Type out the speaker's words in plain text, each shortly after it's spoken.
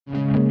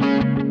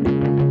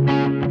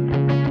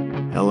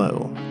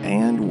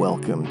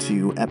welcome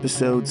to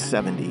episode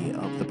 70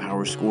 of the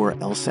PowerScore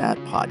LSAT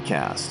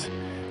podcast.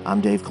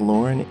 I'm Dave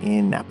Kaloran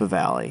in Napa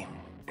Valley.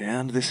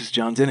 And this is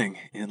John Dinning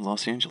in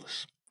Los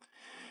Angeles.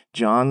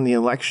 John, the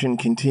election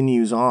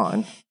continues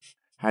on.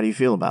 How do you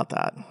feel about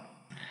that?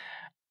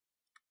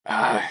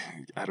 I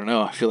don't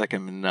know. I feel like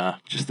I'm in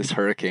just this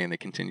hurricane that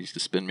continues to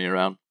spin me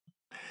around.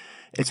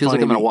 It feels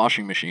like I'm in a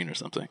washing machine or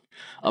something.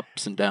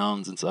 Ups and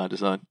downs and side to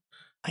side.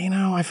 You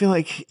know, I feel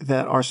like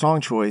that our song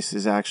choice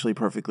is actually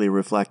perfectly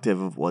reflective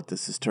of what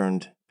this has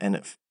turned and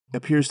it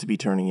appears to be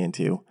turning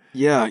into.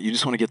 Yeah, you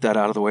just want to get that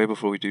out of the way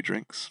before we do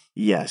drinks.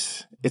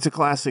 Yes. It's a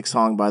classic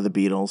song by the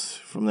Beatles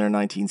from their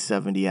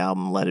 1970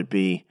 album, Let It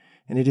Be,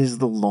 and it is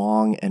The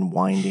Long and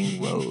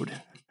Winding Road.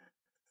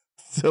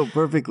 So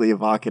perfectly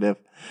evocative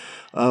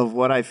of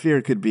what I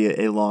fear could be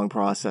a long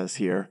process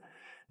here,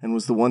 and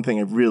was the one thing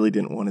I really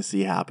didn't want to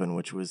see happen,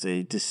 which was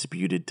a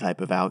disputed type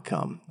of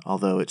outcome,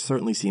 although it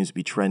certainly seems to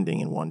be trending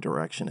in one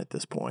direction at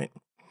this point.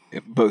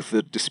 Both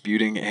the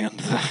disputing and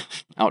the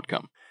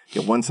outcome.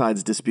 Yeah, one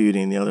side's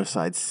disputing, the other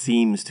side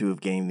seems to have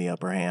gained the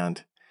upper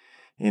hand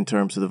in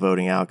terms of the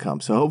voting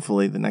outcome. So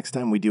hopefully the next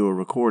time we do a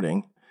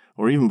recording,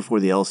 or even before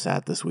the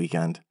LSAT this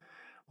weekend,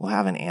 we'll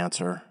have an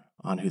answer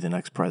on who the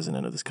next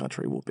president of this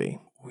country will be.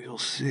 We'll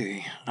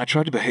see. I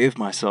tried to behave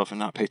myself and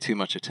not pay too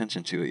much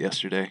attention to it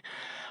yesterday.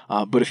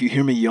 But if you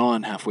hear me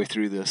yawn halfway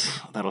through this,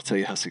 that'll tell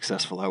you how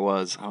successful I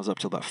was. I was up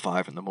till about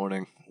 5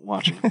 a.m.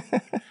 watching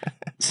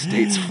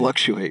states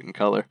fluctuate in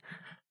color.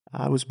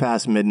 I was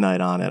past midnight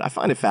on it. I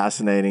find it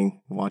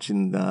fascinating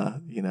watching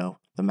the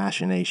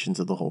machinations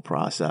of the whole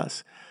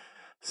process.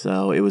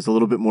 So it was a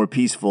little bit more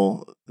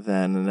peaceful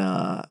than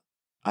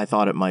I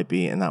thought it might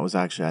be, and that was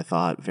actually, I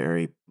thought,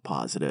 very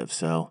positive.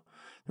 So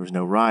there was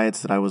no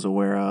riots that I was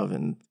aware of,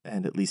 and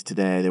at least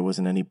today there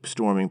wasn't any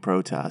storming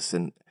protests.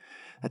 And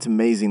that's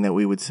amazing that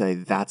we would say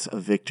that's a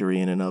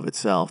victory in and of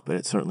itself, but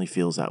it certainly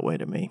feels that way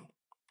to me.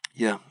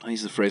 Yeah, I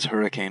used the phrase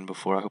hurricane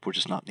before. I hope we're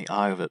just not in the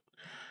eye of it.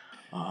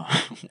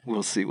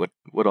 We'll see what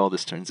all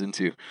this turns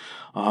into.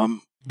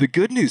 The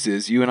good news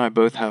is you and I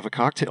both have a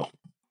cocktail.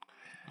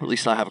 Or at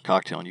least I have a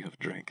cocktail and you have a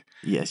drink.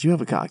 Yes, you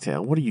have a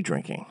cocktail. What are you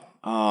drinking?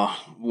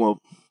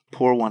 Well,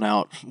 pour one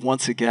out.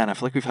 Once again, I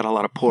feel like we've had a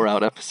lot of pour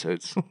out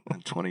episodes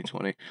in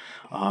 2020.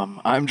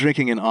 I'm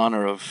drinking in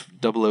honor of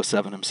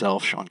 007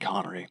 himself, Sean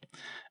Connery.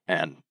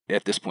 And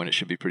at this point, it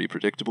should be pretty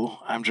predictable.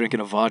 I'm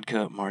drinking a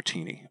vodka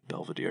martini,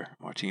 Belvedere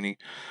martini.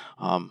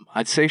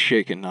 I'd say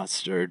shaken, not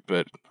stirred,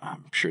 but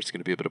I'm sure it's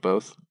going to be a bit of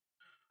both.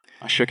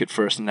 I shook it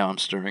first, and now I'm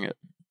stirring it.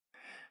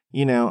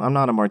 You know, I'm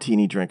not a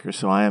martini drinker,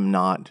 so I am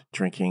not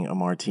drinking a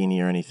martini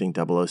or anything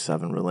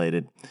 007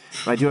 related.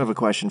 But I do have a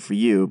question for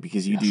you,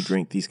 because you do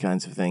drink these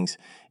kinds of things.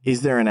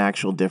 Is there an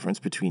actual difference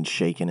between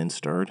shaken and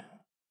stirred?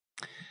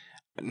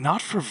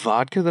 Not for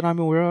vodka that I'm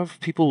aware of.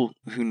 People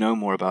who know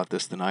more about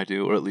this than I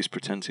do, or at least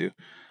pretend to,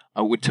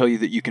 would tell you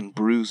that you can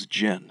bruise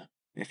gin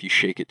if you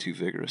shake it too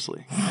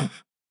vigorously.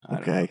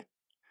 Okay.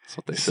 That's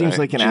what they say. Seems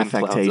like an Gin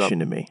affectation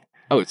to me.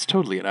 Oh, it's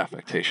totally an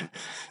affectation.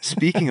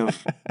 Speaking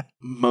of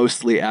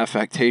mostly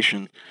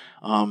affectation,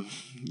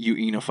 you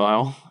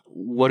enophile,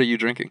 what are you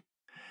drinking?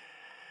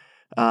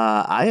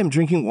 I am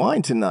drinking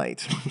wine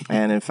tonight.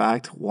 And in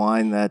fact,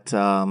 wine that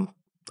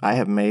I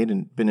have made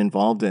and been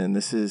involved in.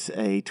 This is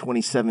a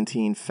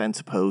 2017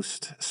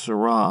 Fencepost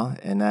Syrah,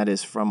 and that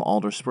is from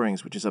Alder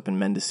Springs, which is up in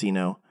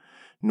Mendocino,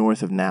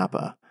 north of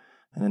Napa.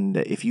 And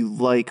if you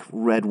like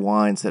red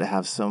wines that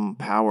have some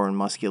power and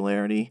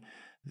muscularity,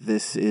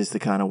 this is the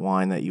kind of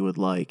wine that you would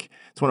like.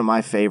 It's one of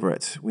my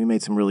favorites. We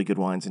made some really good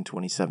wines in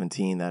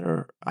 2017 that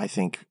are, I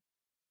think,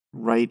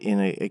 right in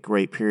a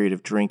great period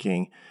of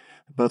drinking.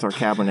 Both our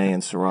Cabernet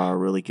and Syrah are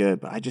really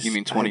good. But You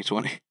mean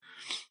 2020?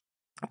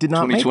 Did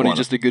not 2020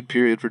 just a good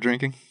period for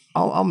drinking?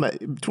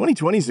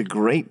 2020 is a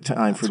great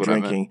time for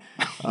drinking.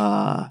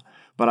 But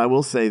I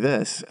will say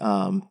this,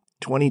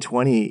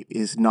 2020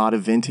 is not a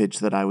vintage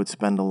that I would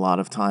spend a lot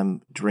of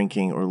time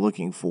drinking or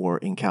looking for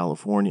in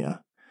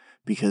California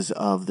because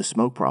of the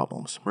smoke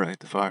problems. Right,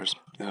 the fires.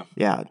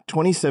 Yeah,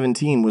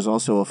 2017 was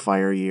also a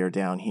fire year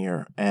down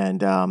here,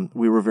 and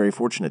we were very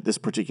fortunate. This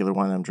particular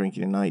wine I'm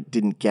drinking tonight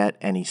didn't get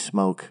any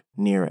smoke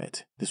near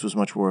it. This was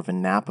much more of a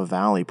Napa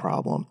Valley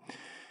problem.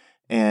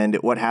 And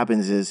what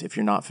happens is, if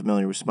you're not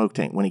familiar with smoke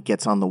taint, when it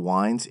gets on the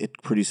wines, it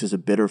produces a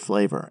bitter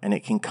flavor, and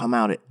it can come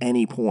out at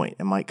any point.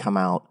 It might come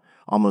out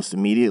almost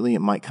immediately. It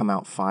might come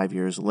out 5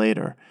 years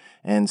later.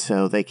 And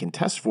so they can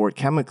test for it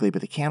chemically, but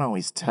they can't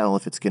always tell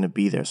if it's going to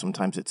be there.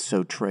 Sometimes it's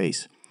so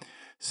trace.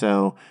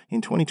 So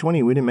in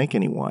 2020, we didn't make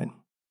any wine.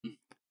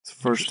 It's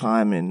the first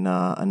time in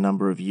a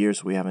number of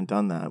years we haven't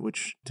done that,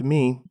 which to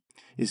me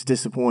is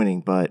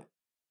disappointing, but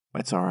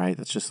that's all right.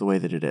 That's just the way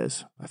that it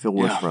is. I feel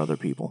worse for other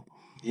people.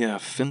 Yeah,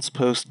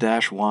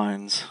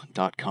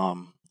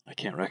 Fencepost-Wines.com. I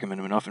can't recommend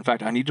them enough. In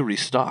fact, I need to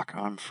restock.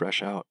 I'm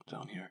fresh out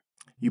down here.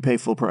 You pay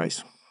full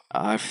price.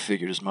 I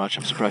figured as much.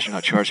 I'm surprised you're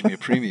not charging me a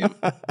premium.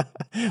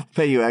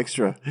 Pay you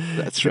extra.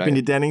 That's Shipping right.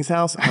 to Denning's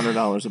house,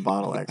 $100 a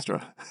bottle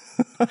extra.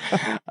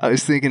 I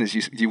was thinking as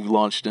you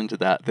launched into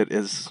that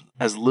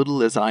as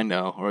little as I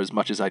know, or as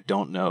much as I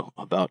don't know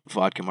about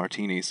vodka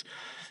martinis,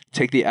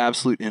 take the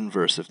absolute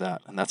inverse of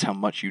that, and that's how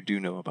much you do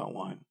know about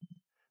wine.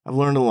 I've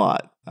learned a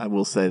lot. I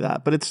will say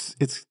that, but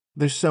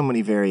there's so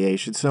many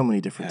variations, so many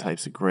different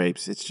types of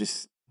grapes. It's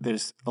just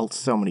there's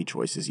so many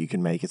choices you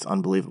can make. It's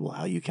unbelievable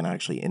how you can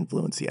actually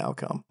influence the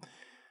outcome.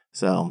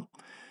 So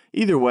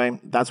either way,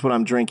 that's what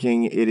I'm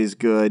drinking. It is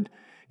good.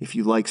 If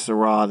you like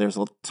Syrah, there's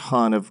a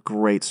ton of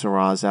great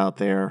Syrahs out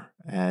there,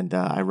 and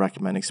I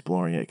recommend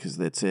exploring it because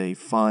it's a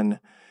fun,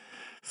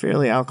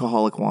 fairly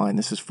alcoholic wine.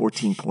 This is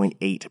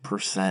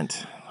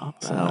 14.8%.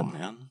 Not bad,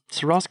 man.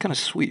 Syrah's kind of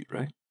sweet,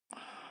 right?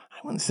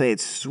 I wouldn't say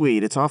it's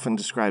sweet. It's often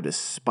described as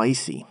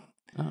spicy.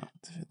 Oh.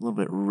 It's a little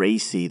bit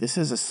racy. This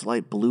has a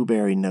slight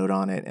blueberry note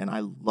on it, and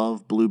I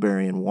love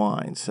blueberry in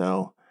wine,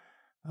 so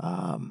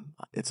I'm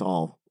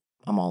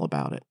all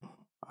about it.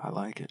 I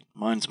like it.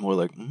 Mine's more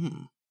like,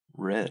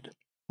 red.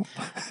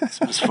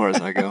 That's as far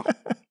as I go.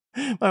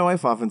 My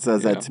wife often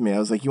says that to me. I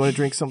was like, you want to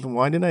drink something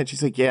wine tonight?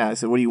 She's like, yeah. I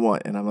said, what do you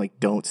want? And I'm like,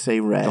 don't say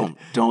red.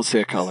 Don't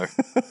say a color.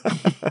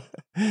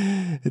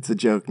 It's a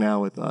joke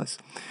now with us.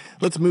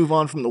 Let's move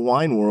on from the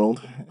wine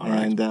world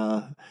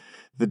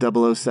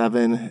the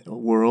 007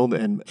 world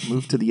and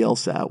move to the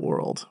LSAT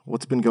world.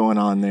 What's been going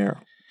on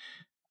there?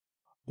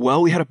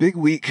 Well, we had a big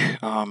week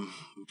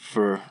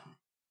for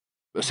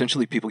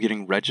essentially people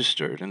getting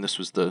registered, and this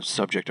was the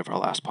subject of our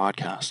last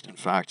podcast, in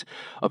fact,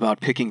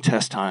 about picking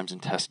test times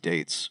and test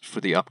dates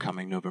for the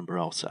upcoming November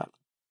LSAT.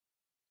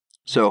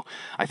 So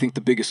I think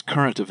the biggest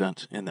current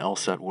event in the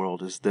LSAT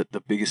world is that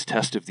the biggest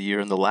test of the year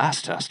and the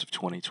last test of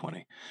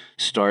 2020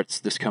 starts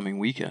this coming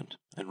weekend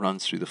and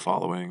runs through the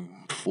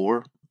following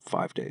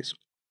 4-5 days.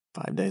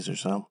 5 days or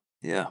so?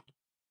 Yeah.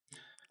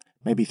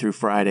 Maybe through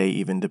Friday,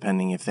 even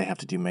depending if they have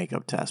to do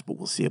makeup tests, but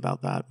we'll see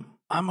about that.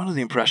 I'm under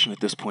the impression at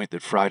this point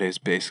that Friday is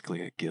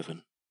basically a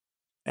given.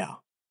 Yeah,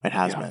 it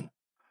has been.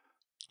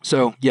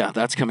 So, yeah,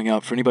 that's coming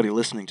up. For anybody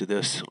listening to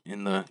this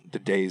in the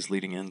days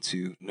leading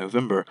into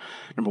November,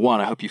 number one,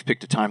 I hope you've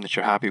picked a time that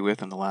you're happy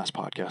with and the last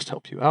podcast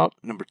helped you out.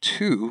 Number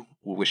two,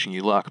 we're wishing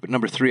you luck. But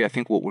number three, I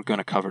think what we're going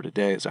to cover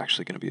today is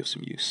actually going to be of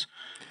some use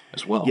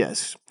as well.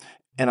 Yes.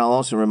 And I'll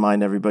also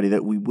remind everybody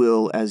that we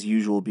will, as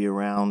usual, be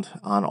around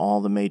on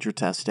all the major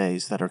test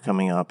days that are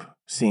coming up,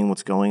 seeing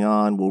what's going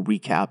on. We'll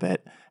recap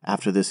it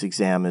after this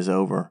exam is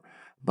over.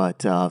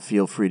 But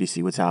feel free to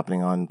see what's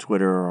happening on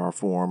Twitter or our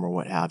forum or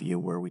what have you,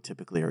 where we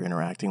typically are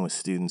interacting with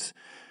students,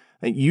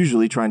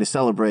 usually trying to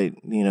celebrate,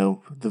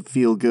 the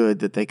feel good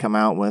that they come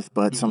out with,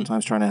 but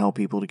sometimes trying to help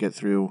people to get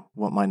through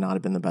what might not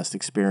have been the best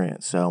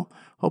experience. So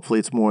hopefully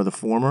it's more of the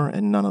former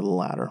and none of the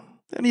latter.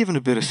 And even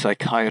a bit of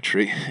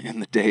psychiatry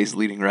in the days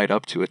leading right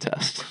up to a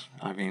test.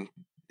 I mean,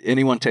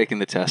 anyone taking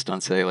the test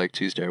on, say, like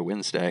Tuesday or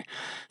Wednesday,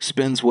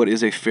 spends what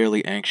is a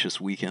fairly anxious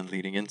weekend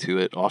leading into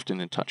it, often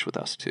in touch with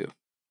us too.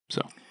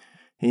 So,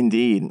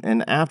 indeed.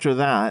 And after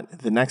that,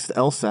 the next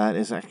LSAT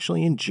is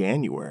actually in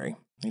January.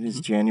 It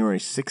is January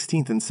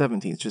 16th and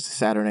 17th, just a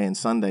Saturday and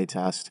Sunday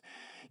test.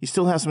 You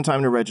still have some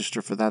time to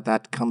register for that.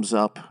 That comes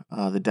up.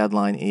 The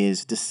deadline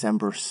is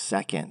December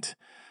 2nd.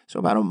 So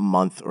about a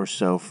month or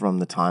so from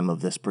the time of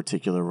this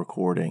particular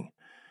recording.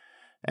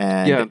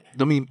 And yeah,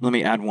 let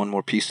me add one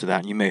more piece to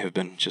that. You may have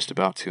been just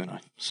about to, and I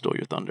stole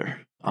your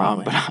thunder.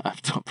 But I've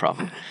no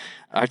problem.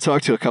 I've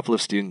talked to a couple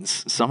of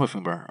students, some of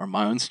whom are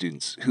my own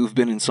students, who've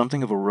been in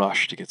something of a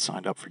rush to get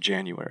signed up for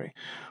January,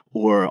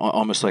 or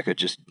almost like a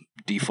just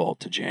default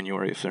to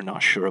January if they're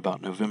not sure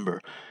about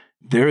November.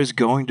 There is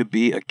going to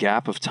be a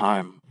gap of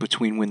time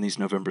between when these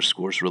November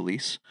scores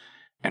release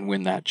and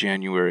when that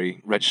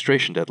January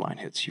registration deadline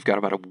hits. You've got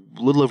about a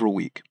little over a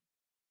week.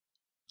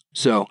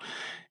 So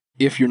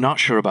if you're not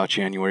sure about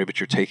January, but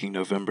you're taking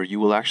November, you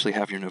will actually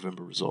have your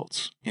November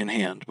results in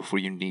hand before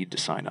you need to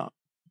sign up.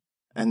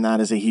 And that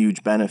is a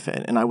huge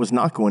benefit. And I was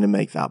not going to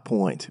make that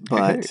point,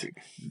 but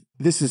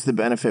this is the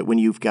benefit when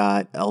you've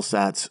got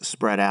LSATs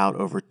spread out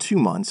over 2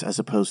 months as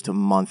opposed to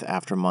month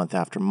after month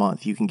after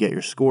month. You can get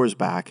your scores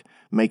back,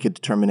 make a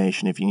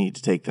determination if you need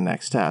to take the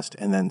next test,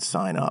 and then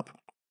sign up.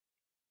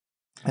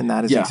 And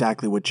that is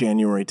exactly what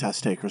January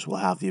test takers will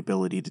have the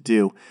ability to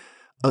do,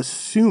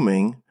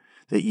 assuming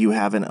that you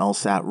have an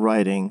LSAT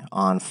writing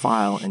on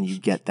file and you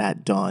get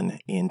that done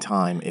in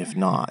time. If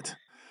not,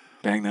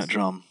 bang that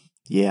drum.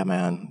 Yeah,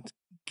 man.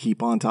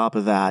 Keep on top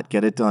of that.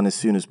 Get it done as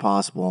soon as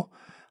possible.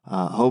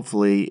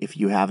 Hopefully, if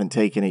you haven't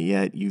taken it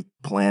yet, you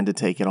plan to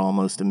take it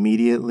almost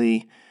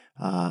immediately,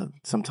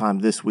 sometime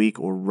this week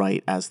or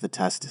right as the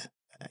test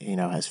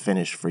has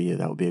finished for you.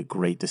 That would be a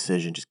great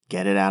decision. Just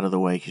get it out of the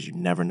way because you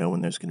never know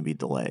when there's going to be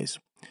delays.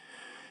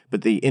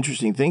 But the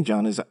interesting thing,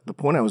 John, is the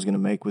point I was going to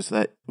make was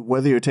that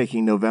whether you're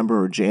taking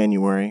November or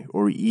January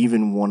or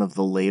even one of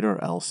the later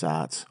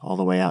LSATs all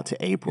the way out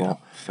to April,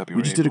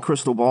 we just did a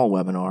crystal ball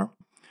webinar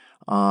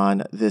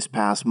on this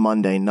past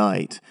Monday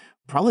night.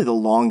 Probably the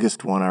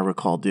longest one I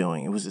recall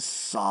doing. It was a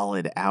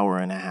solid hour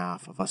and a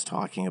half of us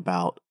talking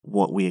about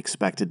what we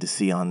expected to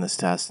see on this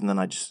test. And then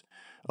I just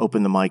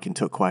opened the mic and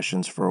took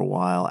questions for a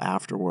while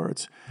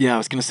afterwards. Yeah, I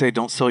was going to say,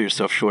 don't sell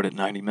yourself short at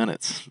 90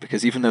 minutes,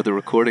 because even though the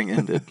recording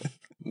ended,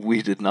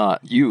 we did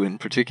not. You in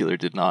particular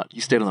did not. You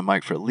stayed on the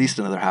mic for at least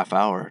another half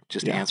hour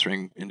just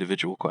answering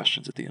individual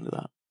questions at the end of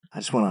that. I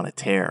just went on a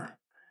tear.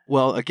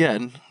 Well,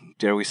 again,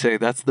 dare we say,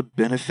 that's the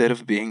benefit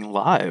of being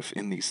live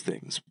in these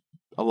things.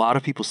 A lot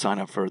of people sign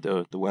up for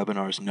the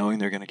webinars knowing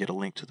they're going to get a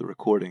link to the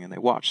recording, and they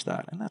watch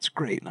that, and that's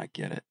great, and I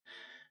get it.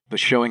 But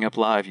showing up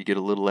live, you get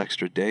a little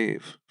extra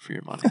Dave for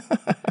your money.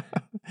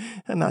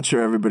 I'm not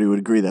sure everybody would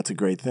agree that's a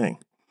great thing.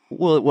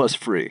 Well, it was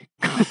free.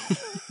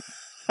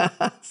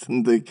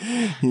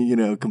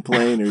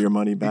 Complain or your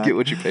money back. You get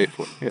what you paid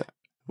for, yeah.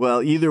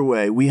 Well, either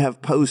way, we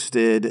have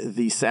posted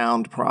the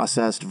sound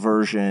processed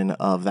version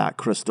of that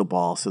crystal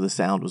ball. So the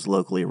sound was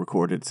locally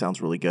recorded. It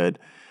sounds really good.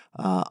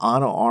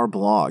 On our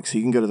blog. So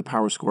you can go to the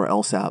PowerScore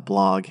LSAT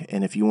blog.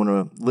 And if you want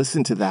to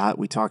listen to that,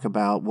 we talk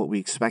about what we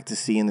expect to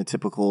see in the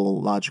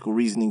typical logical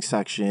reasoning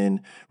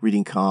section,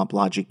 reading comp,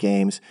 logic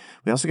games.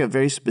 We also got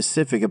very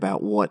specific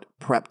about what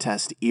prep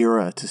test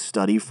era to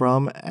study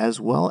from, as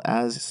well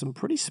as some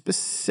pretty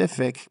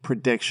specific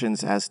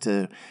predictions as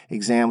to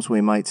exams we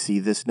might see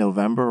this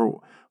November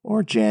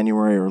or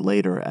January or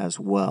later as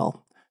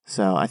well.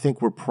 So I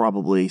think we're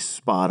probably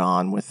spot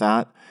on with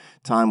that.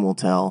 Time will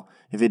tell.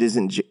 If it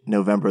isn't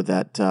November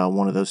that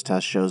one of those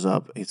tests shows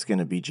up, it's going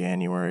to be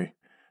January,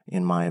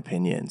 in my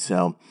opinion.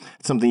 So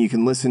it's something you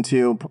can listen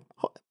to.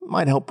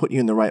 Might help put you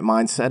in the right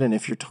mindset. And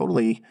if you're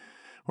totally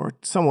or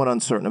somewhat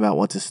uncertain about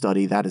what to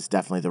study, that is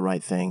definitely the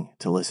right thing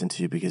to listen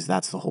to, because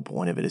that's the whole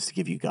point of it, is to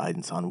give you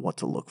guidance on what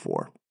to look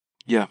for.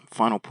 Yeah,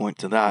 final point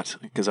to that,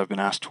 because I've been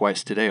asked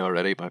twice today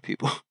already by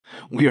people.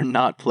 We are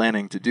not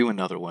planning to do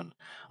another one,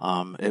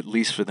 at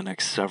least for the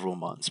next several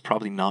months.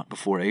 Probably not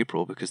before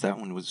April, because that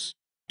one was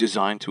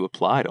designed to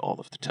apply to all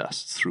of the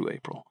tests through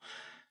April.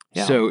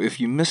 Yeah. So if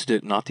you missed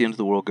it, not the end of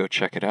the world, go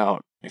check it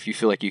out. If you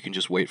feel like you can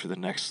just wait for the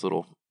next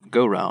little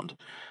go-round,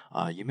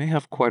 you may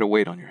have quite a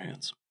weight on your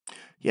hands.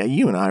 Yeah,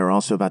 you and I are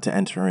also about to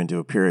enter into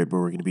a period where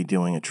we're going to be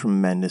doing a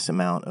tremendous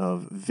amount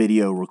of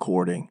video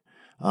recording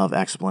of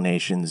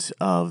explanations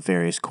of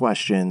various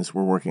questions.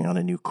 We're working on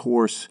a new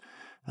course.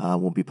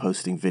 We'll be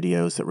posting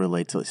videos that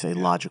relate to, let's say,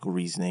 logical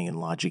reasoning and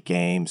logic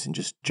games and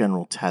just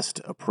general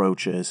test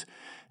approaches.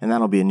 And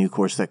that'll be a new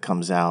course that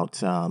comes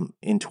out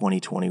in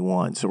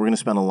 2021. So we're going to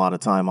spend a lot of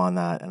time on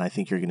that. And I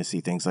think you're going to see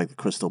things like the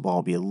crystal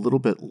ball be a little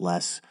bit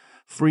less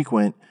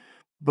frequent,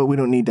 but we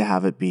don't need to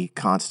have it be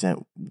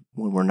constant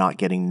when we're not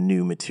getting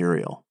new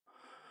material.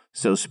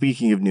 So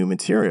speaking of new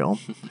material,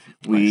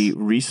 we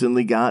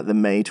recently got the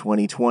May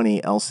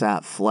 2020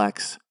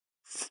 LSAT-Flex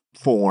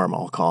form,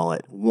 I'll call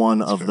it,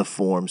 one of the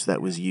forms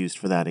that was used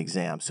for that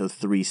exam. So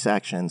 3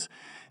 sections.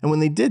 And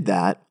when they did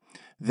that,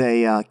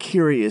 they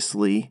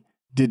curiously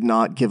did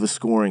not give a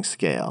scoring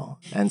scale.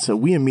 And so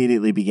we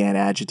immediately began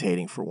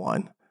agitating for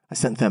one. I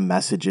sent them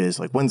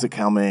messages like, when's it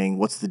coming?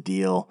 What's the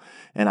deal?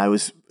 And I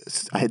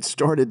had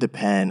started to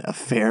pen a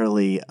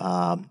fairly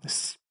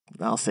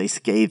I'll say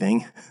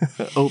scathing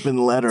open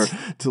letter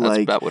to That's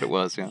about what it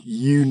was, yeah.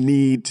 You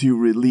need to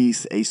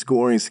release a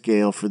scoring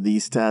scale for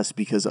these tests,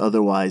 because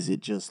otherwise it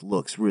just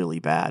looks really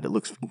bad. It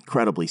looks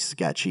incredibly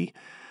sketchy,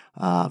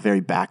 very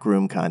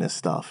backroom kind of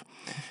stuff.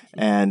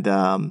 And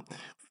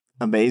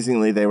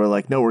amazingly, they were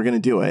like, no, we're going to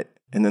do it.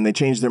 And then they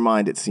changed their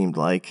mind, it seemed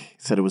like,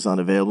 said it was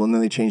unavailable. And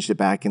then they changed it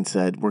back and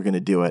said, we're going to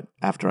do it,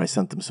 after I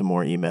sent them some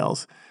more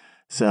emails.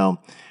 So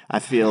I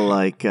feel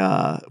like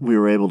we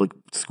were able to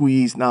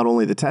squeeze not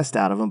only the test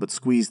out of them, but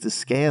squeeze the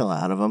scale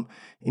out of them.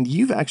 And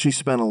you've actually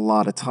spent a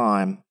lot of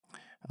time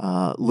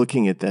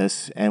looking at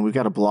this, and we've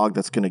got a blog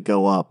that's going to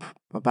go up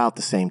about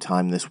the same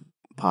time this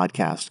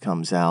podcast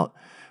comes out.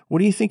 What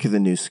do you think of the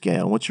new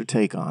scale? What's your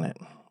take on it?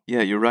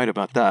 Yeah, you're right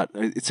about that.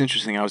 It's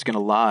interesting. I was going to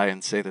lie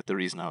and say that the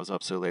reason I was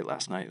up so late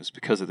last night was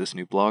because of this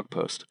new blog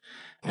post,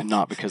 and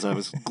not because I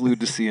was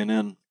glued to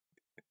CNN.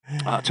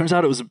 Turns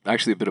out it was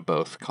actually a bit of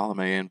both, column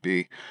A and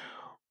B.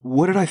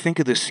 What did I think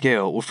of this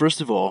scale? Well,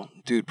 first of all,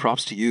 dude,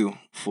 props to you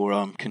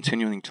for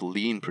continuing to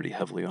lean pretty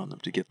heavily on them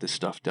to get this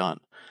stuff done.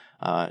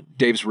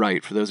 Dave's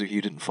right. For those of you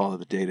who didn't follow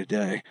the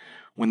day-to-day,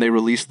 when they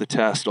released the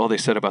test, all they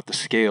said about the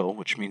scale,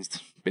 which means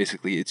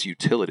basically its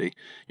utility,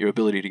 your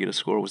ability to get a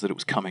score, was that it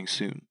was coming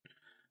soon.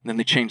 And then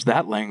they changed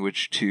that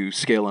language to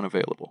scale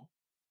unavailable.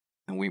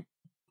 And we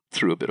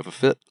threw a bit of a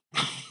fit.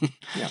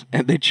 Yeah.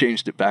 And they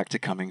changed it back to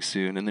coming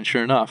soon. And then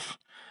sure enough,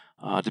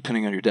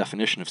 depending on your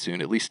definition of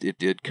soon, at least it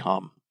did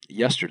come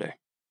yesterday.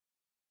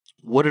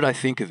 What did I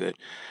think of it?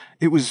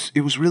 It was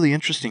really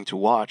interesting to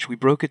watch. We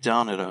broke it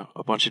down at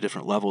a bunch of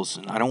different levels,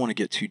 and I don't want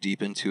to get too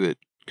deep into it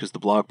because the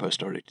blog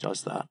post already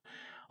does that.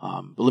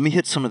 But let me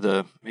hit some of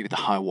maybe the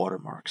high water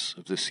marks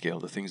of this scale,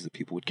 the things that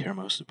people would care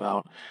most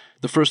about.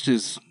 The first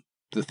is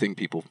the thing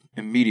people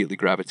immediately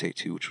gravitate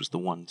to, which was the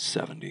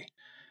 170.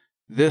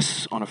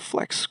 This, on a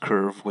flex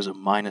curve, was a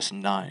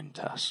 -9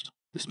 test,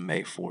 this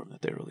May form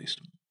that they released.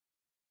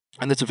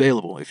 And it's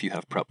available if you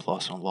have Prep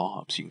Plus on Law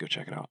Hub, so you can go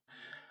check it out.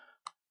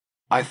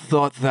 I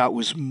thought that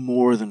was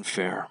more than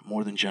fair,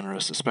 more than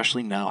generous,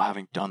 especially now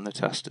having done the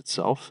test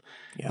itself.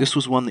 Yeah. This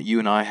was one that you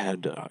and I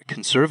had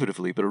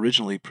conservatively, but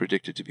originally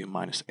predicted to be a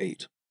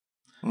 -8.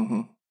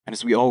 Mm-hmm. And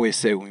as we always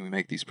say when we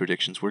make these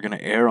predictions, we're going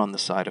to err on the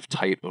side of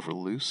tight over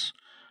loose.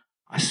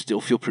 I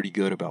still feel pretty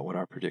good about what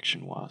our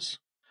prediction was.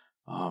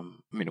 I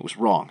mean, it was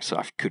wrong, so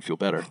I could feel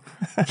better.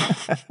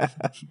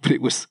 But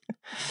it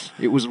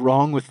was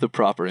wrong with the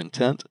proper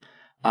intent.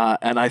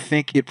 And I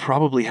think it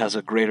probably has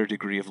a greater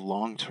degree of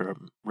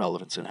long-term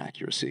relevance and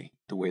accuracy,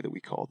 the way that we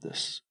called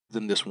this,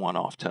 than this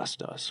one-off test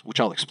does, which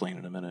I'll explain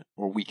in a minute,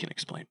 or we can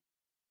explain.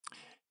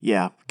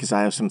 Yeah, because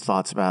I have some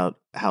thoughts about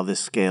how this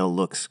scale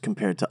looks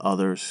compared to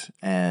others,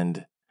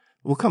 and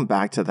we'll come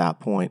back to that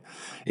point.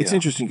 It's Yeah.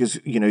 interesting because,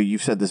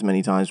 you've said this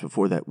many times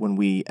before that when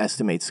we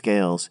estimate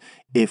scales,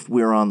 if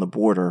we're on the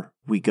border,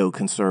 we go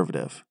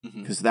conservative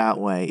because that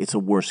way it's a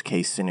worst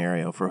case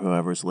scenario for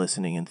whoever's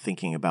listening and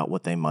thinking about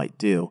what they might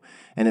do.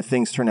 And if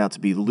things turn out to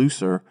be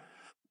looser,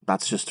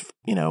 that's just,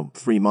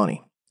 free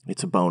money.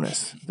 It's a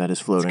bonus that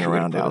is floating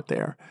around out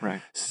there.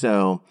 Right.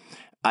 So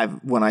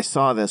when I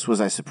saw this,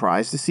 was I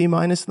surprised to see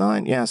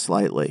 -9? Yeah,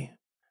 slightly.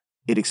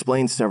 It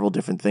explains several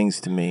different things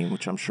to me,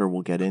 which I'm sure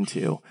we'll get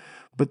into.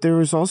 But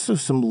there is also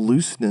some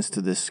looseness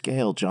to this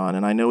scale, John,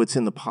 and I know it's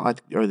in the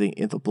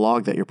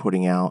blog that you're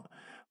putting out.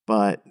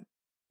 But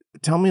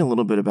tell me a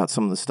little bit about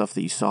some of the stuff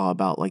that you saw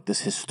about like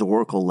this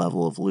historical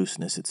level of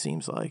looseness. It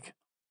seems like.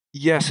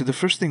 Yeah, so the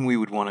first thing we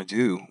would want to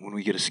do when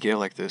we get a scale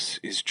like this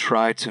is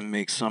try to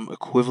make some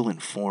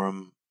equivalent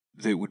form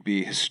that would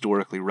be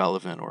historically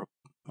relevant or,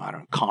 I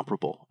don't know,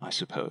 comparable, I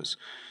suppose,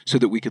 so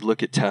that we could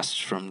look at tests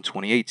from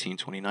 2018,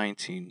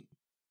 2019,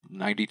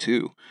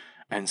 92,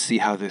 and see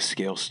how this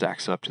scale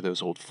stacks up to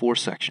those old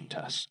 4-section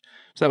tests.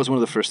 So that was one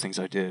of the first things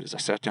I did, is I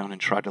sat down and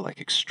tried to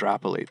like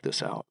extrapolate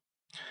this out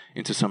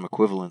into some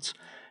equivalence.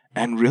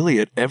 And really,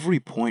 at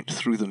every point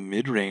through the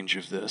mid-range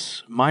of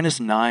this,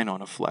 -9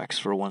 on a flex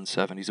for a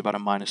 170 is about a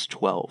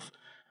 -12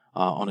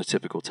 on a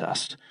typical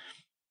test.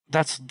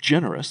 That's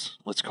generous,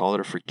 let's call it,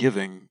 or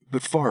forgiving,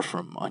 but far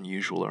from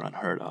unusual or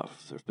unheard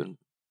of. There have been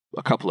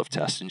a couple of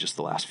tests in just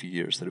the last few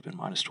years that have been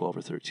 -12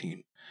 or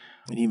 13.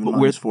 And even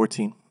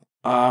 -14.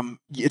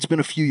 It's been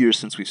a few years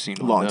since we've seen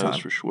one of those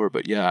for sure,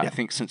 but yeah, Yeah. I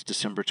think since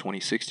December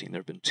 2016,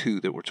 there have been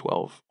 2 that were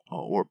 12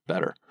 or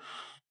better.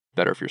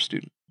 Better if you're a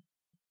student.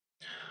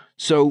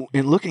 So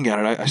in looking at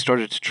it, I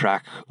started to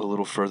track a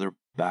little further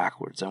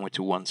backwards. I went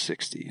to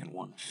 160 and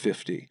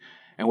 150.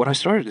 And what I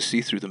started to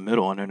see through the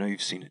middle, and I know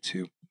you've seen it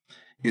too,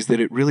 is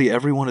that it really,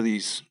 every one of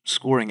these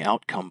scoring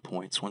outcome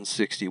points,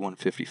 160,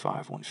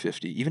 155,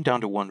 150, even down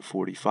to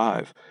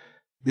 145,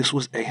 this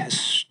was a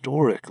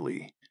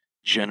historically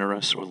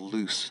generous or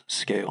loose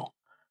scale.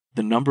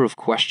 The number of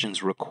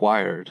questions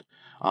required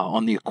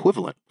on the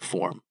equivalent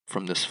form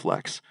from this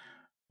flex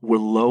were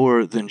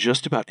lower than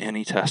just about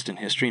any test in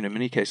history, and in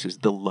many cases,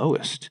 the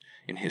lowest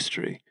in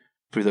history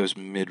for those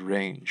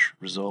mid-range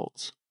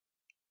results.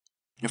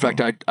 In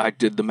fact, I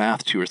did the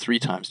math 2 or 3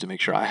 times to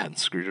make sure I hadn't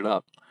screwed it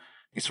up.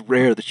 It's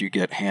rare that you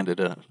get handed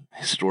a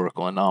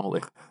historical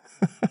anomaly.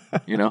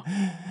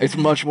 It's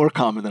much more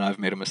common than I've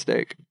made a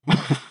mistake.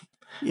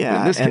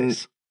 Yeah, in this and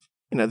case,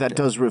 that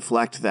does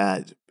reflect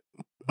that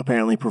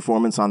apparently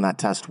performance on that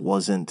test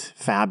wasn't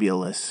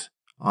fabulous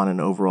on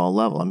an overall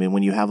level. I mean,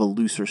 when you have a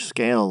looser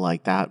scale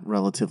like that,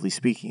 relatively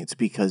speaking, it's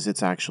because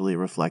it's actually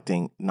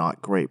reflecting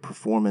not great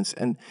performance.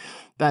 And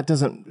that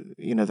doesn't,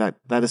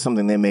 that is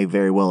something they may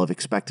very well have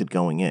expected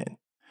going in.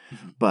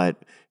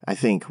 But I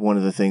think one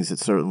of the things that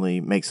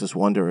certainly makes us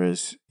wonder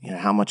is,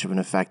 how much of an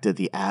effect did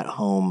the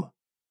at-home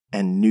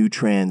and new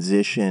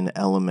transition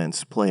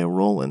elements play a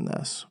role in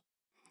this?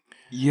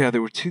 Yeah,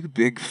 there were 2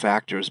 big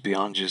factors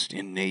beyond just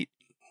innate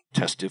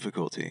test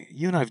difficulty.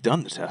 You and I have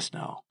done the test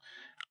now.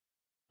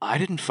 I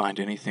didn't find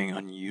anything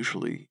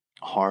unusually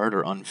hard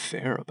or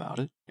unfair about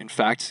it. In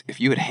fact, if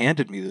you had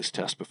handed me this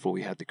test before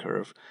we had the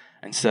curve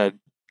and said,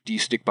 do you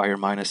stick by your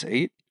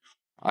 -8?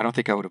 I don't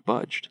think I would have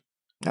budged.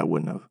 I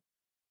wouldn't have.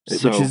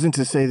 So, which isn't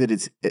to say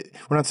that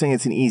we're not saying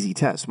it's an easy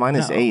test.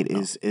 -8 No.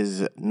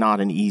 is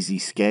not an easy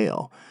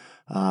scale.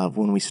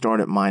 When we start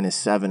at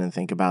 -7 and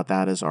think about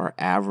that as our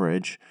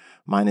average,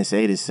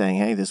 -8 is saying,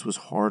 hey, this was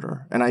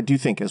harder. And I do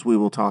think, as we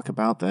will talk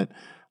about that,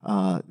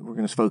 we're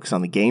going to focus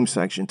on the game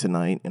section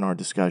tonight in our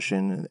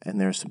discussion, and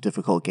there are some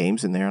difficult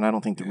games in there, and I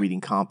don't think the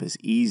reading comp is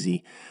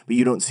easy, but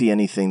you don't see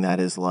anything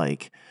that is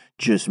like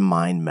just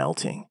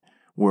mind-melting,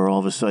 where all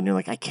of a sudden you're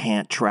like, I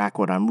can't track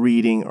what I'm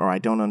reading, or I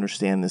don't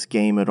understand this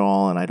game at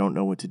all, and I don't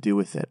know what to do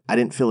with it. I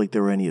didn't feel like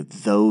there were any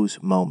of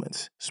those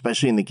moments,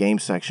 especially in the game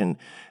section.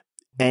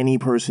 Any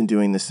person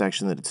doing this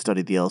section that had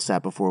studied the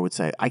LSAT before would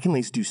say, I can at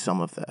least do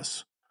some of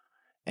this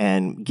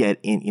and get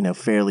in,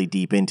 fairly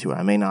deep into it.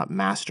 I may not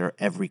master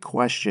every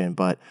question,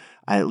 but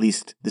at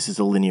least this is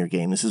a linear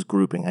game. This is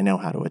grouping. I know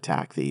how to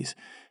attack these.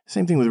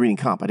 Same thing with reading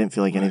comp. I didn't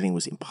feel like anything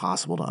was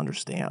impossible to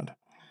understand.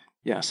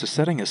 Yeah, so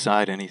setting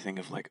aside anything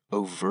of like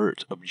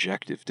overt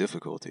objective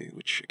difficulty,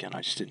 which again,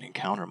 I just didn't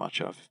encounter much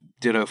of.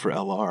 Ditto for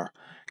LR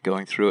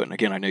going through it. And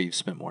again, I know you've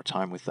spent more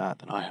time with that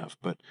than I have,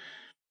 but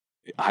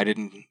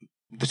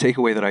the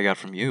takeaway that I got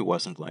from you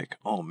wasn't like,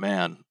 oh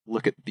man,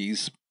 look at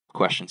these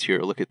questions here,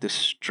 look at this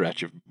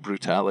stretch of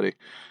brutality.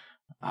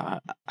 I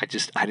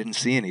didn't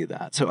see any of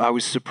that. So I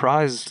was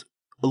surprised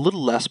a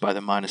little less by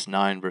the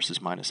 -9 versus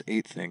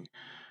 -8 thing.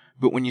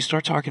 But when you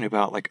start talking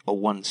about like a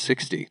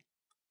 160,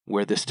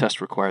 where this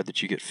test required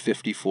that you get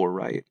 54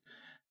 right,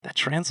 that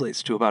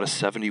translates to about a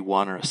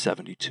 71 or a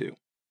 72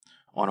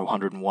 on a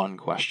 101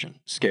 question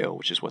scale,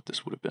 which is what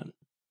this would have been.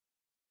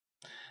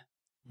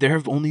 There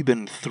have only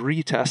been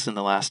 3 tests in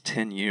the last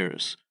 10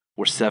 years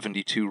where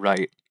 72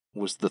 right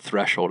was the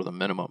threshold or the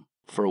minimum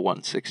for a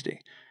 160.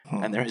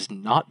 And there has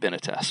not been a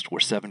test where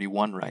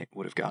 71 right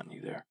would have gotten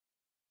you there.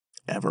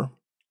 Ever?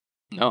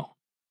 No.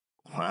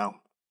 Wow.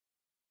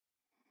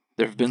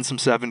 There have been some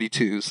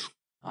 72s.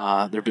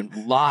 There have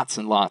been lots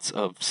and lots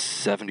of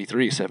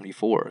 73,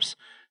 74s,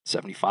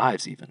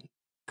 75s even.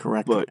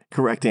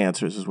 Correct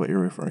answers is what you're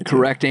referring to.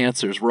 Correct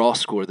answers, raw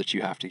score that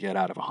you have to get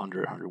out of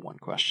 100, 101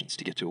 questions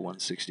to get to a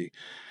 160.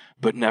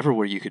 But never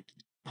where you could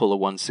pull a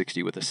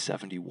 160 with a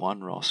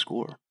 71 raw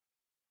score,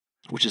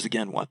 which is,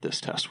 again, what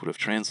this test would have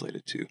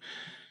translated to.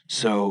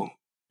 So,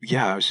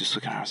 yeah, I was just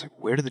looking at it. I was like,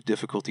 where did the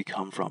difficulty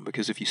come from?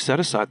 Because if you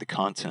set aside the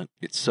content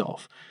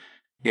itself,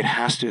 it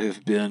has to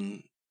have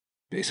been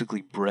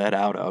basically bred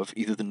out of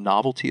either the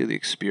novelty of the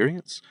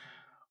experience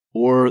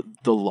or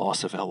the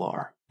loss of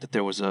LR. That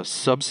there was a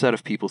subset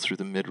of people through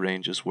the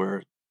mid-ranges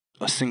where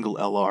a single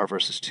LR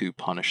versus 2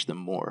 punished them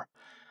more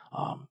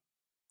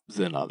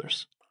than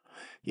others.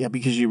 Yeah,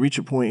 because you reach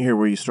a point here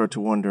where you start to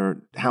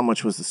wonder how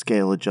much was the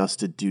scale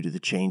adjusted due to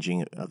the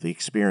changing of the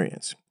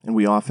experience. And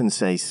we often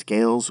say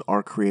scales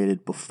are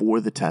created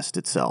before the test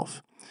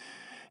itself.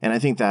 And I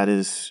think that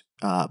is,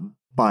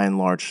 by and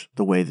large,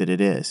 the way that it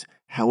is.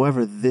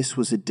 However, this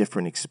was a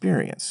different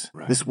experience.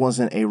 Right. This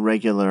wasn't a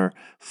regular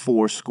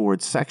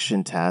 4-scored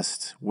section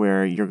test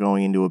where you're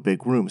going into a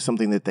big room,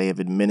 something that they have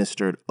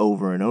administered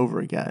over and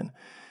over again.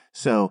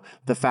 So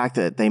the fact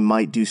that they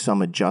might do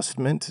some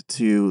adjustment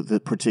to the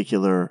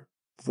particular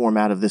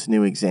format of this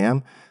new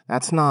exam,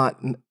 it's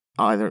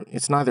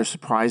neither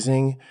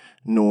surprising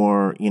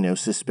nor,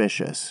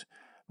 suspicious.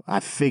 I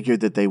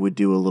figured that they would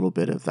do a little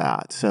bit of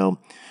that. So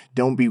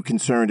don't be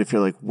concerned if you're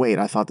like, wait,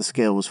 I thought the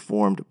scale was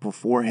formed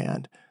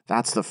beforehand.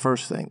 That's the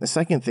first thing. The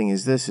second thing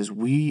is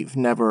we've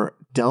never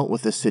dealt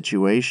with a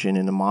situation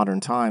in the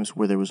modern times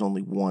where there was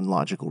only one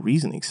logical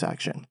reasoning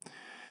section.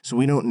 So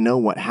we don't know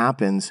what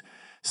happens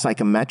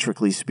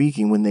psychometrically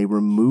speaking when they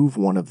remove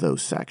one of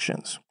those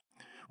sections.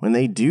 When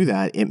they do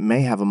that, it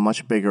may have a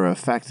much bigger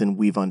effect than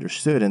we've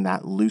understood, and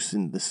that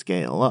loosened the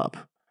scale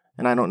up.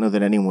 And I don't know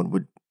that anyone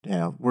would,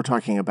 we're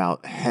talking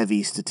about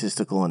heavy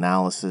statistical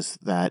analysis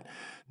that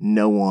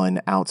no one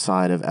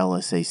outside of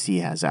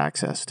LSAC has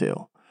access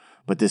to.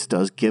 But this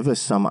does give us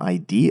some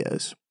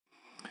ideas.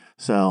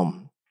 So,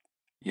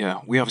 yeah,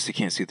 we obviously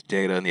can't see the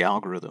data and the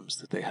algorithms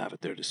that they have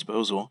at their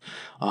disposal.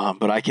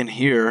 But I can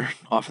hear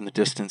off in the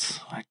distance,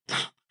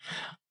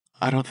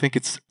 I don't think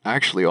it's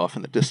actually off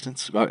in the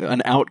distance,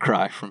 an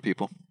outcry from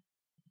people.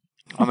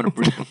 I'm going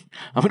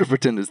to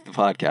pretend it's the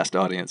podcast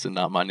audience and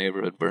not my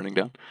neighborhood burning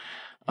down.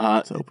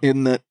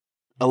 In that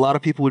a lot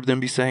of people would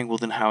then be saying, well,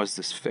 then how is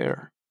this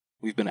fair?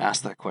 We've been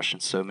asked that question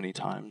so many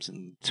times.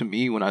 And to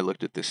me, when I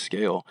looked at this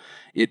scale,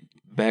 it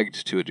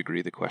begged to a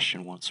degree the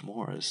question once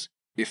more is,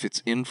 if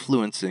it's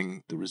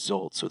influencing the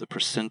results or the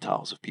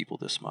percentiles of people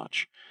this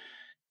much,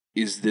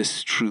 is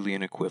this truly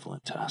an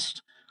equivalent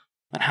test?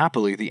 And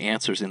happily, the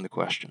answer's in the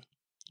question,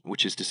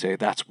 which is to say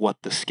that's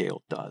what the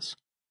scale does.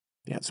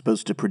 Yeah, it's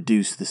supposed to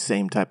produce the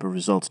same type of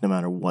results no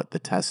matter what the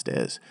test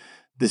is.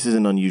 This is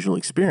an unusual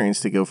experience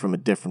to go from a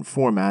different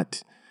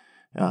format,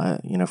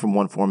 from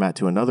one format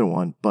to another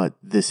one, but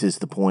this is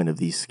the point of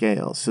these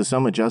scales. So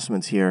some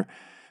adjustments here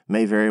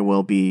may very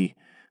well be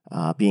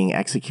being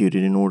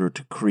executed in order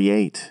to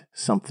create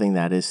something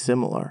that is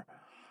similar.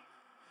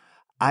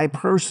 I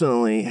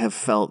personally have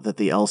felt that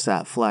the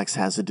LSAT-Flex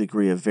has a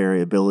degree of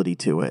variability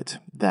to it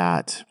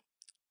that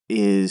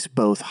is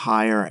both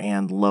higher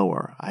and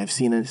lower. I've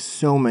seen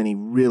so many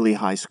really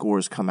high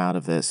scores come out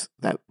of this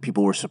that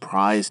people were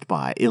surprised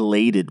by,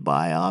 elated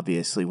by,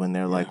 obviously, when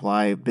they're like, well,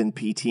 I've been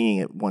PTing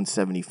at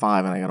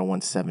 175 and I got a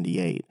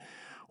 178.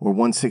 Or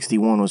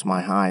 161 was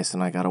my highest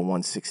and I got a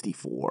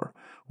 164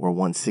 or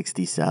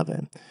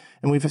 167.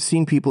 And we've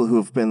seen people who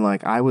have been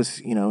like, I was,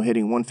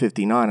 hitting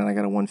 159 and I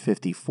got a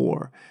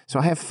 154. So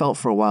I have felt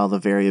for a while the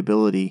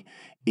variability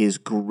is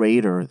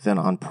greater than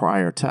on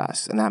prior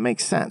tests. And that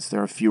makes sense.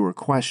 There are fewer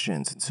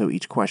questions, and so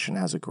each question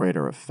has a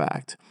greater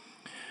effect.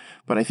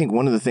 But I think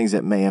one of the things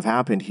that may have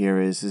happened here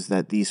is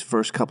that these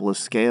first couple of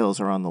scales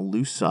are on the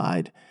loose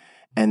side,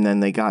 and then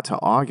they got to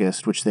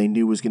August, which they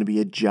knew was going to be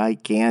a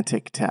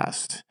gigantic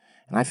test.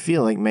 And I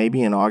feel like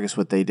maybe in August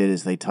what they did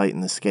is they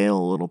tightened the scale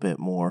a little bit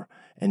more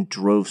and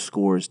drove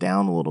scores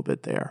down a little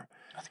bit there.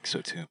 I think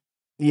so too.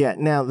 Yeah,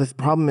 now the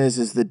problem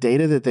is the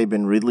data that they've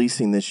been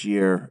releasing this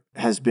year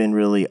has been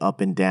really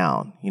up and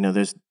down.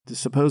 There's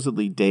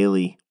supposedly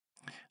daily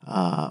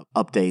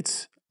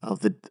updates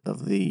of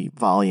the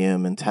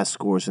volume and test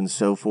scores and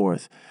so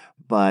forth,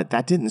 but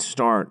that didn't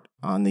start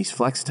on these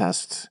flex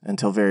tests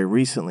until very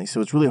recently. So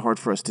it's really hard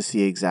for us to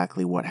see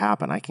exactly what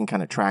happened. I can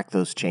kind of track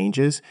those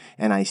changes,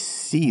 and I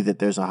see that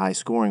there's a high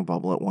scoring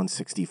bubble at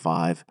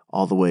 165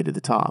 all the way to the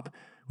top,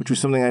 which was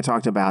something I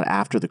talked about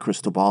after the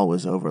crystal ball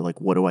was over.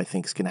 Like, what do I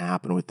think is going to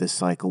happen with this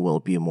cycle? Will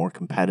it be more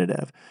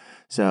competitive?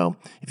 So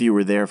if you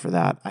were there for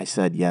that, I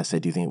said, yes, I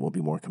do think it will be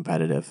more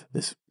competitive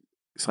this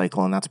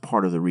cycle, and that's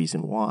part of the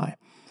reason why.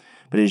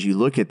 But as you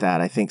look at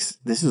that, I think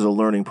this is a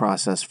learning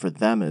process for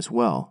them as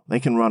well. They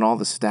can run all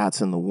the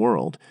stats in the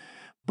world,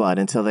 but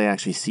until they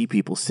actually see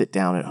people sit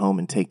down at home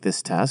and take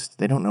this test,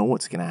 they don't know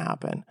what's going to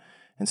happen.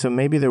 And so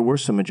maybe there were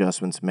some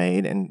adjustments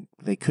made, and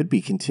they could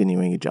be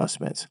continuing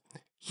adjustments.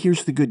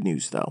 Here's the good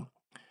news, though.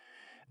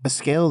 A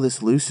scale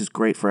this loose is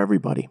great for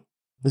everybody.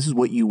 This is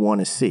what you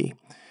want to see.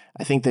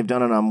 I think they've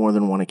done it on more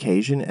than one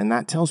occasion, and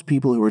that tells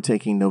people who are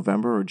taking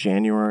November or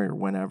January or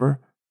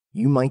whenever,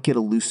 you might get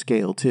a loose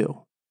scale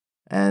too.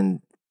 And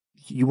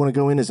you want to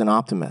go in as an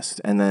optimist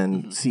and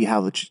then see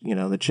how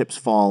the chips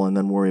fall and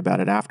then worry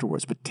about it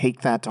afterwards. But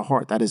take that to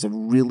heart. That is a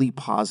really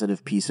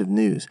positive piece of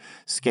news.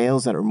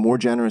 Scales that are more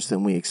generous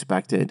than we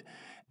expected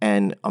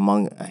and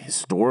among a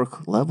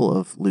historic level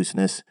of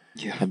looseness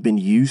have been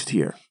used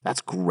here.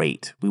 That's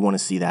great. We want to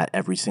see that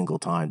every single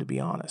time, to be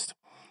honest.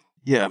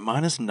 Yeah,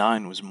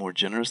 -9 was more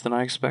generous than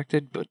I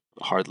expected, but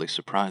hardly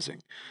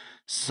surprising.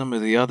 Some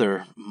of the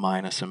other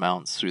minus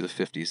amounts through the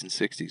 50s and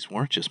 60s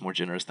weren't just more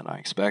generous than I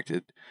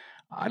expected.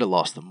 I'd have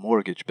lost the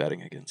mortgage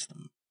betting against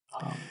them.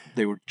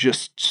 They were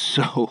just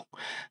so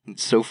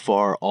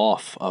far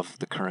off of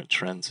the current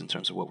trends in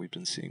terms of what we've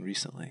been seeing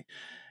recently.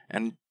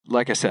 And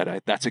like I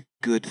said, that's a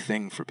good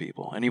thing for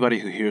people. Anybody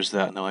who hears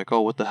that and they're like,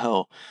 oh, what the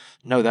hell?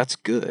 No, that's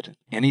good.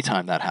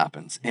 Anytime that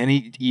happens,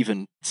 any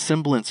even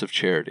semblance of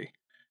charity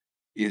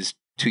is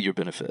to your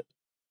benefit.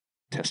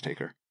 Test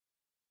taker.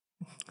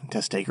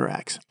 Test taker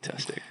acts.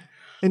 Test taker.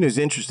 And it was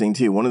interesting,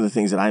 too. One of the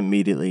things that I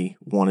immediately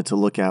wanted to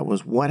look at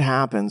was what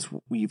happens.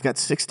 You've got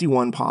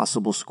 61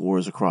 possible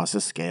scores across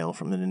a scale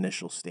from an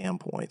initial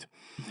standpoint.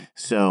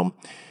 So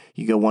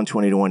you go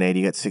 120 to 180,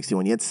 you got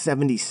 61. You had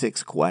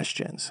 76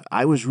 questions.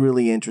 I was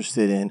really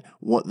interested in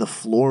what the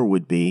floor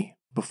would be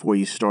before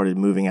you started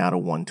moving out of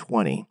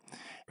 120.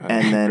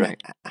 And then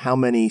how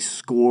many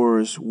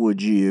scores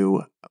would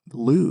you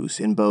lose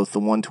in both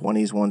the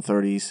 120s,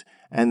 130s,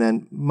 and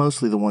then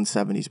mostly the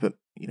 170s, but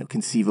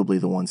conceivably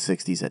the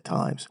 160s at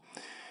times.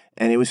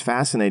 And it was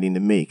fascinating to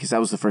me because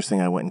that was the first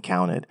thing I went and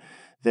counted.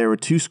 There were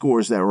 2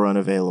 scores that were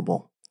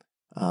unavailable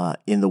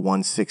in the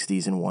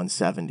 160s and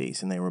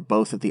 170s, and they were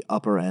both at the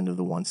upper end of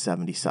the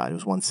 170 side. It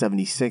was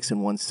 176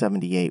 and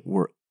 178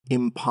 were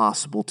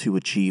impossible to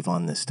achieve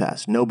on this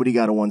test. Nobody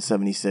got a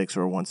 176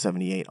 or a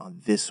 178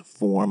 on this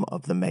form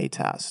of the May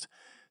test.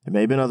 There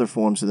may have been other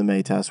forms of the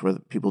May test where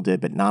people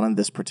did, but not on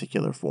this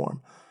particular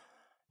form.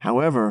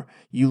 However,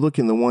 you look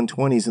in the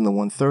 120s and the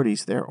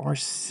 130s, there are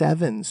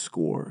 7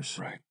 scores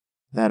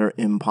that are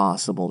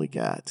impossible to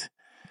get.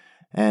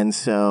 And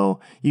so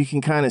you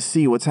can kind of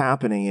see what's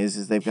happening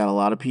is they've got a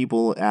lot of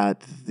people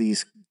at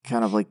these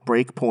kind of like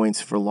break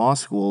points for law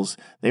schools.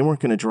 They weren't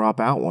going to drop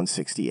out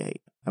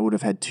 168. That would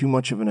have had too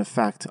much of an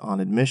effect on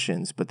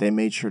admissions, but they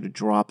made sure to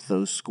drop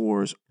those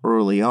scores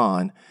early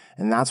on,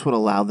 and that's what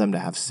allowed them to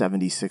have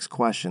 76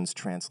 questions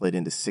translate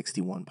into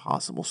 61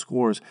 possible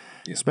scores,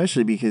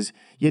 especially because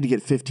you had to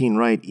get 15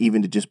 right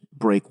even to just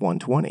break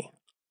 120.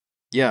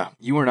 Yeah,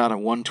 you were not a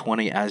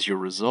 120 as your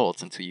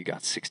results until you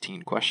got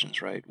 16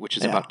 questions right, which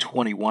is about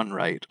 21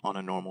 right on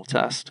a normal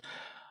test.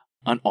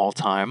 An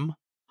all-time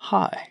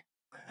high,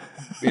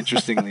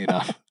 interestingly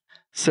enough.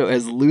 So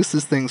as loose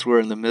as things were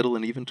in the middle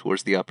and even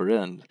towards the upper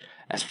end,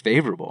 as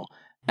favorable,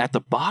 at the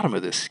bottom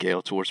of this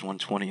scale towards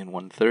 120 and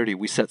 130,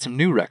 we set some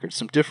new records,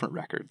 some different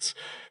records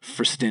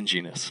for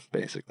stinginess,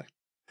 basically.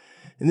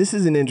 And this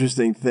is an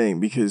interesting thing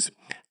because,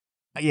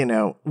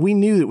 we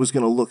knew it was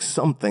going to look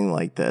something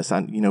like this.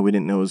 We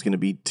didn't know it was going to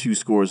be 2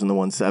 scores in the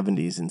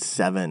 170s and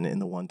 7 in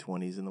the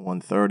 120s and the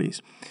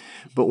 130s.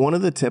 But one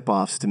of the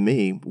tip-offs to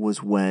me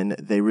was when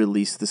they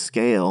released the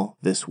scale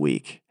this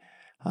week.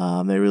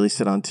 They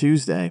released it on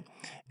Tuesday,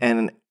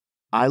 and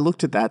I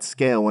looked at that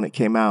scale when it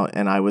came out,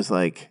 and I was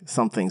like,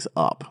 something's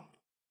up.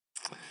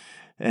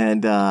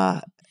 And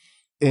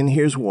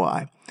here's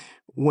why.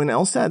 When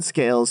LSAT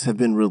scales have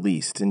been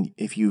released, and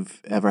if you've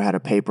ever had a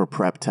paper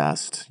prep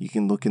test, you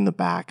can look in the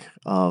back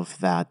of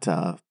that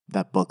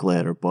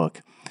booklet or book,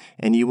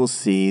 and you will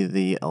see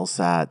the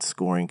LSAT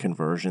scoring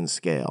conversion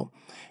scale.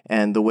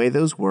 And the way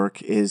those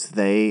work is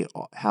they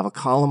have a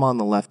column on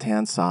the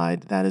left-hand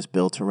side that is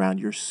built around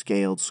your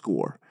scaled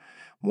score.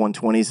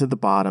 120 is at the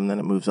bottom, then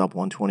it moves up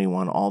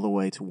 121 all the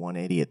way to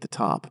 180 at the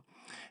top.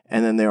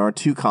 And then there are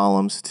 2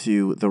 columns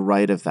to the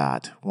right of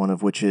that, one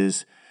of which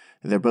is,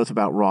 they're both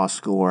about raw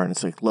score, and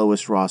it's like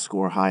lowest raw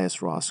score,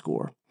 highest raw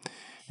score.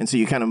 And so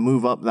you kind of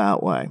move up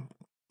that way.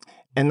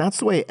 And that's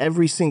the way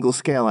every single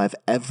scale I've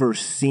ever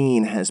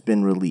seen has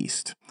been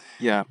released.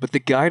 Yeah, but the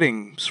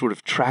guiding sort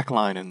of track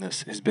line in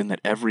this has been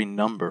that every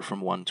number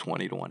from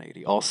 120 to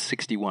 180, all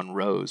 61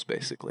 rows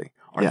basically,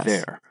 are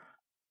there.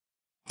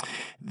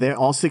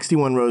 All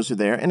 61 rows are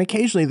there, and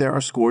occasionally there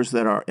are scores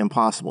that are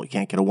impossible. You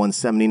can't get a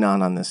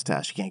 179 on this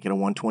test. You can't get a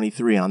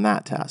 123 on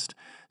that test.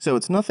 So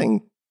it's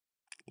nothing,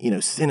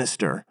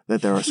 sinister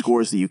that there are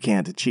scores that you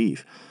can't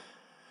achieve.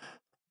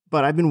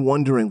 But I've been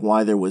wondering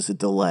why there was a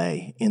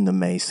delay in the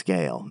May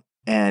scale.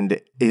 And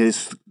it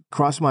is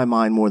crossed my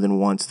mind more than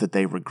once that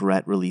they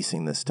regret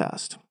releasing this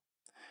test.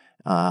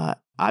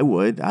 I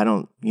would. I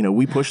don't,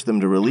 we pushed them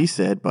to release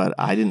it, but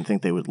I didn't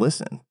think they would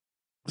listen.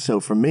 So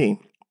for me,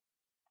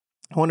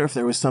 I wonder if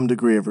there was some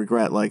degree of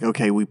regret, like,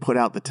 okay, we put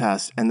out the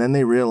test, and then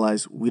they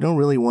realize we don't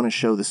really want to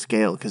show the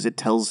scale because it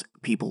tells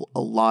people a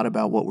lot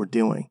about what we're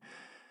doing.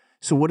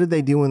 So what did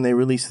they do when they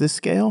released this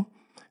scale?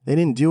 They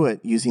didn't do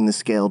it using the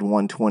scaled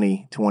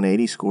 120 to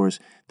 180 scores.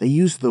 They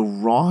used the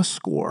raw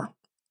score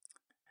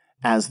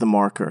as the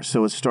marker.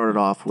 So it started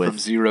off with... From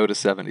 0 to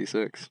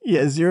 76.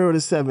 Yeah, 0 to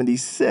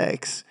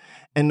 76.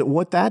 And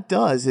what that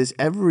does is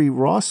every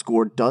raw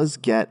score does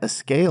get a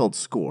scaled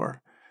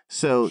score.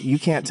 So you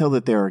can't tell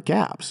that there are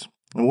gaps.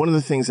 And one of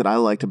the things that I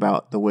liked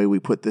about the way we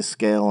put this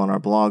scale on our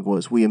blog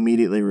was we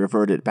immediately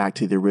reverted back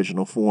to the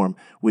original form,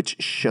 which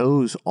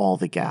shows all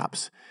the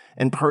gaps.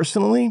 And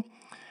personally,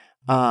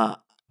 I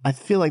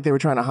feel like they were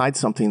trying to hide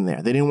something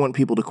there. They didn't want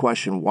people to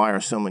question, why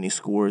are so many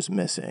scores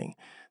missing?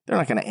 They're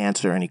not going to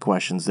answer any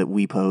questions that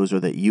we pose or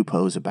that you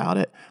pose about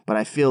it. But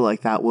I feel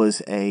like that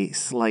was a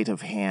sleight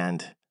of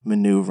hand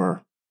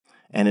maneuver.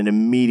 And it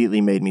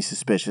immediately made me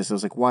suspicious. I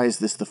was like, why is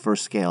this the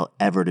first scale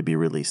ever to be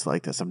released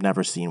like this? I've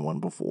never seen one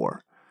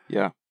before.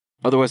 Yeah.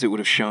 Otherwise, it would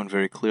have shown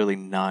very clearly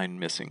 9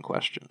 missing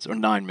questions or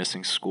 9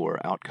 missing score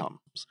outcomes.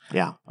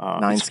 Yeah,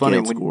 9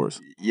 scaled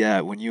scores.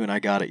 Yeah, when you and I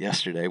got it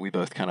yesterday, we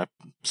both kind of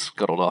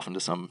scuttled off into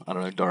some,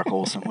 dark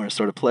hole somewhere,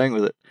 started playing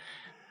with it,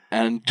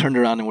 and turned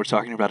around and we're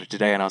talking about it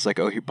today. And I was like,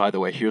 oh, by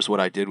the way, here's what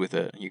I did with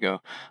it. And you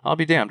go, I'll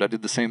be damned, I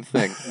did the same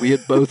thing. We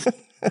had both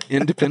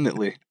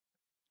independently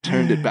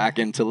turned it back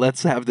into,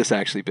 let's have this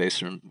actually based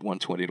from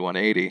 120 to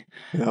 180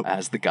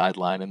 as the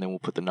guideline, and then we'll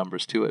put the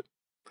numbers to it.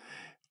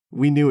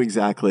 We knew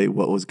exactly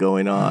what was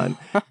going on.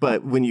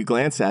 But when you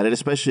glance at it,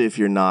 especially if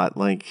you're not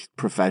like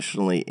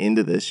professionally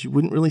into this, you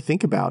wouldn't really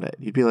think about it.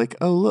 You'd be like,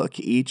 oh, look,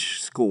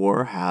 each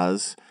score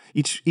has,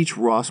 each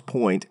Ross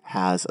point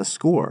has a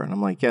score. And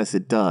I'm like, yes,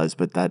 it does,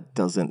 but that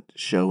doesn't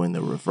show in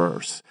the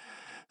reverse.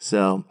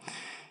 So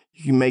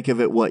you can make of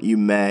it what you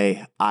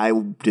may. I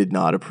did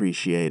not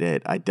appreciate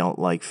it. I don't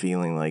like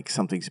feeling like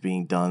something's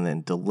being done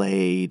and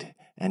delayed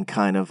and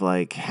kind of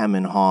like hem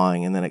and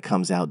hawing, and then it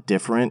comes out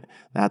different.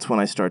 That's when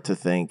I start to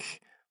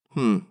think,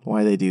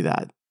 why they do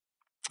that?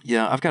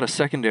 Yeah, I've got a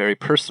secondary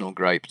personal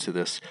gripe to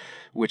this,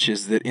 which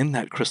is that in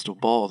that crystal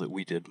ball that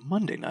we did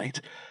Monday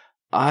night,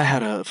 I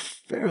had a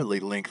fairly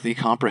lengthy,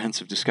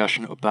 comprehensive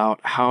discussion about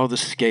how the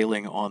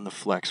scaling on the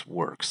Flex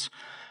works.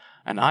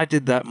 And I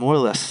did that more or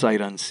less sight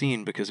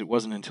unseen because it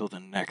wasn't until the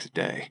next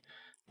day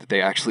that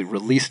they actually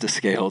released a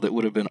scale that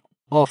would have been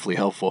awfully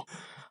helpful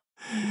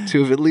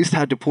to have at least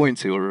had to point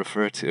to or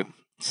refer to.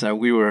 So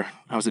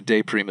I was a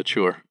day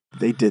premature.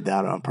 They did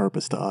that on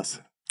purpose to us.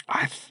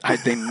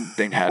 They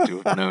had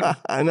to have known.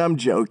 And I'm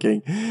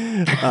joking.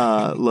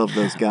 Love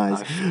those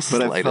guys.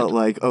 But I felt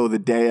like, the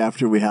day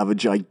after we have a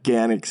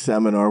gigantic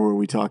seminar where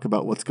we talk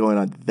about what's going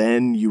on,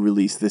 then you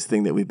release this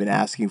thing that we've been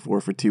asking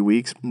for 2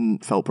 weeks.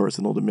 Felt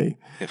personal to me,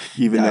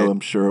 even though I'm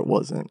sure it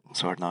wasn't.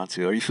 It's hard not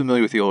to. Are you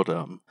familiar with the old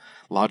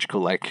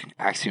logical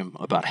axiom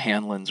about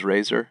Hanlon's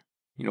razor?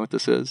 You know what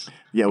this is?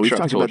 Yeah, we've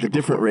talked about the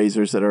different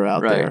razors that are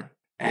out there.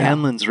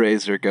 Hanlon's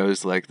razor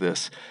goes like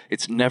this.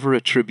 It's never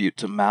a tribute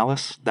to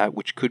malice, that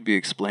which could be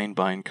explained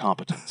by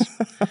incompetence.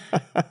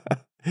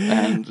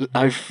 And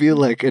I feel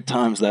like at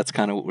times that's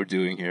kind of what we're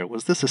doing here.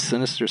 Was this a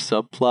sinister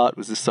subplot?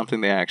 Was this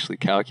something they actually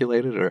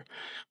calculated? Or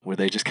were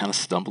they just kind of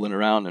stumbling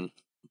around and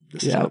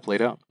this is how it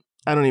played out?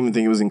 I don't even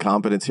think it was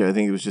incompetence here. I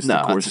think it was just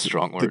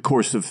the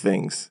course of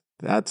things.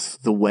 That's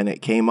when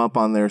it came up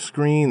on their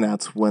screen.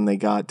 That's when they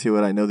got to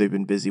it. I know they've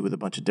been busy with a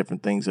bunch of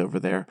different things over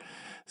there.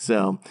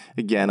 So,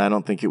 again, I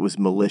don't think it was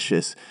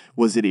malicious.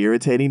 Was it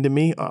irritating to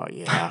me? Oh,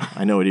 yeah.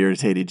 I know it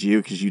irritated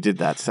you because you did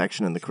that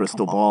section in the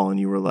crystal ball and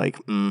you were like,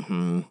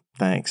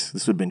 thanks.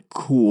 This would have been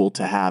cool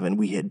to have. And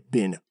we had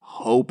been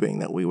hoping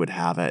that we would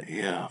have it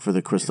for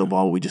the crystal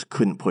ball. We just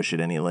couldn't push it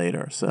any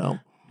later. So,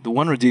 the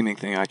one redeeming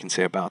thing I can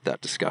say about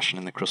that discussion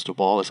in the crystal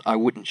ball is I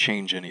wouldn't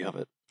change any of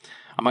it.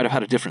 I might have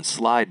had a different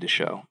slide to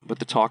show, but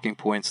the talking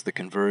points, the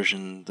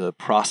conversion, the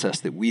process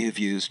that we have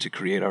used to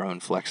create our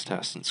own Flex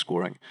tests and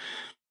scoring,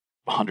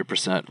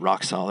 100%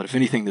 rock solid. If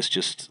anything, this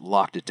just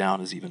locked it down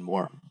as even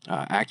more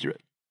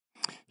accurate.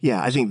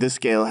 Yeah, I think this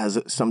scale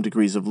has some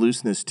degrees of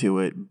looseness to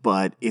it,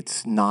 but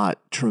it's not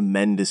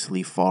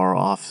tremendously far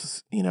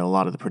off, a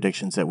lot of the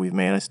predictions that we've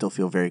made. I still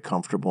feel very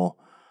comfortable.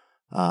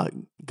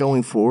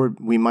 Going forward,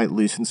 we might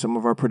loosen some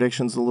of our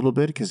predictions a little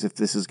bit because if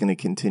this is going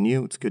to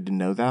continue, it's good to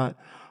know that.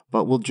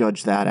 But we'll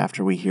judge that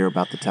after we hear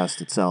about the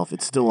test itself.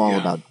 It's still all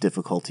about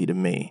difficulty to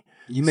me.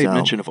 You made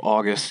mention of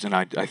August, and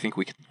I think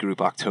we could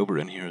group October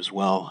in here as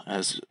well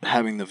as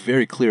having the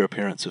very clear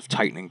appearance of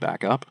tightening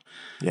back up.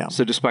 Yeah.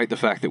 So despite the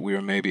fact that we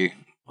were maybe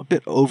a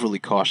bit overly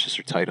cautious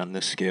or tight on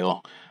this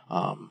scale,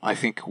 I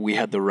think we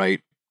had the right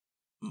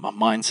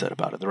mindset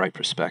about it, the right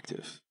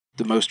perspective.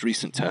 The most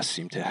recent tests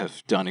seem to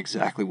have done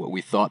exactly what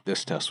we thought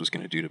this test was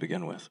going to do to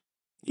begin with.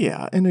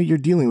 Yeah, I know you're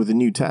dealing with a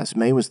new test.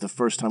 May was the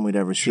first time we'd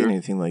ever seen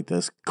anything like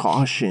this.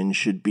 Caution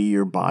should be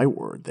your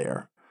byword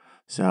there.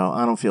 So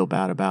I don't feel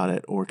bad about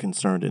it or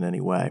concerned in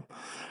any way.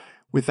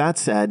 With that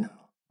said,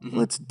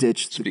 let's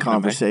ditch the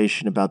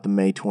conversation about the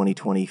May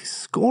 2020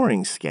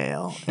 scoring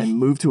scale and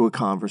move to a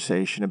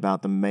conversation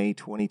about the May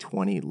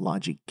 2020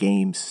 Logic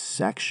Games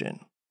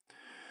section.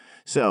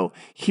 So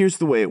here's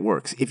the way it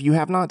works. If you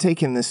have not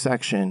taken this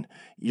section,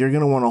 you're going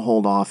to want to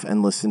hold off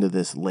and listen to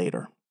this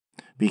later,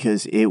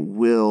 because it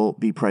will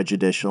be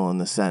prejudicial in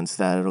the sense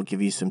that it'll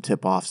give you some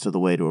tip-offs to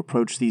the way to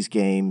approach these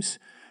games,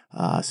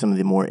 some of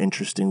the more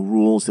interesting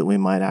rules that we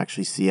might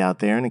actually see out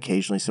there, and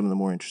occasionally some of the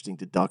more interesting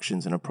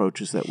deductions and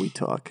approaches that we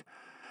took.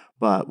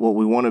 But what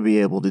we want to be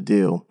able to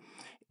do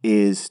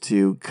is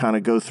to kind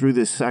of go through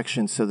this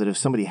section so that if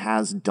somebody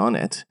has done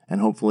it,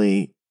 and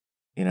hopefully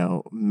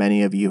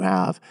many of you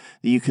have,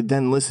 that you could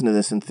then listen to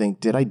this and think,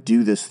 did I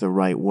do this the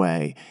right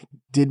way?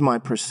 Did my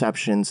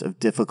perceptions of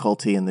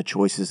difficulty and the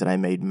choices that I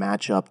made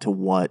match up to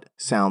what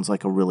sounds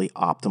like a really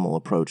optimal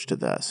approach to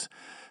this?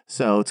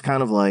 So it's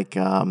kind of like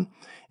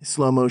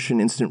slow motion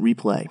instant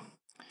replay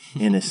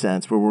in a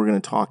sense, where we're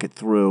going to talk it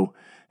through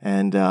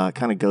and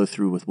kind of go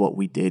through with what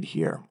we did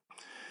here.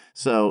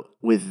 So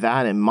with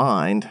that in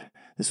mind,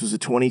 this was a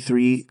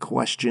 23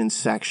 question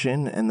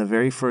section, and the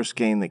very first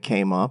game that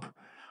came up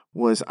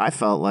was, I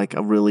felt like,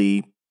 a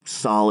really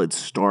solid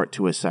start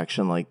to a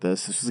section like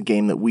this. This is a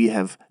game that we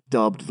have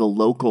dubbed the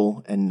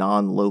local and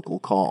non-local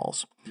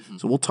calls.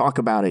 So we'll talk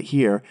about it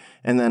here,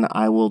 and then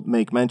I will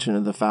make mention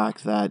of the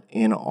fact that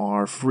in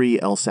our free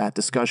LSAT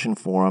discussion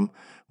forum,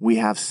 we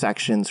have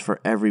sections for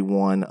every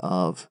one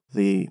of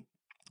the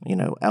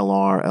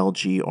LR,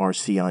 LG,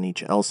 RC on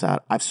each LSAT.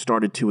 I've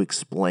started to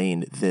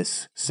explain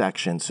this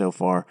section so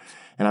far,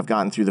 and I've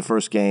gotten through the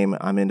first game.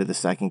 I'm into the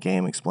second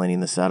game, explaining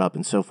the setup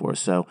and so forth.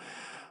 So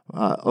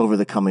over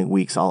the coming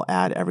weeks, I'll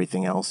add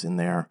everything else in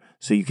there.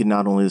 So you can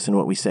not only listen to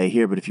what we say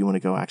here, but if you want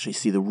to go actually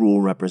see the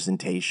rule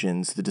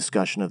representations, the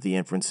discussion of the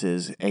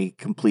inferences, a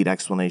complete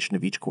explanation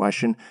of each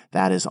question,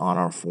 that is on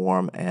our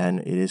forum,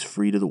 and it is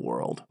free to the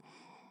world.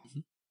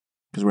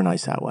 Because we're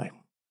nice that way.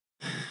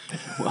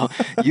 Well,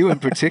 you in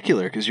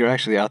particular, because you're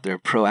actually out there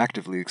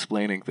proactively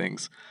explaining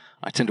things.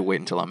 I tend to wait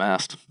until I'm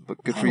asked,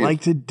 but good for you. I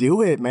like to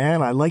do it,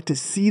 man. I like to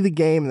see the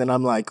game, and then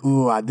I'm like,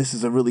 ooh, this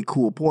is a really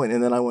cool point.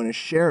 And then I want to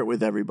share it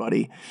with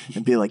everybody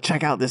and be like,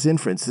 check out this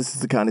inference. This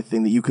is the kind of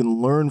thing that you can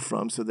learn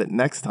from so that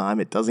next time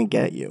it doesn't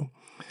get you.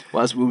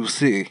 Well, as we will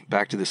see,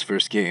 back to this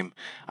first game,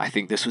 I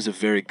think this was a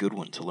very good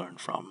one to learn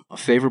from. A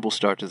favorable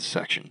start to the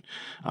section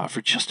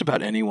for just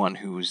about anyone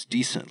who was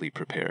decently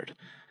prepared.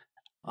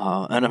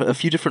 And a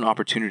few different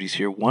opportunities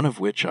here, one of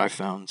which I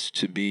found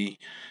to be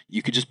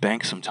you could just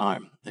bank some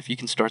time. If you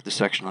can start the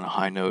section on a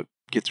high note,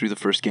 get through the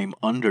first game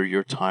under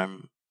your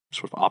time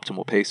sort of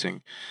optimal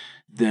pacing,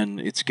 then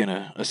it's going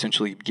to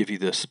essentially give you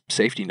this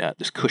safety net,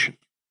 this cushion.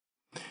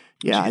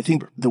 Yeah, I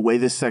think the way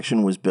this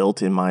section was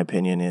built, in my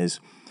opinion, is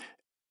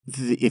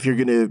if you're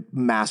going to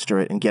master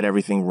it and get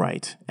everything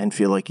right and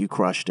feel like you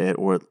crushed it,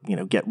 or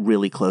get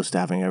really close to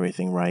having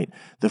everything right,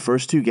 the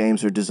first two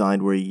games are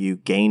designed where you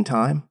gain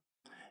time.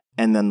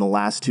 And then the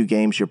last two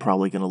games, you're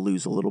probably going to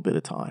lose a little bit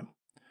of time.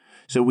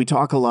 So we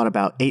talk a lot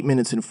about 8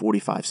 minutes and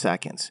 45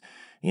 seconds,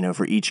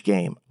 for each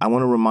game. I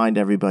want to remind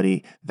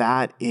everybody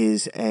that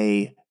is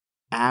a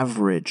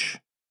average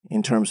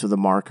in terms of the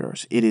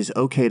markers. It is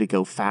okay to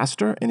go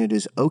faster, and it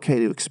is okay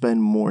to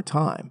expend more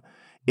time.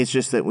 It's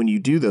just that when you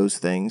do those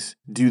things,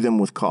 do them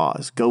with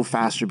cause. Go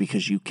faster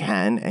because you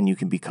can and you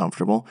can be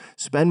comfortable.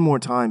 Spend more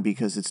time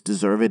because it's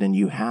deserved and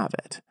you have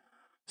it.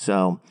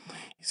 So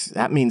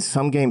that means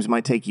some games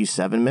might take you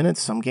 7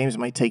 minutes. Some games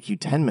might take you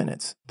 10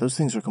 minutes. Those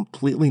things are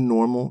completely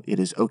normal. It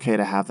is okay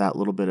to have that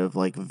little bit of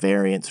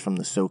variance from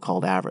the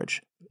so-called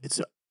average.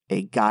 It's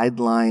a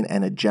guideline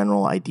and a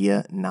general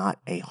idea, not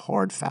a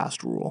hard,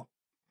 fast rule.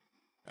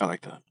 I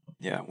like that.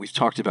 Yeah, we've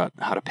talked about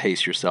how to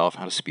pace yourself,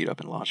 how to speed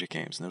up in logic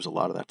games, and there's a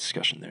lot of that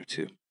discussion there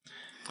too.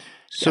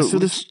 So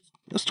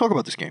let's talk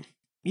about this game.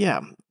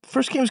 Yeah,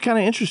 first game is kind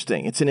of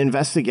interesting. It's an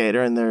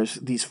investigator, and there's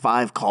these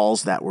 5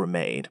 calls that were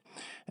made.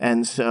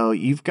 And so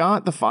you've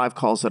got the 5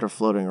 calls that are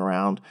floating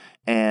around,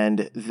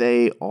 and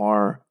they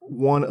are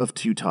one of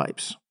 2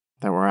 types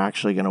that we're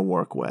actually going to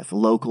work with,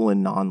 local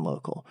and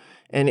non-local.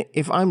 And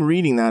if I'm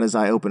reading that as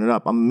I open it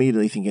up, I'm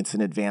immediately thinking it's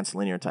an advanced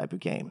linear type of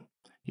game.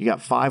 You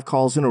got 5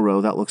 calls in a row,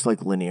 that looks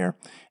like linear,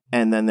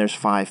 and then there's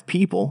 5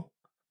 people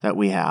that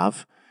we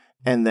have,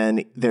 and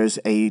then there's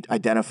a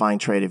identifying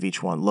trait of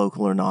each one,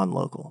 local or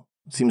non-local.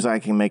 It seems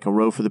like I can make a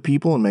row for the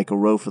people and make a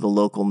row for the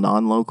local,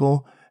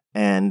 non-local,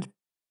 and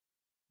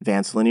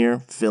advanced linear,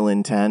 fill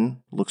in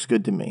 10, looks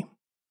good to me.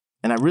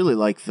 And I really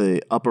like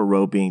the upper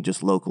row being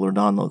just local or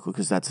non-local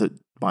because that's a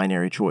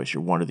binary choice.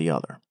 You're one or the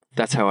other.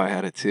 That's how I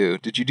had it too.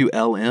 Did you do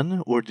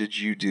LN or did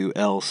you do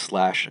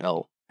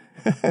L/L?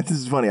 This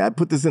is funny. I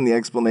put this in the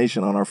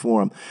explanation on our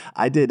forum.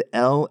 I did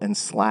L and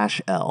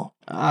 /L.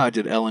 I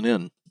did L and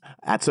N.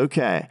 That's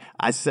okay.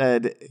 I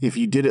said if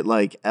you did it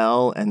like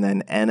L and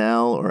then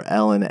NL or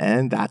L and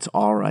N, that's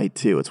all right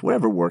too. It's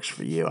whatever works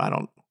for you. I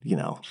don't,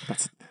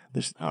 that's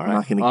there's all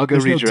right. I'll go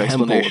read your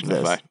explanation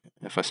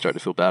if I start to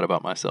feel bad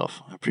about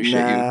myself. I appreciate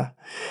you there's-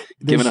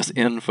 giving us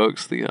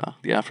folks, the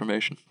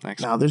affirmation.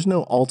 Thanks. Now, there's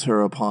no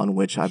altar upon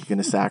which I'm going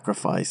to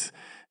sacrifice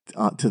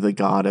to the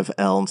god of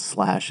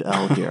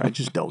L/L here. I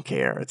just don't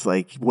care. It's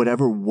like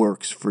whatever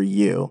works for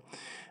you.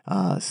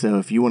 So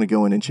if you want to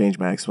go in and change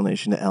my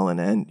explanation to L and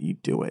N, you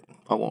do it.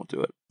 I won't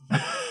do it.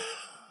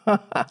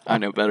 I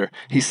know better.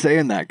 He's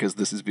saying that because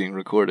this is being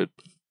recorded.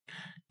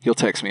 He'll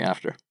text me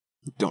after.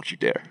 Don't you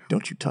dare.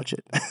 Don't you touch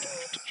it.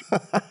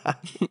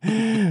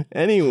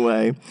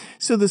 Anyway,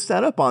 so the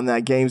setup on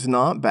that game's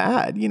not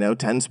bad.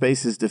 10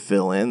 spaces to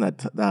fill in.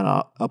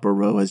 That upper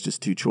row has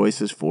just 2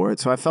 choices for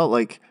it. So I felt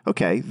like,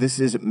 okay, this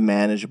is a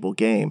manageable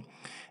game.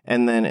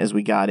 And then as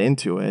we got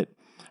into it,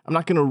 I'm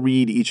not going to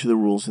read each of the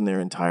rules in their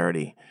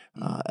entirety.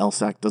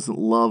 LSAC doesn't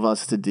love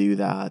us to do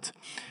that.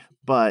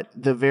 But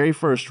the very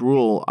first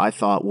rule I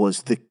thought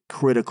was the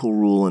critical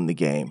rule in the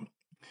game.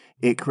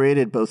 It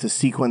created both a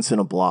sequence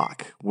and a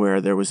block where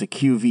there was a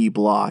QV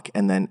block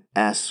and then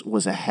S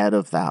was ahead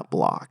of that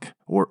block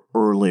or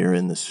earlier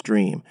in the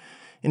stream.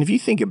 And if you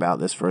think about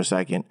this for a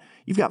second,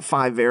 you've got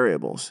 5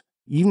 variables.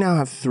 You now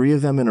have 3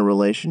 of them in a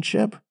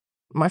relationship.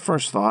 My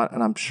first thought,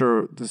 and I'm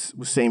sure this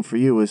was same for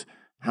you, is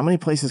how many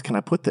places can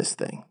I put this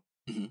thing?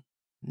 Mm-hmm.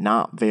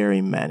 Not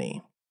very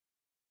many.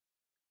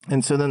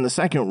 And so then the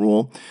second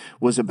rule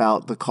was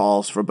about the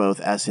calls for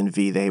both S and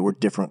V. They were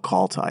different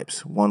call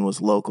types. One was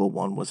local,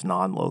 one was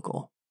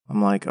non-local.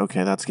 I'm like,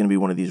 okay, that's going to be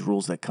one of these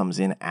rules that comes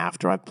in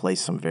after I've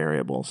placed some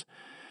variables.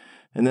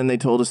 And then they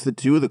told us that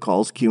 2 of the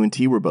calls, Q and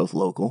T, were both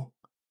local.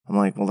 I'm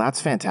like, well, that's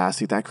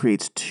fantastic. That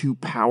creates 2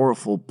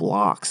 powerful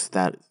blocks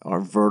that are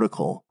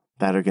vertical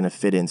that are going to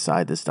fit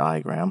inside this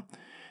diagram.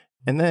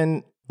 And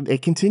then they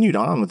continued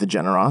on with the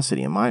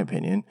generosity, in my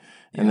opinion.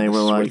 And they were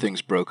like, where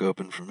things broke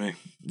open for me.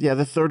 Yeah,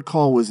 the third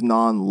call was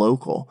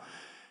non-local.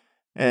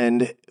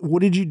 And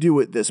what did you do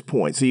at this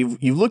point? So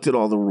you've looked at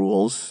all the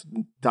rules.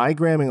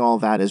 Diagramming all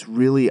that is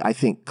really, I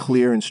think,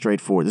 clear and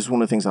straightforward. This is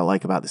one of the things I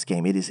like about this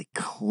game. It is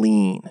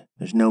clean.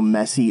 There's no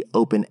messy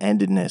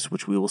open-endedness,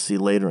 which we will see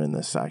later in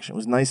this section. It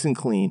was nice and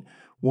clean.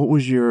 What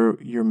was your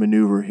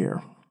maneuver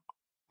here?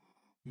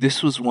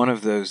 This was one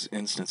of those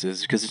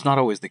instances, because it's not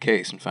always the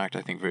case. In fact,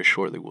 I think very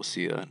shortly we'll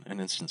see an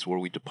instance where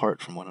we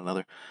depart from one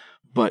another.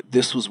 But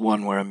this was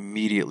one where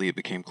immediately it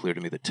became clear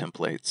to me that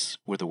templates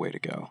were the way to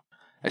go.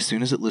 As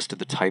soon as it listed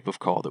the type of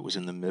call that was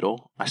in the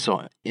middle, I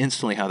saw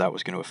instantly how that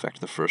was going to affect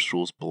the first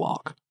rule's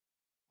block.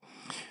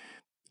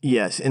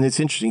 Yes, and it's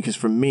interesting because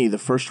for me, the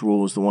first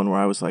rule was the one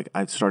where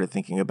I started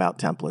thinking about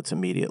templates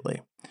immediately.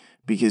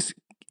 Because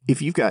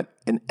if you've got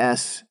an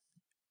S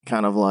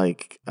kind of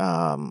like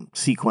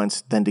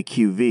sequence then to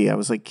QV, I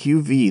was like,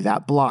 QV,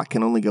 that block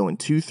can only go in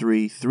 2,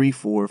 3, 3,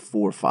 4,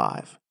 4,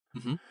 5.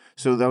 Mm-hmm.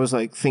 So that was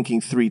like thinking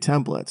 3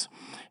 templates.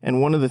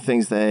 And one of the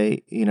things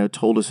they,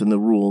 told us in the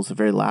rules, the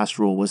very last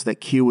rule, was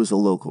that Q was a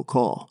local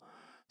call.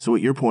 So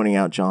what you're pointing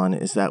out, John,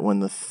 is that when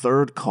the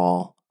third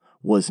call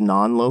was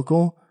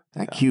non-local,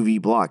 that QV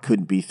block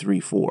couldn't be 3,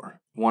 4.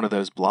 One of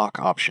those block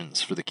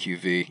options for the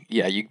QV,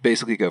 you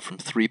basically go from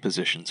 3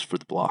 positions for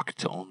the block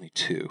to only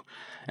 2.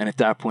 And at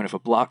that point, if a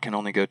block can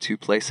only go 2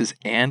 places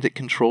and it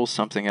controls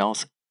something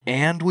else,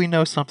 and we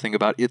know something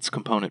about its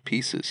component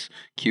pieces,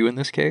 Q in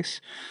this case,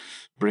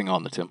 bring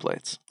on the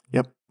templates.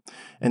 Yep.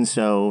 And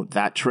so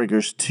that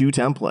triggers 2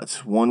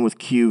 templates, one with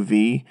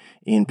QV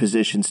in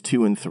positions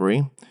 2 and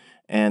 3,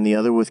 and the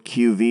other with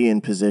QV in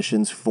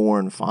positions 4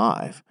 and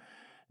 5.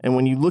 And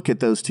when you look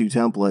at those 2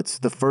 templates,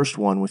 the first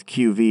one with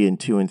QV in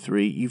 2 and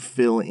 3, you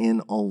fill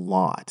in a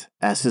lot.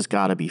 S has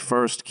got to be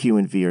first, Q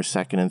and V are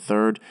second and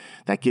third.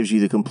 That gives you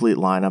the complete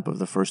lineup of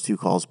the first 2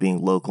 calls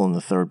being local and the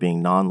third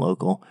being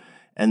non-local.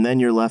 And then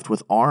you're left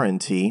with R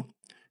and T,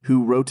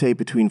 who rotate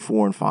between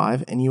 4 and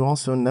 5, and you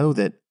also know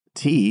that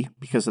T,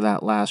 because of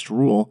that last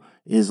rule,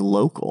 is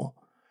local.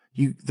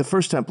 The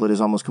first template is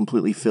almost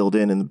completely filled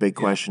in, and the big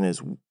question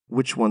is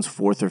which one's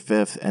 4th or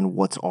 5th, and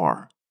what's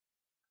R?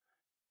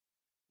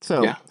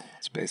 So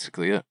that's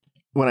basically it.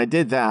 When I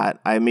did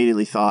that, I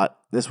immediately thought,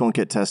 this won't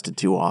get tested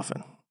too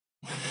often.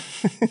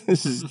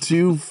 This is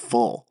too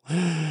full.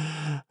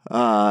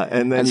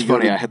 And then it's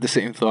funny, I had the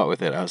same thought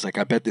with it. I was like,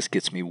 I bet this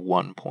gets me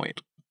 1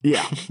 point.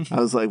 Yeah,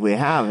 I was like, we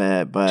have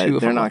it, but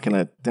they're not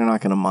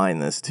gonna mine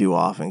this too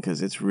often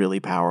because it's really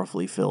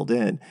powerfully filled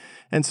in.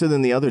 And so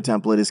then the other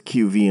template is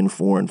QV in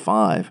 4 and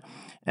 5,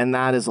 and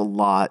that is a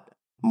lot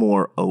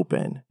more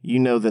open. You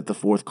know that the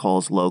 4th call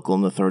is local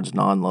and the 3rd's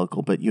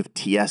non-local, but you have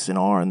TS and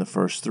R in the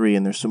first 3,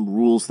 and there's some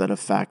rules that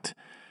affect.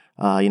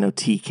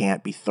 T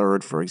can't be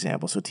 3rd, for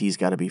example, so T's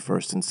got to be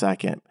 1st and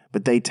 2nd.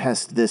 But they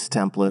test this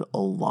template a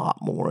lot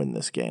more in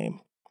this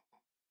game.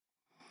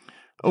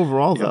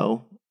 Overall,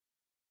 though.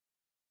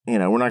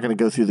 We're not going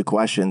to go through the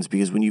questions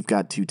because when you've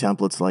got 2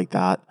 templates like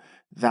that,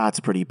 that's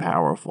pretty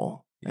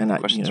powerful. And the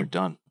questions are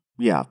done.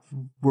 Yeah,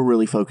 we're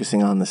really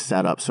focusing on the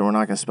setup, so we're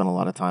not going to spend a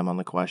lot of time on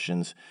the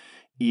questions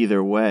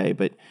either way.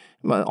 But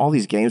all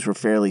these games were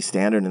fairly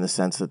standard in the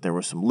sense that there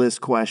were some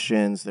list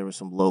questions, there was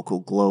some local,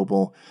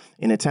 global.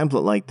 In a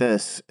template like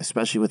this,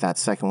 especially with that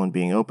second one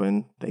being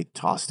open, they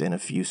tossed in a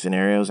few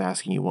scenarios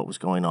asking you what was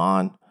going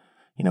on,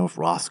 if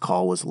Ross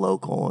call was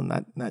local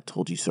and that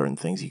told you certain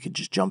things, you could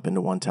just jump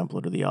into one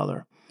template or the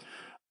other.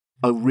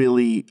 A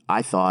really,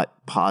 I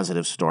thought,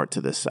 positive start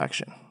to this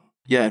section.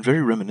 Yeah, and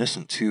very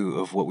reminiscent, too,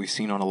 of what we've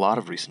seen on a lot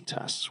of recent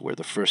tests, where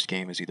the first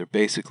game is either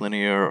basic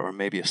linear or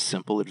maybe a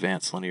simple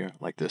advanced linear,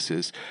 like this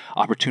is.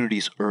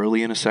 Opportunities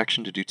early in a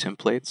section to do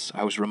templates.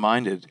 I was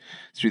reminded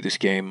through this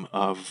game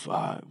of,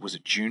 was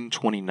it June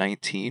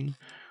 2019,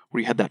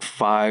 where you had that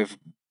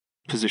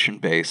 5-position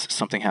base,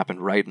 something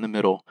happened right in the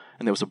middle,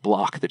 and there was a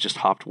block that just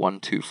hopped 1,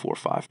 2, 4,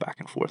 5 back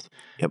and forth.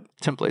 Yep.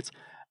 Templates.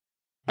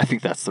 I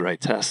think that's the right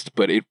test,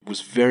 but it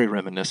was very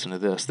reminiscent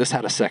of this. This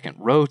had a second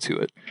row to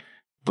it,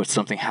 but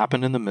something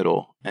happened in the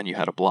middle, and you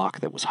had a block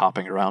that was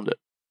hopping around it.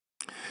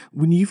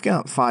 When you've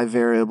got 5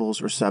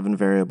 variables or 7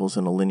 variables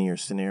in a linear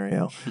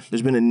scenario,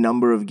 there's been a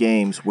number of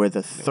games where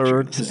the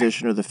third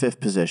position or the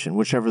 5th position,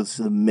 whichever is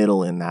the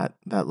middle in that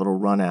little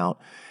run out,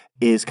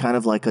 is kind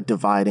of like a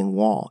dividing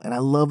wall. And I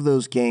love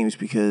those games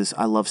because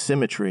I love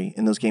symmetry,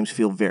 and those games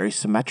feel very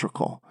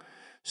symmetrical.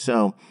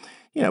 So,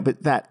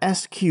 but that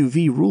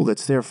SQV rule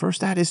that's there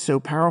first, that is so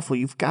powerful.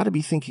 You've got to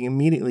be thinking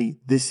immediately,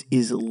 this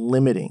is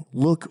limiting.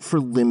 Look for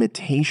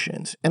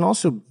limitations. And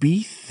also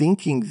be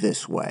thinking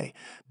this way.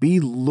 Be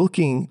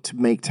looking to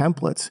make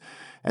templates.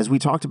 As we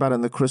talked about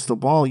in the crystal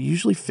ball,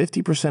 usually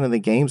 50% of the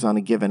games on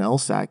a given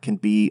LSAC can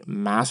be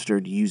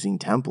mastered using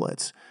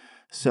templates.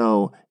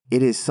 So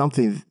it is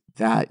something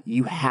that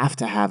you have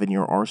to have in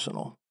your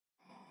arsenal.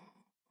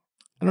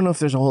 I don't know if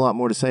there's a whole lot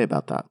more to say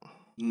about that.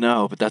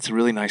 No, but that's a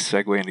really nice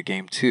segue into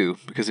game 2,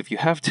 because if you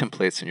have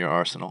templates in your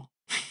arsenal,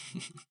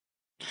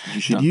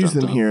 you should use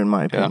them here, in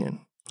my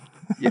opinion.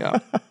 Yeah.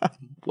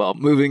 Well,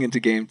 moving into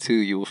game 2,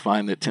 you will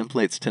find that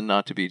templates tend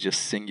not to be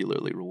just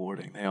singularly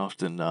rewarding. They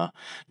often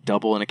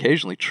double and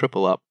occasionally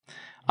triple up.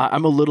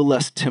 I'm a little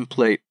less of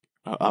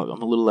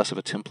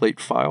a template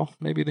file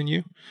maybe than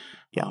you.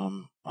 Yeah.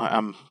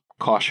 I'm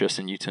cautious,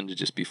 and you tend to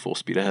just be full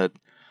speed ahead.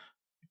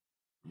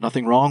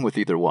 Nothing wrong with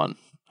either one.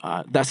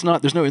 There's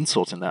no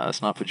insult in that.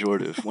 That's not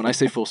pejorative. When I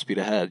say full speed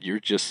ahead, you're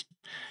just,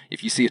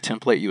 if you see a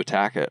template, you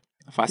attack it.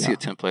 If I see a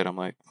template, I'm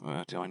like,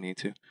 do I need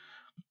to?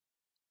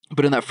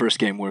 But in that first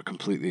game, we're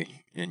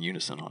completely in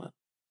unison on it.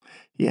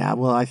 Yeah,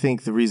 well, I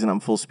think the reason I'm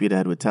full speed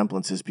ahead with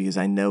templates is because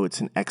I know it's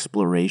an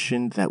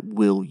exploration that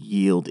will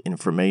yield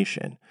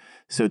information.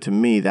 So to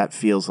me, that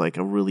feels like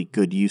a really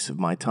good use of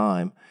my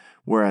time,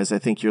 whereas I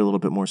think you're a little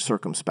bit more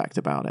circumspect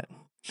about it.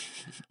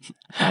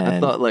 I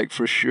thought,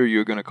 for sure, you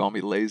were going to call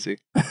me lazy.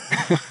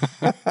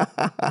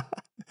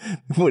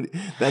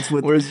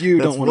 Whereas you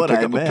don't want to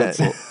pick up a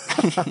pencil.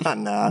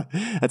 Nah,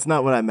 that's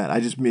not what I meant. I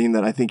just mean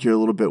that I think you're a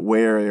little bit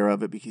warier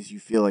of it because you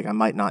feel like I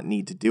might not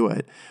need to do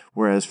it.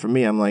 Whereas for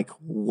me, I'm like,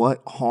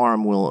 what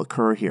harm will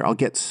occur here? I'll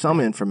get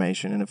some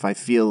information, and if I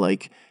feel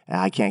like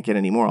I can't get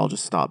any more, I'll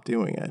just stop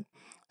doing it.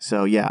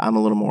 So yeah, I'm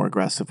a little more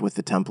aggressive with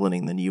the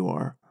templating than you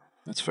are.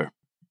 That's fair.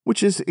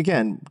 Which is,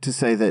 again, to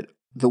say that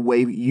the way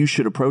you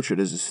should approach it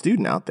as a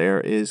student out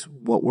there is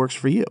what works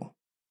for you.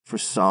 For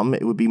some,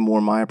 it would be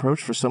more my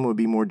approach. For some, it would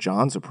be more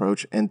John's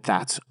approach, and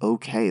that's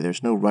okay.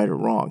 There's no right or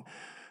wrong.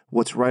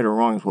 What's right or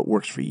wrong is what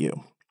works for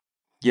you.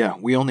 Yeah,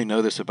 we only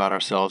know this about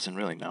ourselves and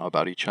really now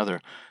about each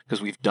other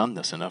because we've done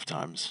this enough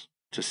times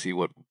to see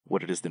what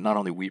it is that not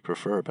only we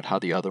prefer, but how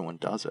the other one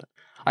does it.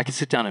 I could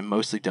sit down and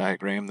mostly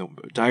diagram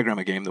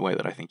a game the way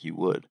that I think you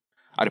would.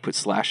 I'd have put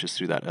slashes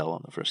through that L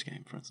on the first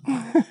game, for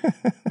instance.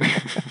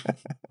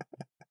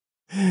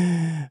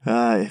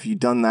 If you'd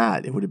done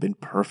that, it would have been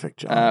perfect,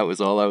 John. That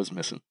was all I was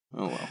missing.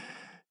 Oh, well.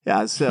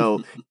 Yeah,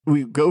 so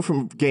we go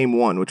from game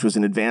 1, which was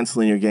an advanced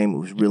linear game. It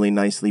was really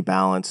nicely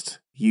balanced,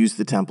 used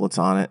the templates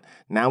on it.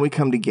 Now we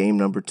come to game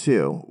number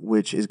 2,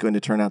 which is going to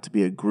turn out to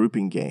be a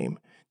grouping game.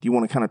 Do you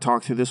want to kind of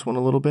talk through this one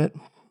a little bit?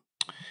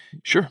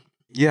 Sure.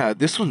 Yeah,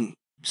 this one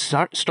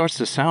starts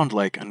to sound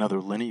like another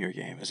linear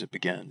game as it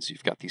begins.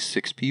 You've got these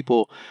 6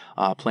 people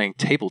playing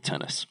table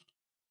tennis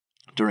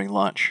during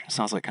lunch.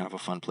 Sounds like kind of a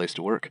fun place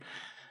to work.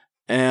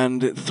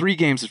 And 3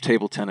 games of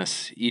table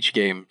tennis, each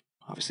game,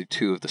 obviously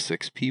 2 of the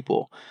 6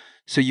 people.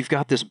 So you've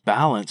got this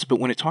balance, but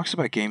when it talks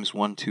about games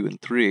 1, 2, and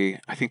 3,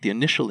 I think the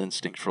initial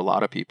instinct for a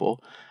lot of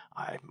people,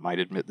 I might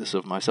admit this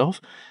of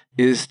myself,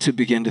 is to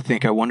begin to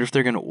think, I wonder if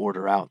they're going to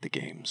order out the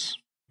games.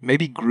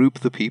 Maybe group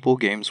the people,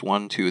 games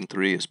 1, 2, and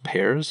 3 as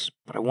pairs,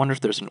 but I wonder if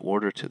there's an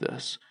order to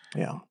this.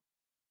 Yeah.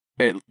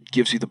 It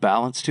gives you the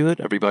balance to it.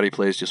 Everybody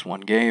plays just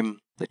one game.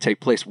 They take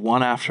place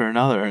one after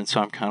another, and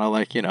so I'm kind of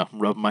like,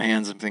 rubbing my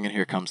hands and thinking,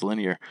 here comes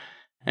linear.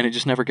 And it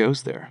just never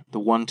goes there. The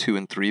 1, 2,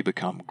 and 3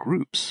 become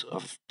groups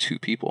of 2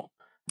 people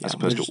as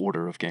opposed to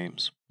order of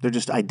games. They're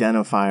just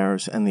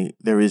identifiers, and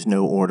there is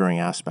no ordering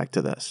aspect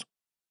to this.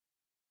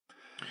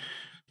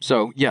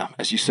 So, yeah,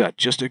 as you said,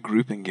 just a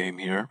grouping game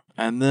here.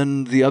 And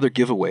then the other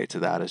giveaway to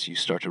that, as you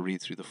start to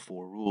read through the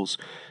 4 rules,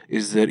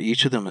 is that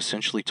each of them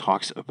essentially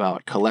talks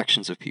about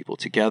collections of people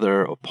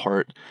together,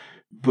 apart,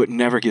 but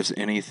never gives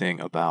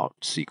anything about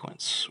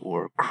sequence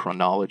or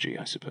chronology,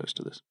 I suppose,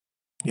 to this.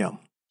 Yeah.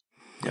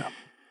 Yeah.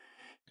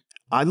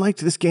 I liked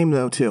this game,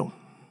 though, too.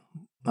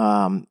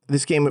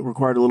 This game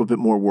required a little bit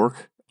more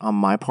work on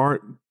my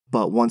part,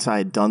 But once I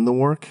had done the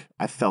work,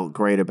 I felt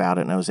great about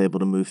it, and I was able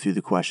to move through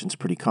the questions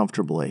pretty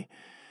comfortably.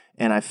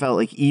 And I felt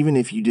like even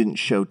if you didn't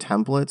show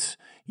templates,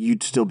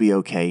 you'd still be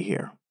okay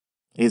here.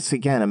 It's,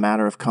 again, a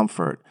matter of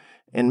comfort.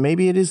 And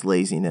maybe it is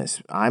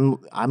laziness. I'm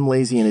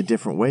lazy in a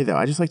different way, though.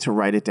 I just like to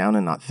write it down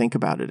and not think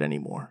about it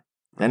anymore.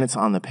 Then it's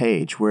on the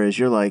page, whereas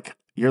you're like,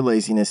 your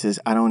laziness is,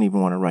 I don't even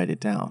want to write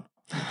it down.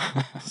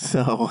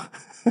 So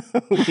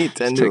we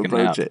tend to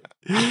approach it.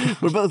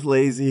 We're both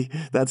lazy.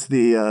 That's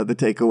the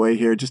takeaway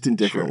here, just in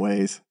different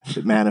ways.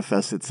 It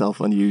manifests itself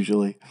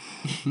unusually.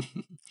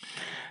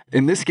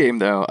 In this game,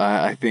 though,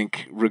 I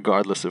think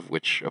regardless of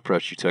which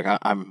approach you took,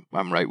 I'm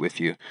right with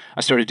you.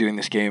 I started doing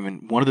this game,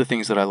 and one of the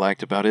things that I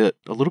liked about it,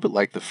 a little bit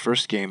like the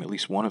first game, at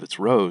least one of its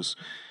rows,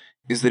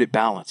 is that it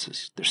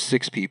balances. There's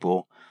 6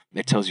 people.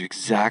 It tells you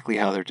exactly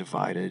how they're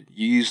divided.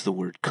 You use the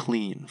word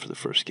clean for the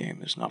first game.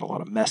 There's not a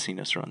lot of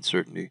messiness or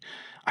uncertainty.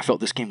 I felt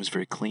this game was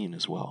very clean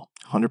as well.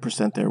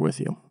 100% there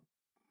with you.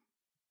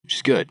 Which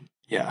is good.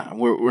 Yeah,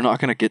 we're not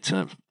going to get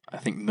to, I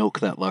think, milk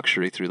that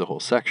luxury through the whole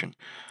section.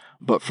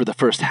 But for the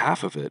first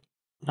half of it,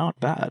 not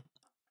bad.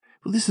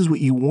 Well, this is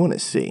what you want to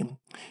see.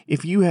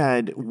 If you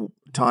had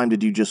time to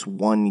do just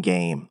one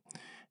game,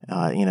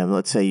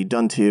 let's say you've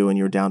done 2 and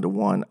you're down to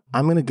 1,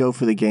 I'm going to go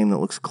for the game that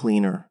looks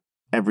cleaner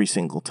every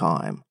single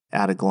time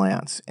at a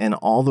glance. And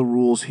all the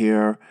rules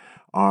here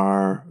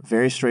are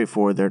very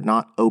straightforward. They're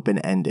not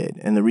open-ended.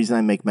 And the reason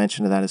I make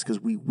mention of that is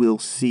because we will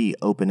see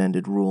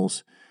open-ended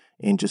rules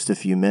in just a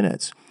few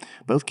minutes.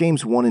 Both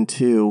games 1 and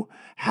 2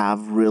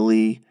 have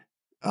really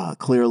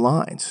clear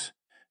lines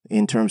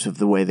in terms of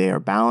the way they are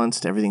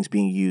balanced. Everything's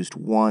being used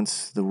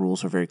once. The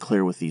rules are very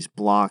clear with these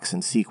blocks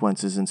and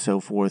sequences and so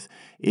forth.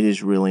 It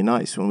is really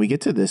nice. When we get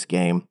to this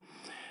game,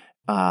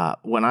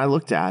 when I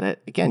looked at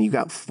it, again, you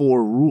got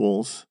 4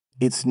 rules.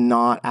 It's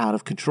not out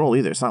of control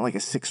either. It's not like a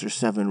 6 or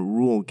 7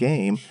 rule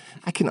game.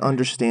 I can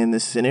understand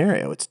this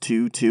scenario. It's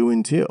 2, 2,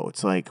 and 2.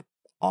 It's like,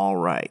 all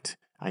right,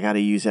 I got to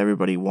use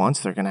everybody once.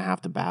 They're going to have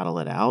to battle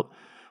it out.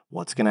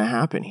 What's going to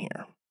happen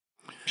here?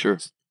 Sure.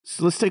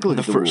 So let's take a look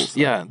at the rules.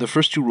 Yeah, the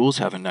first 2 rules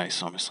have a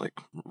nice, almost like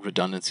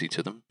redundancy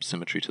to them,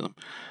 symmetry to them,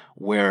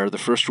 where the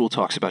first rule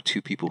talks about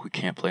 2 people who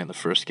can't play in the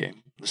first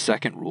game. The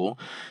second rule,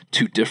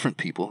 2 different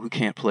people who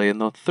can't play in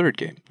the third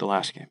game, the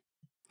last game.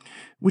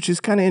 Which is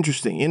kind of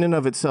interesting. In and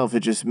of itself, it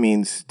just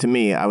means, to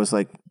me, I was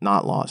like,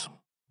 not laws.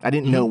 I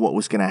didn't know what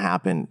was going to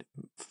happen,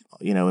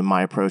 in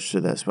my approach to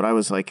this. But I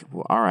was like,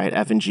 well, all right,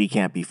 F and G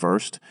can't be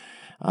first.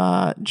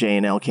 J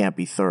and L can't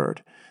be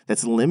third.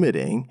 That's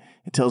limiting.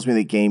 It tells me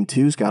that game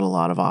 2's got a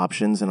lot of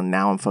options, and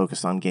now I'm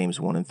focused on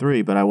games 1 and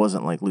 3, but I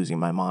wasn't like losing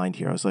my mind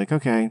here. I was like,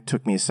 okay, it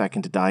took me a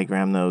second to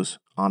diagram those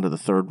onto the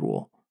third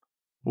rule.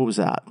 What was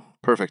that?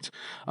 Perfect.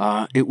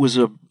 It was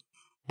a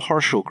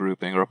partial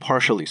grouping or a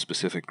partially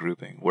specific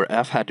grouping where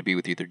F had to be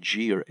with either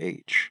G or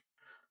H.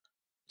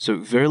 So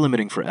very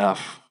limiting for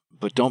F,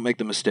 but don't make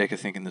the mistake of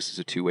thinking this is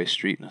a two-way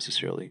street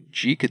necessarily.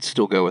 G could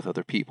still go with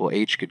other people.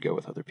 H could go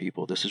with other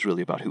people. This is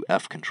really about who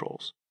F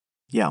controls.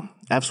 Yeah,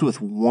 F's with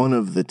one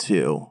of the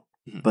 2.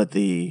 But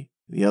the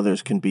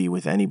others can be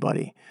with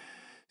anybody.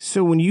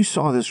 So when you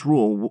saw this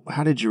rule,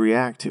 how did you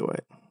react to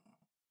it?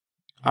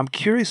 I'm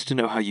curious to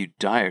know how you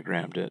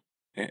diagrammed it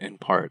in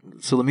part.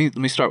 So let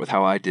me start with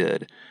how I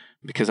did,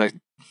 because I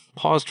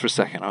paused for a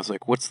second. I was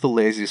like, what's the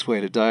laziest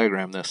way to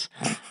diagram this?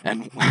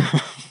 And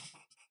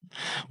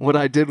what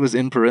I did was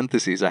in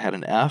parentheses, I had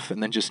an F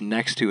and then just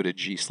next to it a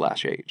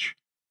G/H.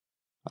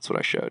 That's what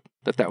I showed.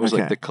 That was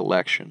like the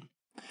collection.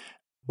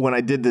 When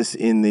I did this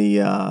in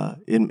the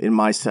in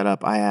my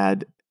setup, I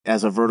had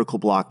as a vertical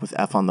block with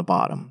F on the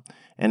bottom.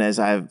 And as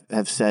I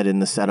have said in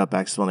the setup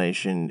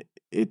explanation,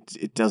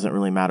 it doesn't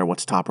really matter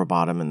what's top or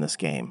bottom in this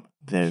game.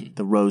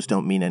 The rows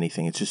don't mean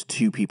anything. It's just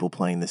 2 people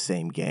playing the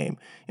same game.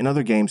 In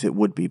other games, it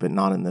would be, but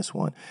not in this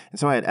one. And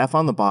so I had F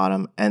on the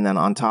bottom, and then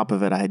on top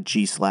of it, I had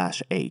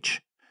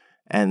G/H.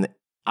 And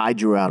I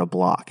drew out a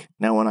block.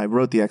 Now, when I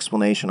wrote the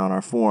explanation on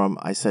our forum,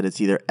 I said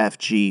it's either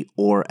FG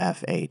or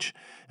FH.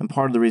 And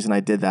part of the reason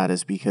I did that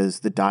is because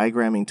the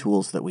diagramming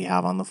tools that we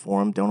have on the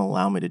forum don't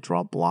allow me to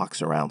draw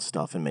blocks around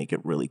stuff and make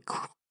it really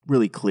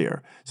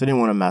clear. So I didn't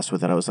want to mess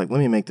with it. I was like, let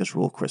me make this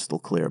rule crystal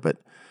clear. But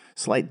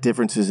slight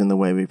differences in the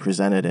way we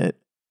presented it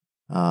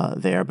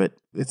there, but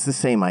it's the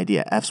same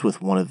idea. F's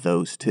with one of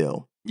those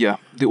 2. Yeah,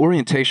 the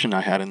orientation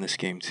I had in this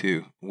game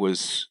too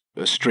was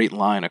a straight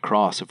line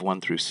across of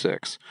 1 through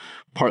 6,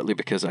 partly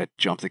because I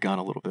jumped the gun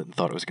a little bit and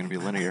thought it was going to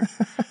be linear.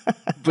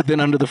 But then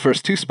under the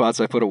first 2 spots,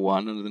 I put a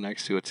 1, under the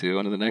next 2 a 2,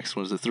 under the next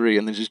one was a 3,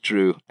 and then just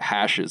drew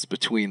hashes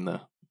between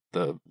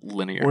the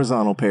linear.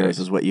 Horizontal pairs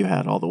is what you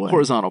had all the way.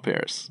 Horizontal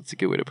pairs. That's a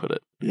good way to put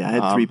it. Yeah, I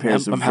had 3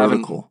 pairs of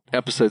vertical. Having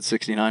episode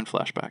 69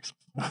 flashbacks.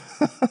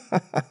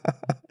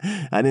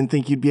 I didn't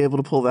think you'd be able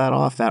to pull that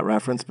off, that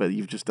reference, but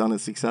you've just done it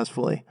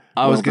successfully.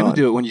 I was going to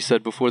do it when you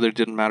said before that it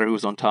didn't matter who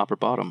was on top or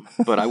bottom,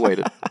 but I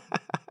waited.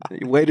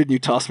 You waited and you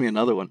tossed me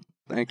another one.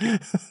 Thank you.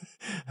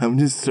 I'm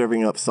just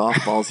serving up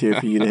softballs here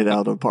for you to hit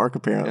out of the park,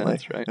 apparently. Yeah,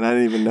 that's right. And I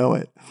didn't even know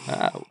it.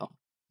 Well.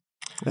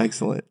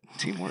 Excellent.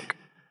 Teamwork.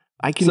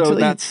 I can So tell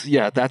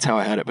that's how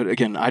I had it. But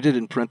again, I did it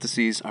in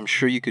parentheses. I'm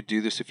sure you could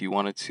do this if you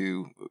wanted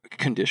to,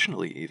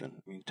 conditionally even.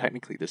 I mean,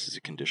 technically, this is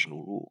a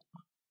conditional rule.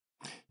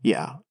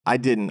 Yeah, I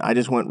didn't. I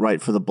just went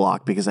right for the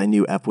block because I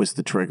knew F was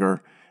the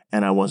trigger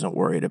and I wasn't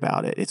worried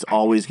about it. It's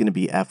always going to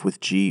be F with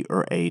G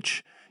or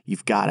H.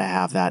 You've got to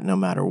have that no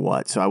matter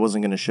what. So I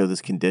wasn't going to show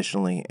this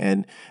conditionally.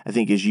 And I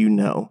think, as you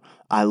know,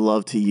 I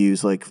love to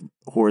use like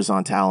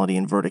horizontality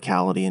and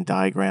verticality in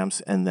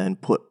diagrams and then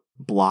put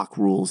block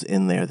rules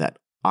in there that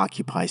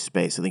occupy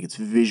space. I think it's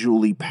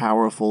visually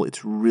powerful.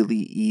 It's really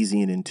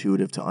easy and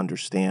intuitive to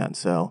understand.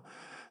 So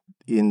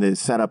in the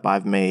setup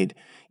I've made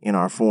in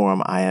our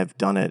form, I have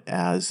done it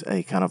as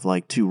a kind of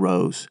like two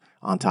rows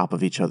on top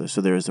of each other.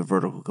 So there is a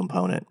vertical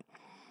component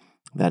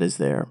that is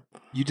there.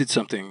 You did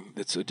something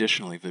that's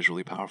additionally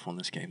visually powerful in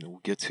this game that we'll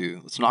get to.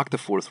 Let's knock the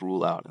fourth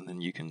rule out, and then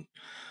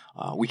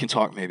we can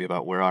talk maybe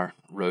about where our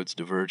roads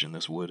diverge in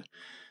this wood.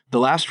 The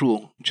last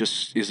rule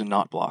just is a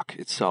not block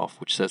itself,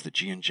 which says that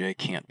G and J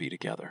can't be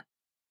together.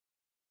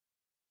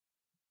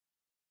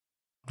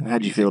 How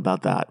do you feel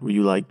about that? Were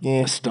you like,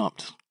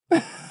 Stumped,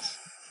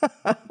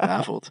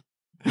 baffled?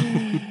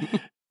 A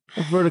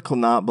vertical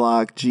not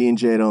block, G and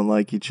J don't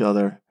like each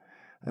other.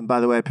 And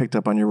by the way, I picked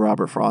up on your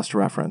Robert Frost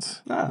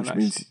reference, which nice.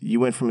 means you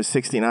went from a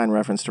 69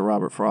 reference to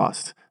Robert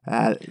Frost.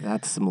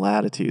 That's some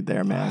latitude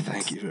there, man.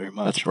 Thank you very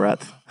much. That's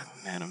breadth.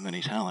 Man of many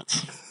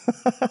talents.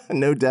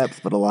 No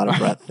depth, but a lot of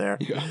breadth there.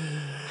 Yeah.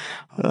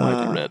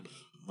 Widely read,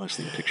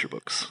 mostly in picture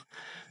books.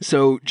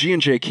 So G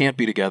and J can't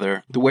be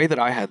together. The way that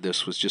I had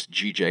this was just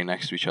GJ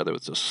next to each other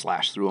with a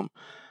slash through them.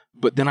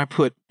 But then I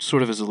put,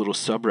 sort of as a little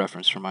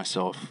sub-reference for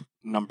myself,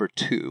 number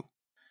 2.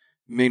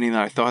 Meaning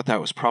that I thought that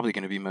was probably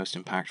going to be most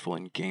impactful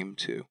in game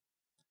 2.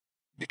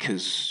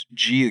 Because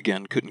G,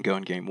 again, couldn't go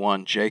in game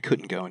 1. J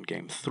couldn't go in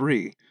game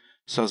 3.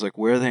 So I was like,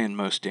 where are they in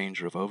most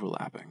danger of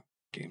overlapping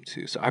game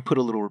 2? So I put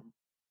a little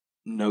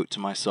note to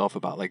myself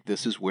about, like,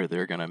 this is where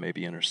they're going to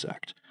maybe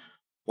intersect.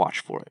 Watch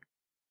for it.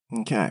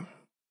 Okay.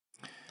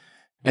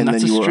 And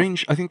that's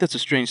I think that's a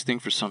strange thing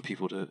for some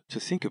people to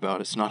think about.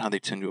 It's not how they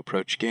tend to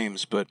approach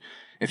games. But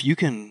if you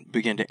can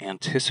begin to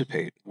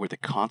anticipate where the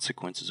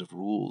consequences of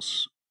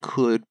rules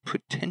could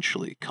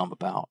potentially come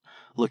about,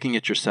 looking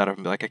at your setup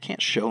and be like, I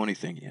can't show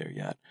anything here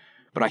yet,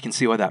 but I can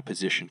see why that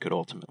position could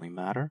ultimately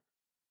matter.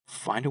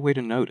 Find a way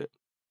to note it.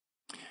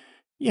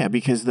 Yeah,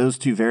 because those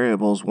two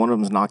variables, one of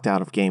them's knocked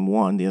out of game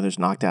 1, the other's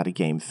knocked out of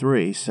game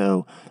 3.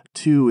 So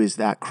 2 is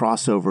that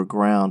crossover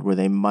ground where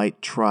they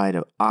might try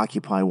to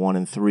occupy 1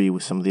 and 3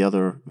 with some of the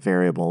other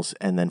variables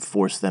and then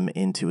force them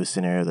into a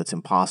scenario that's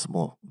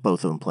impossible,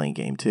 both of them playing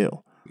game 2.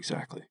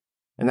 Exactly.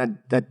 And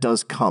that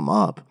does come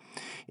up.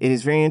 It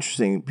is very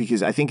interesting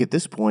because I think at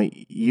this point,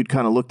 you'd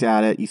kind of looked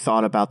at it, you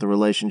thought about the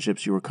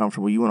relationships, you were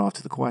comfortable, you went off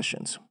to the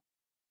questions.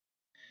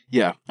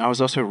 Yeah, I was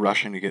also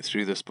rushing to get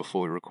through this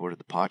before we recorded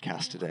the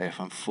podcast today,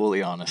 if I'm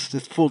fully honest.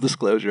 It's full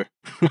disclosure.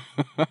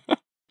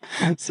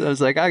 So I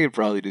was like, I could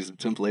probably do some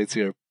templates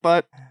here,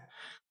 but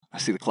I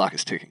see the clock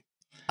is ticking.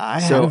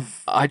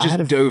 I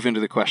just dove into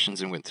the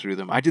questions and went through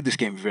them. I did this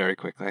game very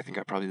quickly. I think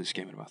I probably did this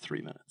game in about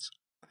 3 minutes.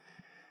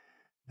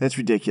 That's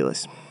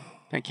ridiculous.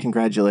 Thank you.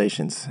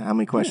 Congratulations. How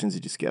many questions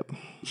did you skip?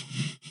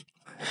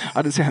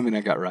 I didn't say how many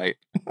I got right.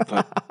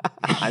 But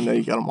I know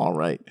you got them all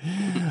right.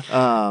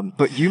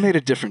 But you made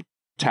a different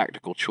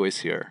tactical choice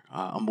here,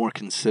 a more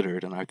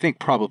considered and I think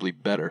probably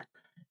better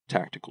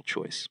tactical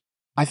choice.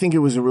 I think it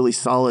was a really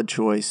solid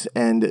choice,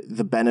 and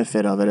the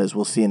benefit of it, as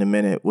we'll see in a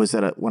minute, was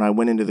that when I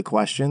went into the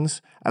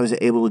questions, I was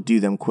able to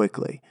do them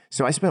quickly.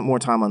 So I spent more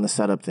time on the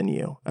setup than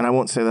you, and I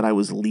won't say that I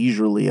was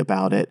leisurely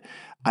about it.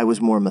 I was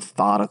more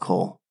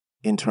methodical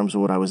in terms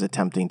of what I was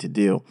attempting to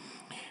do.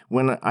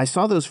 When I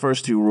saw those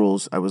first 2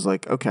 rules, I was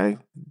like, okay,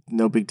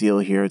 no big deal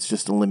here. It's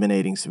just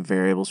eliminating some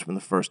variables from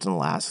the first and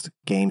last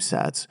game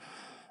sets.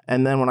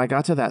 And then when I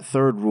got to that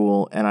third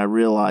rule and I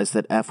realized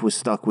that F was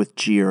stuck with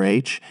G or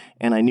H,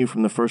 and I knew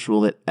from the first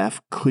rule that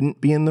F couldn't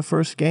be in the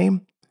first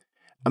game,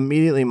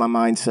 immediately my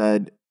mind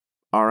said,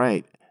 all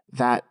right,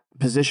 that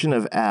position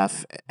of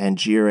F and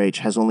G or H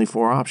has only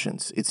 4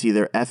 options. It's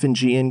either F and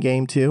G in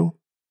game 2,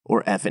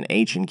 or F and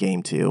H in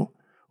game 2,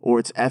 or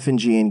it's F and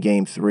G in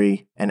game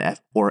 3, and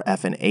F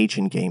and H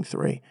in game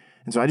 3.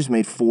 And so I just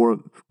made 4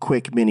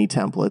 quick mini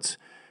templates,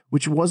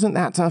 which wasn't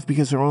that tough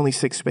because there are only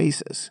 6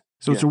 spaces.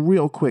 So it's a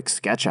real quick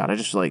sketch out. I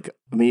just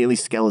immediately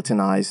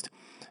skeletonized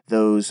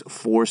those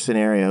 4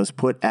 scenarios,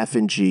 put F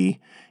and G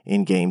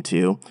in game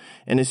 2.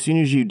 And as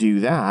soon as you do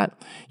that,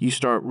 you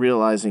start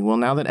realizing, well,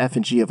 now that F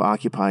and G have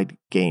occupied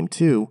game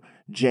 2,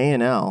 J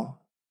and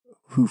L,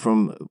 who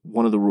from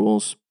one of the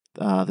rules,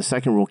 the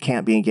second rule,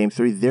 can't be in game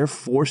 3, they're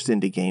forced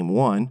into game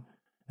 1.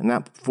 And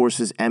that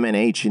forces M and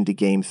H into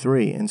game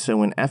 3. And so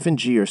when F and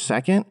G are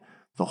second,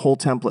 the whole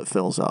template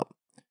fills up.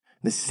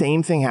 The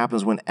same thing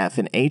happens when F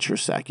and H are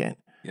second.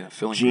 Yeah,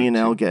 J and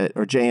L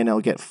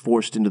get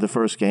forced into the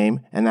first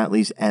game, and that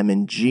leaves M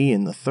and G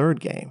in the third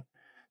game.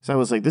 So I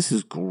was like, this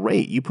is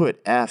great. You put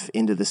F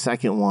into the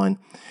second one,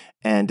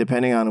 and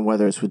depending on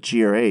whether it's with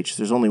G or H,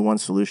 there's only one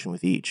solution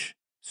with each.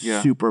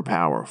 Yeah. Super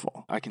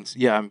powerful. I can.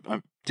 Yeah,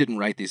 didn't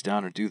write these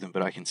down or do them,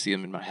 but I can see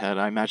them in my head.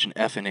 I imagine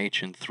F and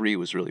H in 3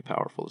 was really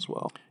powerful as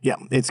well. Yeah,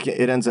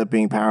 it ends up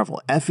being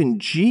powerful. F and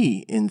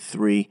G in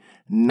 3,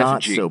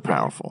 not so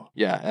powerful.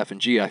 Yeah, F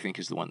and G I think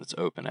is the one that's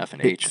open. F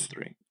and H in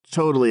 3.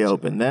 Totally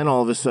open. Then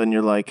all of a sudden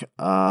you're like,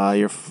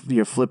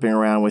 you're flipping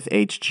around with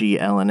H, G,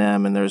 L, and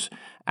M, and there's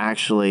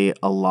actually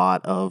a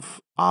lot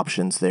of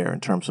options there in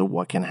terms of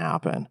what can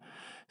happen.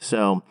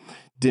 So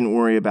didn't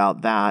worry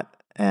about that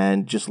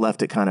and just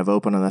left it kind of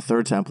open on the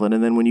third template.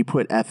 And then when you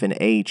put F and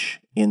H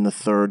in the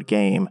third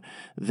game,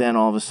 then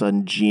all of a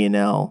sudden G and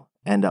L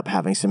end up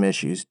having some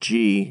issues.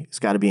 G has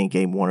got to be in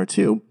game 1 or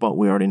 2, but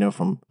we already know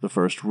from the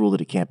first rule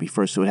that it can't be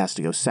first, so it has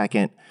to go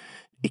second.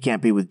 It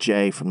can't be with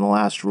J from the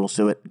last rule,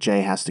 so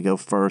J has to go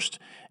first,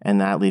 and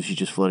that leaves you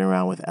just floating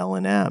around with L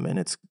and M, and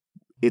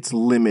it's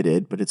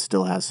limited, but it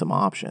still has some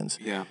options.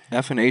 Yeah,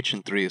 F and H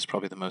in 3 is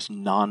probably the most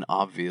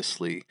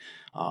non-obviously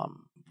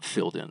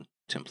filled in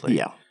template.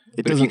 Yeah.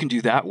 But if you can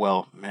do that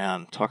well,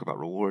 man, talk about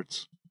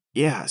rewards.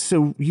 Yeah,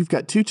 so you've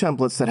got 2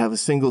 templates that have a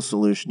single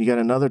solution. You got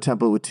another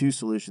template with 2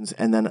 solutions,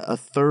 and then a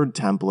third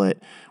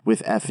template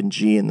with F and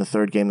G in the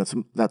third game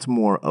that's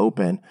more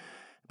open,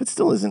 but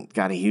still isn't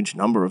got a huge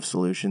number of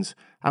solutions.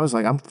 I was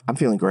like, I'm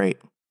feeling great.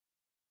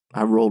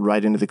 I rolled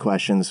right into the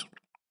questions.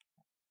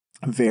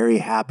 Very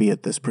happy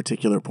at this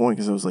particular point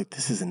because I was like,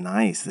 this is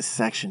nice. This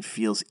section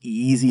feels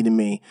easy to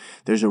me.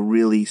 There's a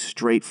really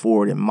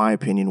straightforward, in my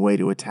opinion, way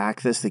to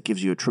attack this that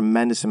gives you a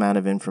tremendous amount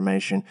of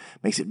information,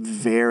 makes it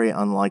very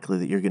unlikely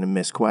that you're going to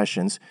miss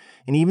questions.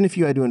 And even if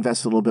you had to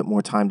invest a little bit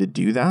more time to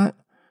do that,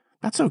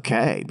 that's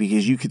okay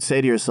because you could say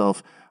to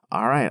yourself,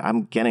 all right,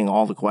 I'm getting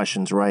all the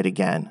questions right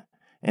again.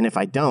 And if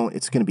I don't,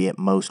 it's going to be at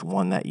most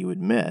one that you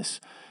would miss.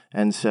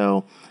 And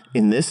so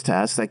in this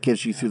test, that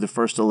gives you through the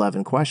first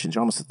 11 questions.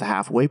 You're almost at the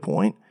halfway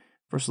point.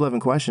 First 11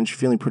 questions, you're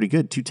feeling pretty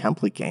good. 2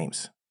 template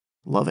games.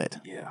 Love it.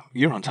 Yeah,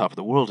 you're on top of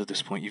the world at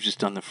this point. You've just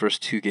done the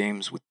first 2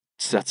 games with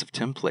sets of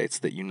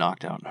templates that you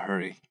knocked out in a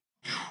hurry.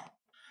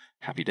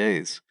 Happy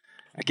days.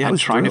 Again,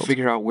 trying to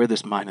figure out where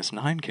this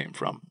 -9 came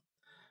from.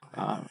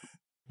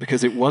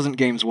 Because it wasn't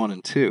games 1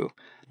 and 2.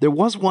 There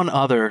was one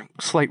other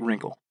slight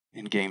wrinkle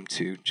in game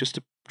 2, just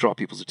to draw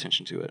people's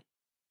attention to it.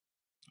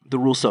 The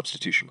rule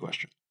substitution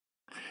question.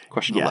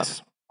 Question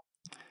 11.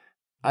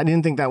 I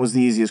didn't think that was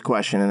the easiest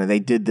question, and they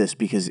did this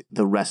because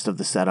the rest of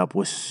the setup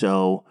was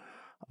so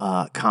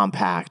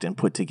compact and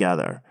put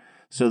together.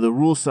 So the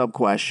rule sub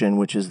question,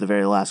 which is the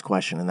very last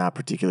question in that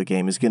particular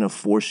game, is going to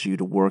force you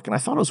to work. And I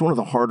thought it was one of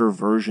the harder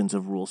versions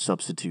of rule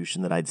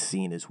substitution that I'd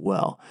seen as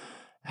well.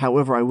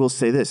 However, I will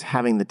say this,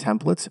 having the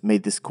templates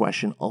made this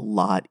question a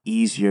lot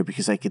easier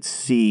because I could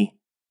see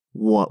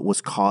what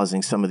was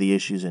causing some of the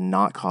issues and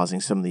not causing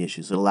some of the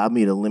issues. It allowed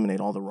me to eliminate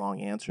all the wrong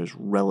answers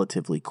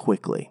relatively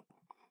quickly.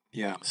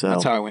 Yeah, so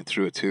that's how I went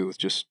through it too, with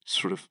just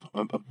sort of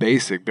a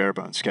basic bare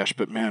bones sketch.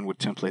 But man, would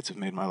templates have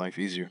made my life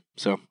easier.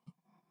 So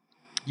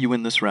you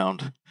win this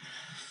round.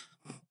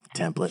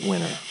 Template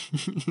winner.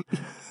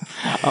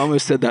 I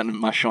almost said that in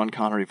my Sean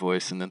Connery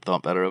voice and then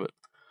thought better of it.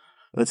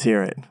 Let's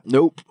hear it.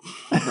 Nope.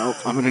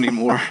 I'm going to need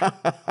more.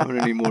 I'm going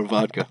to need more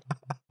vodka.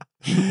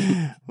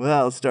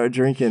 Well, start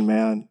drinking,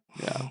 man.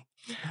 Yeah.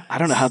 I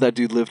don't know how that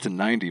dude lived to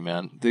 90,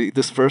 man.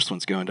 This first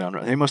one's going down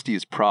right. They must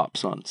use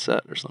props on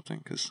set or something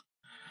because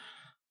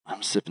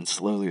I'm sipping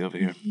slowly over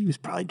here. He was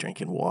probably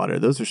drinking water.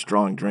 Those are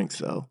strong drinks,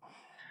 though.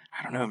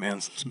 I don't know,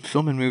 man. Some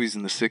filming movies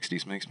in the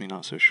 60s makes me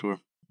not so sure.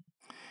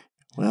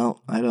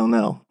 Well, I don't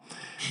know.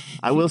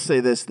 I will say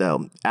this,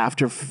 though.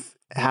 After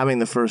having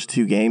the first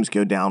 2 games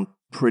go down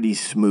pretty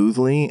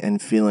smoothly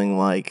and feeling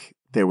like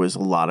there was a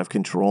lot of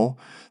control,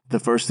 the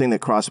first thing that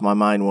crossed my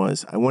mind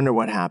was, I wonder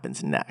what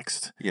happens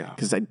next. Yeah.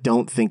 Because I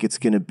don't think it's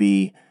going to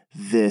be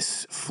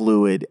this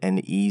fluid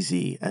and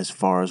easy as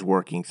far as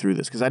working through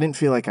this. Because I didn't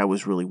feel like I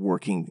was really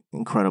working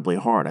incredibly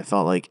hard. I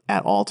felt like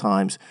at all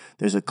times,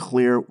 there's a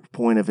clear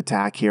point of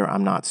attack here.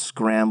 I'm not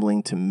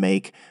scrambling to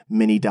make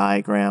mini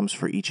diagrams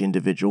for each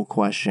individual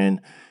question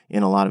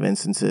in a lot of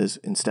instances.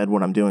 Instead,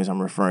 what I'm doing is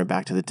I'm referring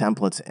back to the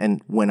templates.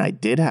 And when I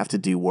did have to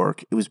do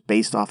work, it was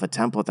based off a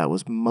template that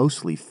was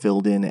mostly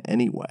filled in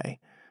anyway.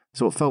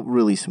 So it felt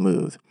really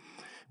smooth,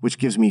 which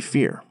gives me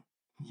fear.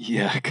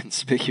 Yeah,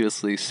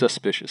 conspicuously,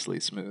 suspiciously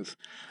smooth.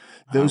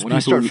 When I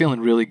start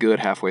feeling really good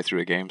halfway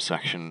through a game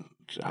section,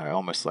 I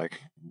almost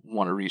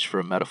want to reach for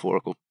a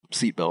metaphorical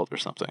seatbelt or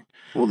something.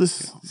 Well,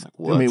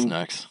 what's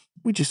next?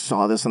 We just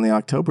saw this on the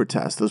October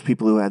test. Those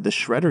people who had the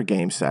shredder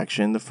game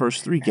section, the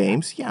first 3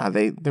 games,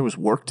 there was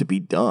work to be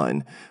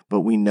done,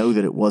 but we know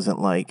that it wasn't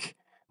like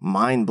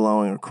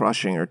mind-blowing or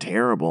crushing or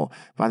terrible.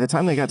 By the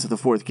time they got to the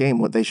 4th game,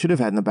 what they should have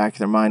had in the back of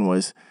their mind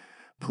was,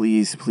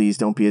 please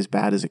don't be as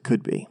bad as it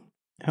could be.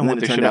 And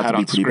what they should have had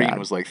on screen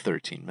was like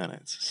 13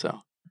 minutes. So,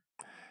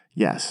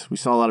 yes, we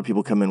saw a lot of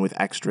people come in with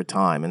extra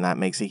time, and that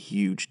makes a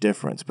huge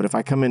difference. But if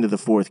I come into the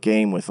 4th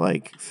game with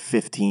like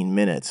 15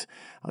 minutes,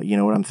 you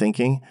know what I'm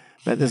thinking?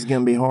 Bet this is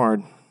going to be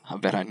hard. I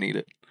bet I need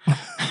it.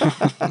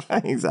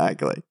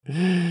 Exactly.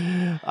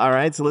 All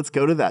right, so let's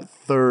go to that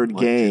 3rd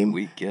game. What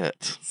did we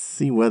get?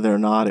 See whether or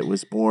not it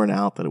was borne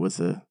out that it was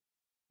a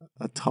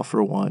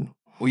tougher one.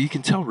 Well, you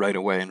can tell right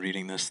away in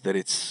reading this that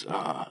it's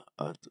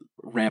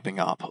ramping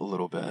up a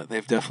little bit.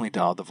 They've definitely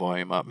dialed the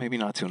volume up, maybe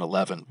not to an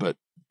 11, but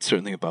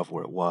certainly above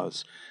where it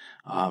was.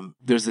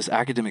 There's this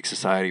academic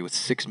society with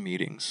 6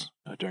 meetings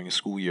during a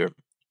school year,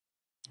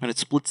 and it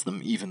splits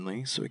them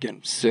evenly. So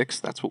again,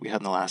 6, that's what we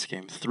had in the last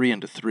game, 3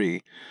 into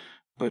 3,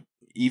 but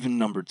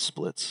even-numbered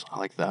splits. I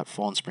like that,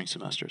 fall and spring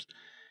semesters.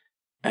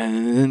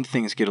 And then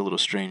things get a little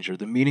stranger.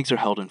 The meetings are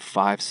held in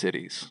 5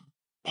 cities.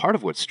 Part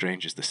of what's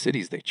strange is the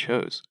cities they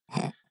chose.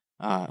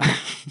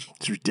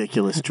 It's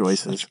ridiculous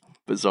choices.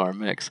 Bizarre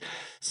mix.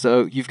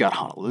 So you've got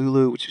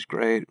Honolulu, which is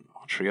great,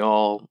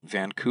 Montreal,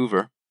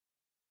 Vancouver.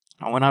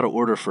 I went out of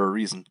order for a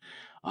reason,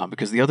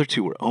 because the other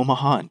 2 were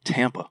Omaha and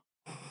Tampa.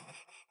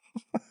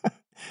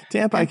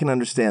 Tampa, I can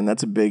understand.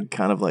 That's a big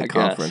kind of like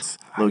conference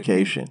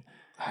location.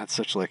 I had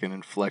such like an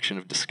inflection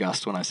of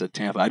disgust when I said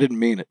Tampa. I didn't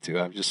mean it to.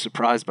 I'm just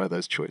surprised by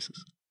those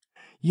choices.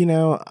 You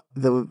know,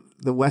 the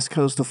west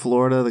coast of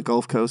Florida, the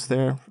Gulf Coast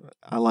there,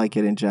 I like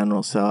it in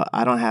general. So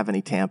I don't have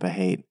any Tampa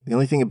hate. The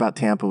only thing about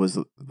Tampa was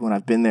when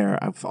I've been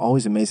there, I've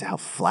always amazed at how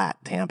flat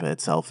Tampa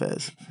itself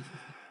is.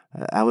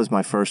 That was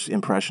my first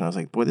impression. I was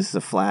like, boy, this is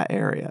a flat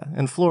area.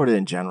 And Florida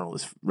in general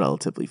is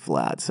relatively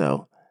flat.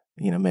 So,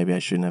 maybe I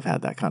shouldn't have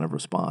had that kind of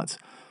response.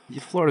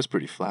 Yeah, Florida's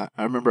pretty flat.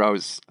 I remember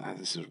this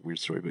is a weird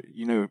story, but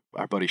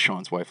our buddy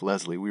Sean's wife,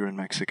 Leslie, we were in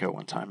Mexico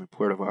one time in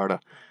Puerto Vallarta,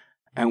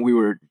 and we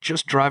were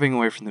just driving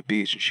away from the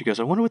beach, and she goes,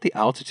 I wonder what the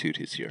altitude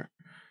is here.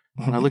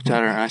 And I looked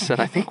at her and I said,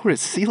 I think we're at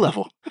sea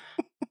level.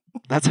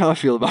 That's how I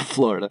feel about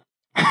Florida.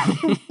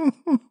 I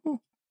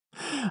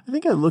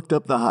think I looked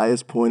up the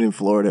highest point in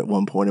Florida at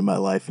one point in my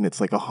life, and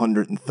it's like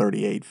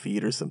 138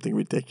 feet or something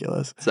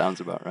ridiculous. Sounds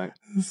about right.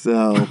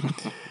 So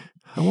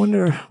I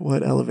wonder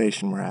what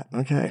elevation we're at.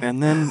 Okay.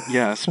 And then,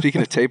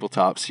 speaking of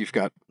tabletops, you've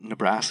got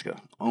Nebraska,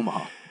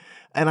 Omaha.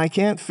 And I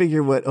can't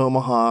figure what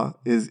Omaha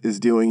is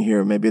doing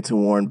here. Maybe it's a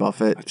Warren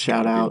Buffett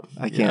shout out.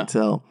 I can't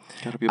tell.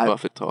 Got to be a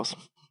Buffett toss.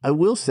 I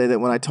will say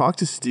that when I talked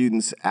to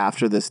students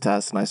after this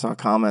test and I saw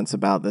comments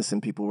about this and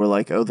people were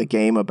like, oh, the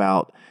game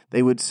about,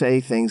 they would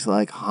say things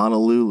like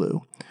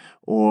Honolulu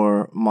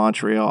or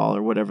Montreal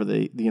or whatever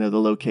the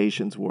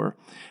locations were.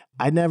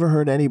 I never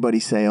heard anybody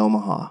say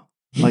Omaha.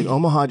 Like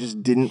Omaha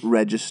just didn't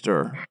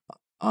register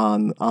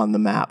on the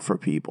map for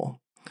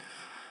people.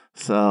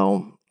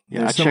 So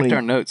yeah, I checked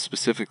our notes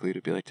specifically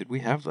to be like, did we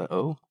have the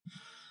O?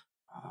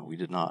 We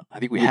did not. I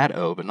think we had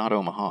O, but not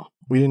Omaha.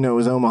 We didn't know it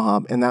was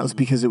Omaha, and that was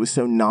because it was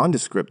so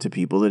nondescript to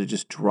people that it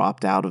just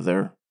dropped out of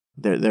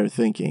their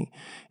thinking.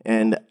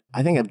 And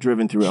I think I've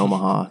driven through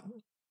Omaha.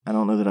 I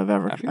don't know that I've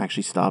ever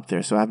actually stopped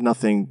there, so I have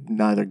nothing,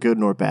 neither good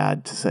nor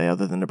bad, to say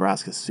other than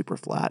Nebraska's super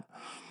flat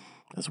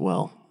as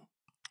well.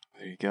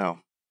 There you go.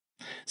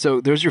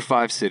 So there's your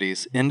 5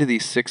 cities into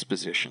these 6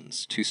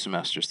 positions, 2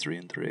 semesters, 3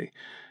 and 3.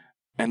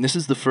 And this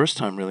is the first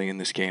time really in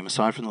this game,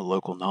 aside from the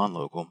local,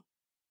 non-local,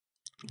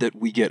 that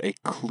we get a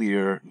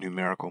clear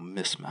numerical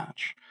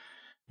mismatch.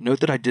 Note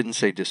that I didn't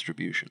say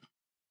distribution,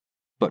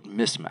 but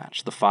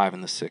mismatch. The 5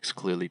 and the 6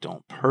 clearly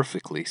don't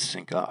perfectly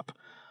sync up.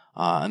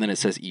 And then it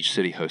says each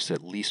city hosts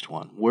at least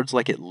one. Words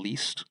like at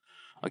least,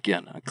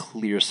 again, a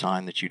clear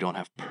sign that you don't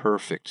have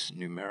perfect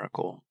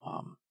numerical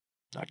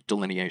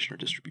delineation or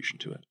distribution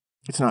to it.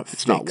 It's not fixed.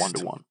 It's not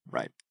one-to-one,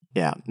 right?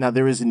 Yeah. Now,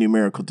 there is a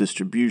numerical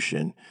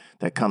distribution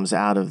that comes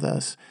out of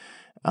this.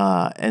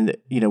 And,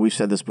 we've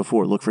said this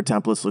before, look for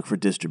templates, look for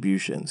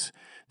distributions.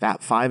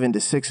 That 5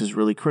 into 6 is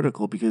really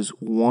critical because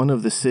one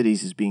of the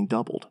cities is being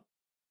doubled.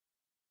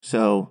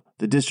 So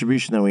the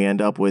distribution that we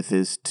end up with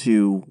is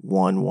 2,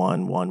 1,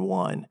 1, 1,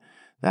 1.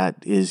 That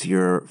is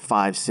your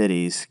 5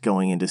 cities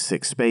going into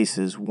 6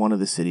 spaces. One of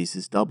the cities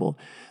is doubled.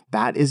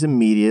 That is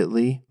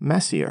immediately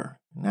messier.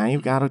 Now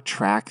you've got to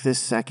track this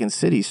second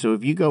city. So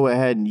if you go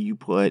ahead and you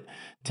put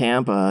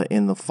Tampa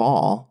in the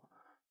fall,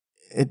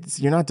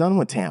 you're not done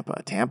with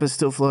Tampa. Tampa's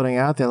still floating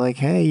out there like,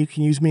 hey, you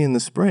can use me in the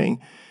spring.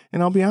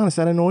 And I'll be honest,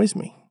 that annoys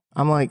me.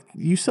 I'm like,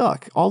 you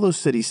suck. All those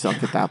cities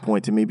suck at that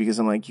point to me because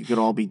I'm like, you could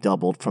all be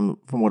doubled from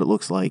what it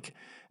looks like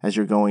as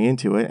you're going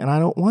into it. And I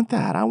don't want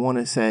that. I want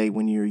to say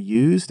when you're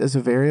used as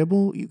a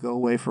variable, you go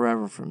away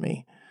forever from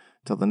me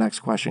until the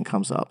next question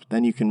comes up.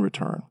 Then you can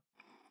return.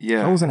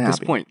 Yeah, I wasn't happy. At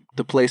this point,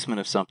 the placement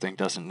of something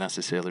doesn't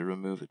necessarily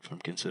remove it from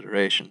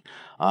consideration.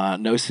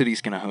 No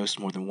city's going to host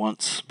more than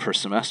once per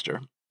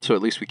semester. So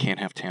at least we can't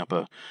have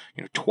Tampa,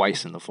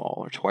 twice in the fall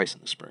or twice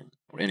in the spring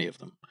or any of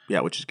them.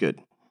 Yeah, which is good.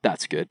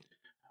 That's good.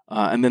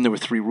 And then there were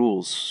 3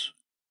 rules.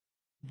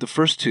 The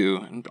first 2,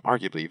 and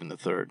arguably even the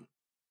third,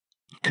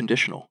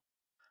 conditional.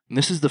 And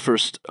this is the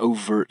first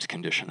overt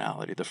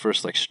conditionality, the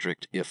first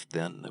strict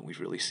if-then that we've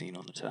really seen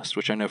on the test,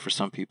 which I know for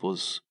some people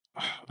is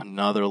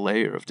another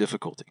layer of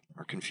difficulty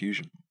or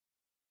confusion.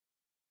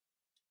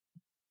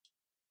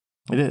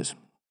 It is.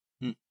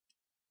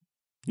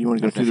 You want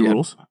to go through the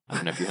rules? I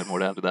don't know if you had more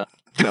to add to that.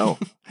 No.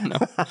 No.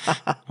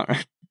 All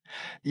right.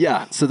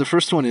 Yeah, so the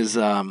first one is,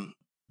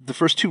 the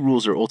first 2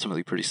 rules are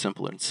ultimately pretty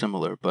simple and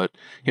similar, but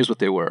here's what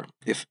they were.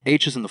 If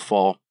H is in the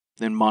fall,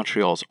 then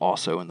Montreal is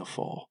also in the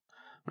fall.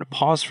 I'm going to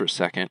pause for a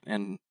second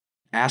and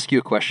ask you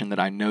a question that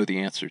I know the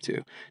answer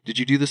to. Did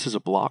you do this as a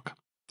block?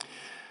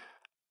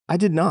 I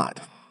did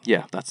not.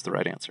 Yeah, that's the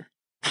right answer.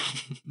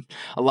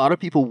 A lot of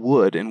people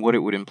would, and what it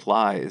would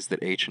imply is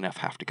that H and F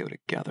have to go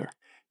together.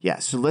 Yeah,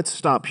 so let's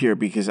stop here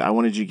because I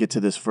wanted you to get to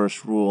this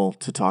first rule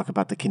to talk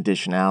about the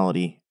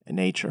conditionality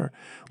nature.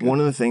 Good. One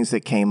of the things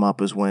that came up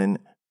is when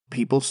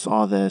people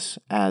saw this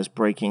as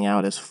breaking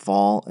out as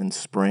fall and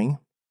spring,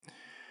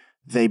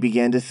 they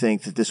began to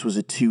think that this was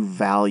a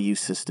two-value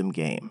system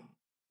game.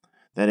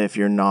 That if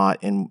you're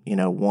not in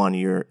one,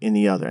 you're in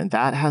the other. And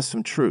that has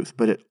some truth,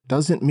 but it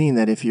doesn't mean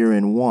that if you're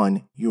in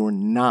one, you're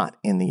not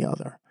in the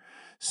other.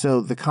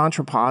 So the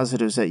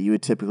contrapositives that you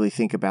would typically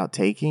think about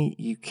taking,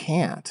 you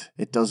can't.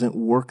 It doesn't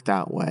work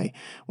that way.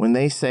 When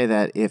they say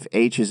that if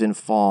H is in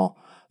fall,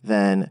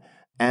 then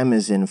M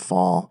is in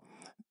fall,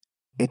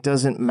 it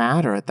doesn't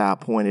matter at that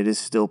point. It is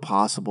still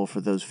possible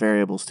for those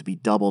variables to be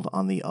doubled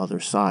on the other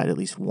side, at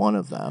least one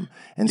of them.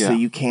 And so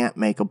you can't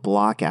make a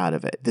block out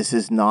of it. This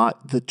is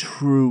not the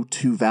true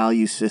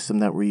two-value system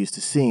that we're used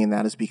to seeing, and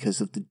that is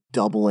because of the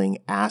doubling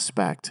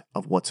aspect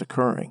of what's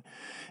occurring.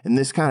 And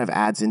this kind of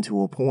adds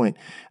into a point.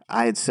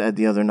 I had said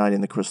the other night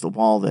in the crystal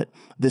ball that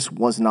this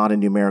was not a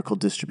numerical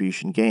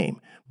distribution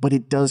game, but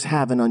it does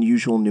have an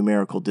unusual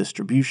numerical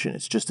distribution.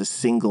 It's just a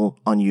single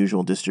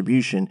unusual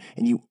distribution,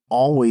 and you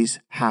always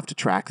have to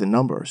track the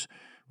numbers.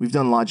 We've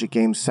done Logic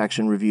Games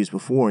section reviews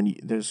before, and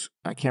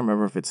I can't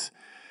remember if it's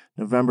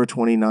November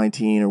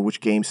 2019 or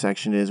which game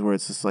section it is, where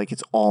it's just like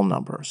it's all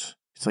numbers.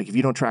 It's like if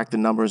you don't track the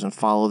numbers and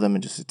follow them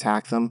and just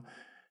attack them,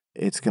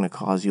 it's going to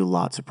cause you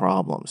lots of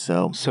problems.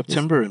 So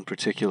September in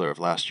particular of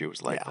last year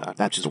was like that,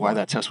 that's which is why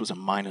that test was a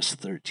minus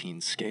 13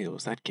 scale.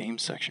 That game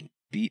section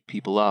beat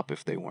people up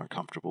if they weren't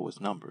comfortable with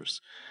numbers.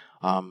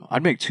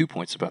 I'd make 2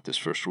 points about this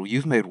first rule.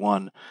 You've made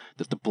one,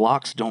 that the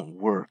blocks don't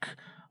work.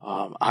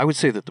 I would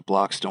say that the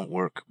blocks don't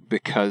work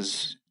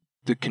because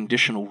the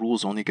conditional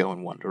rules only go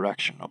in one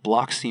direction. A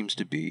block seems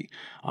to be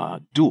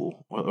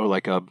dual or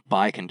like a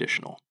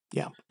biconditional.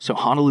 Yeah. So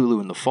Honolulu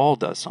in the fall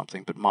does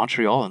something, but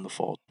Montreal in the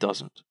fall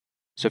doesn't.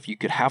 So if you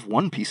could have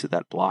one piece of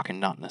that block and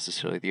not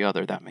necessarily the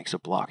other, that makes a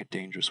block a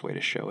dangerous way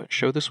to show it.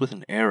 Show this with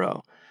an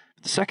arrow.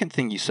 The second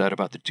thing you said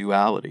about the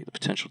duality, the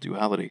potential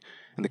duality,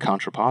 and the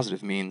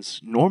contrapositive means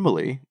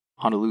normally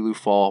Honolulu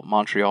fall,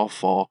 Montreal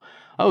fall.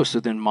 Oh, so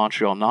then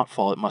Montreal not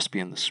fall, it must be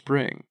in the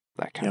spring,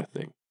 that kind of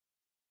thing.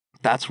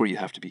 That's where you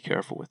have to be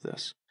careful with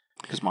this,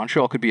 because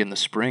Montreal could be in the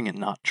spring and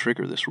not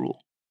trigger this rule.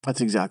 That's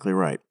exactly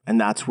right.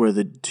 And that's where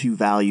the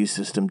two-value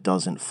system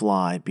doesn't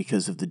fly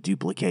because of the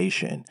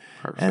duplication.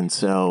 Perfect. And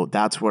so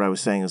that's what I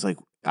was saying is like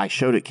I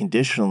showed it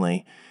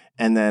conditionally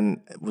and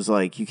then it was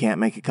like you can't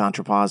make a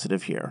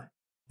contrapositive here.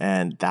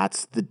 And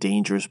that's the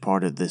dangerous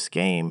part of this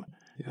game,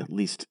 at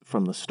least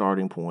from the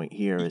starting point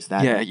here, is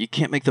that... Yeah, you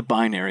can't make the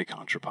binary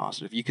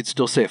contrapositive. You could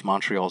still say if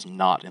Montreal's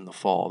not in the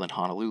fall, then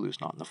Honolulu's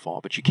not in the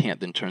fall, but you can't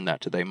then turn that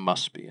to they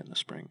must be in the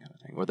spring kind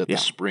of thing, or that the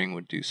spring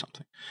would do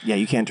something. Yeah,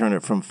 you can't turn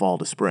it from fall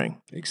to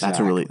spring.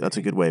 Exactly. That's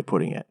a good way of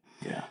putting it.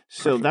 Yeah.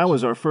 So that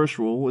was our first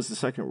rule. What was the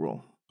second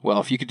rule? Well,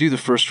 if you could do the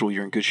first rule,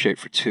 you're in good shape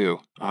for two,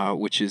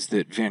 which is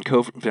that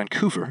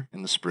Vancouver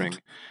in the spring...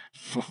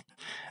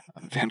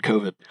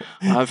 Vancouver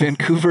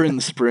in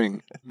the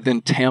spring,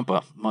 then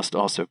Tampa must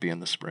also be in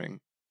the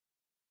spring.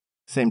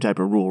 Same type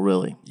of rule,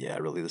 really. Yeah,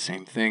 really the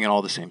same thing, and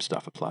all the same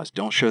stuff applies.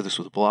 Don't show this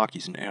with a block,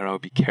 use an arrow,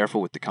 be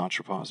careful with the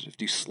contrapositive.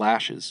 Do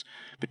slashes,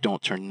 but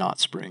don't turn not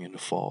spring into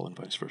fall and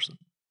vice versa.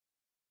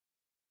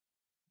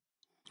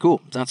 Cool,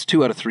 that's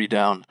 2 out of 3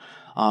 down.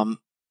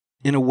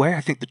 In a way,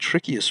 I think the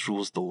trickiest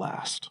rule is the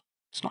last.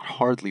 It's not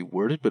hardly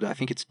worded, but I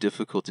think it's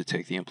difficult to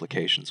take the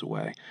implications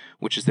away,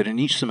 which is that in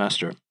each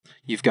semester,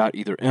 you've got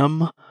either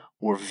M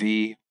or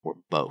V or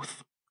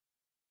both.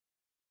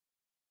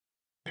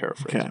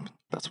 Paraphrasing. Okay.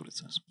 That's what it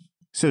says.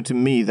 So to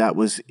me, that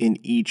was in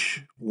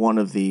each one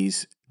of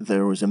these,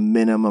 there was a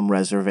minimum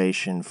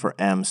reservation for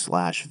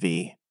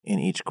M/V in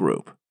each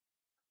group.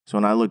 So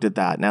when I looked at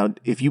that, now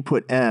if you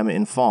put M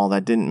in fall,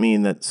 that didn't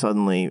mean that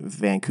suddenly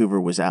Vancouver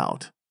was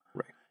out.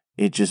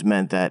 It just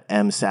meant that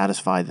M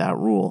satisfied that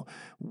rule.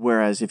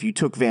 Whereas if you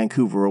took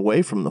Vancouver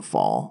away from the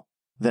fall,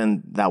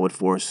 then that would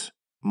force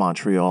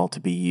Montreal to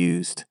be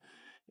used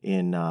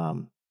in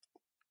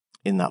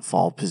that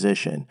fall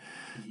position.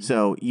 Mm-hmm.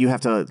 So you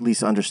have to at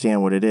least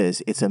understand what it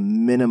is. It's a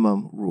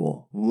minimum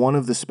rule. One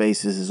of the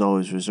spaces is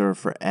always reserved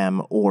for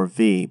M or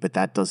V, but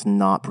that does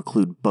not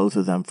preclude both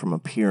of them from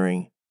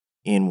appearing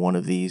in one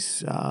of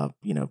these,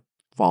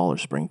 fall or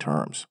spring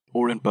terms.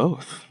 Or in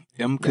both.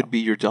 M could be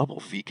your double.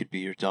 V could be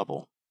your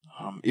double.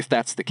 If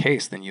that's the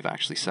case, then you've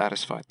actually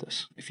satisfied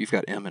this. If you've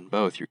got M in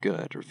both, you're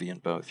good, or V in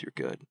both, you're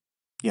good.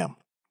 Yeah.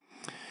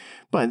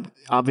 But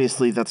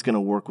obviously that's going to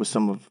work with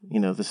some of,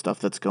 the stuff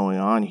that's going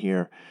on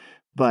here.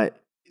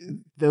 But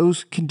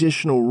those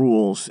conditional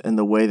rules and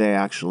the way they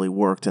actually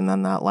worked, and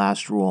then that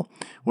last rule,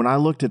 when I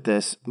looked at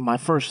this, my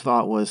first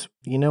thought was,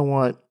 you know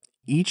what?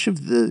 Each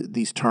of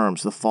these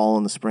terms, the fall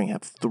and the spring,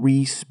 have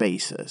 3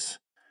 spaces.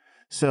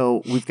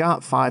 So we've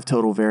got 5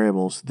 total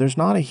variables. There's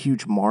not a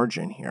huge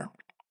margin here.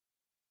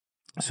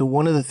 So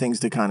one of the things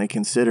to kind of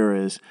consider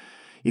is,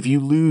 If you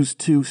lose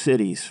 2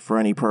 cities for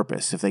any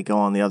purpose, if they go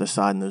on the other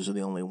side and those are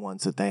the only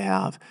ones that they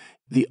have,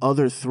 the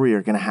other 3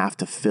 are going to have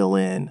to fill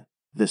in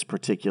this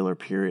particular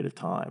period of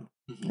time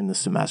in the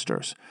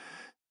semesters.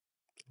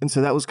 And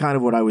so that was kind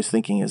of what I was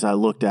thinking as I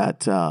looked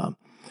at,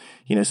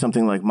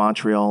 something like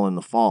Montreal in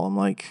the fall. I'm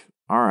like,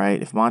 all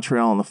right, if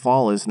Montreal in the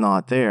fall is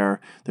not there,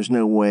 there's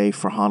no way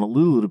for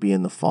Honolulu to be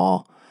in the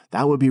fall.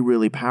 That would be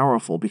really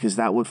powerful because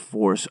that would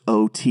force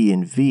O, T,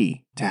 and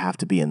V to have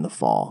to be in the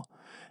fall.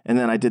 And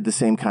then I did the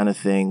same kind of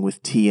thing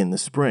with T in the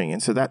spring.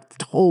 And so that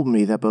told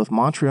me that both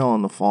Montreal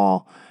in the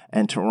fall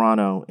and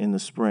Toronto in the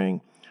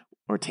spring,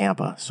 or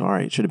Tampa,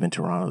 sorry, it should have been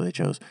Toronto they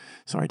chose.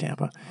 Sorry,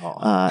 Tampa.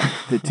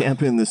 The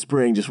Tampa in the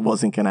spring just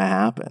wasn't going to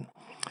happen.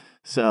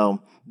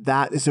 So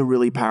that is a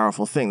really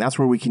powerful thing. That's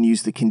where we can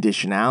use the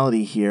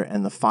conditionality here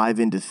and the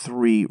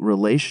 5-3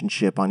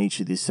 relationship on each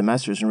of these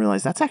semesters and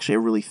realize that's actually a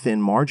really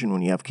thin margin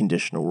when you have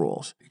conditional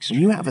rules. When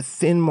you have a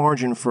thin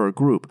margin for a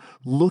group,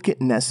 look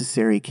at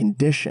necessary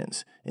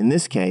conditions. In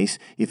this case,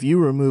 if you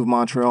remove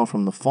Montreal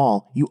from the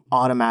fall, you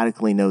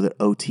automatically know that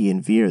O, T,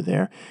 and V are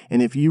there.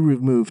 And if you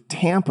remove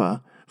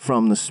Tampa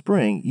from the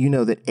spring, you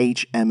know that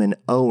H, M, and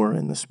O are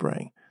in the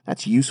spring.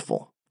 That's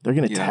useful. They're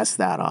going to test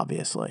that,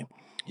 obviously.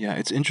 Yeah,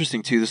 it's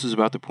interesting, too. This is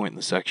about the point in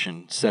the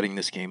section setting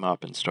this game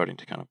up and starting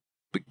to kind of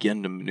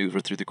begin to maneuver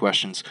through the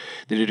questions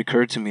that it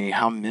occurred to me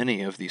how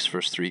many of these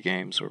first 3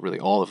 games, or really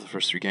all of the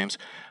first 3 games,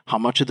 how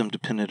much of them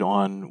depended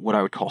on what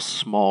I would call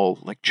small,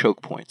 like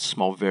choke points,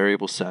 small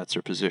variable sets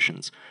or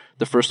positions.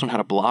 The first one had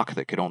a block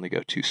that could only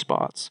go 2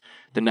 spots.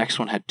 The next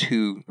one had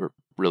 2, or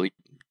really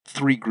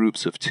 3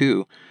 groups of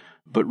 2,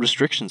 but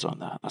restrictions on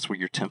that. That's where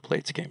your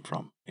templates came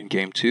from. In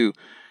game 2,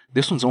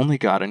 this one's only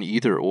got an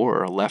either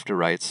or, a left or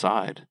right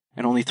side,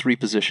 and only 3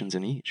 positions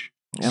in each.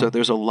 Yep. So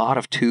there's a lot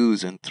of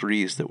 2s and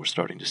 3s that we're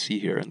starting to see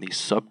here in these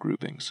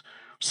subgroupings,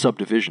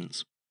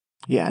 subdivisions.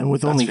 Yeah, and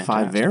with only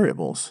fantastic. 5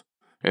 variables,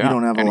 you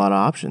don't have a lot of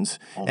options.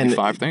 Only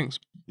 5 things.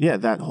 Yeah,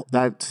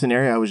 that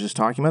scenario I was just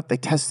talking about, they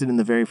tested in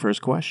the very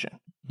first question.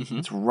 Mm-hmm.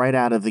 It's right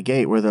out of the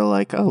gate where they're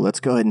like, oh, let's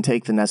go ahead and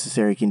take the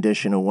necessary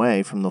condition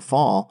away from the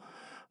fall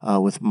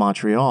with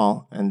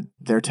Montreal, and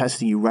they're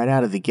testing you right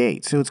out of the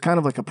gate. So it's kind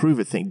of like a prove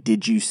it thing.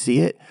 Did you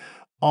see it?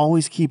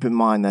 Always keep in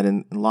mind that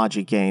in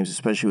logic games,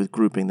 especially with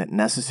grouping, that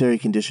necessary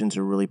conditions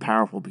are really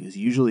powerful because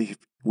usually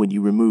when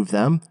you remove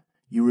them,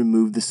 you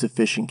remove the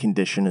sufficient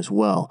condition as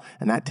well.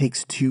 And that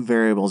takes 2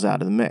 variables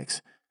out of the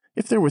mix.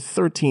 If there were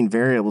 13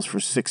 variables for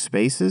 6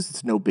 spaces,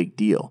 it's no big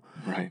deal.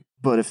 Right.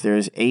 But if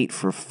there's 8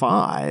 for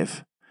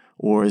 5,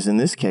 or as in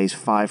this case,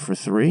 5 for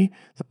 3,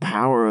 the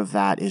power of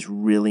that is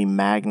really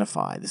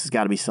magnified. This has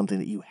got to be something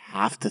that you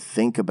have to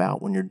think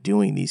about when you're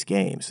doing these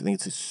games. I think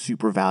it's a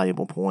super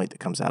valuable point that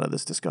comes out of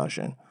this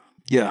discussion.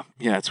 Yeah,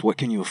 it's what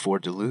can you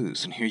afford to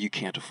lose? And here you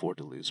can't afford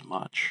to lose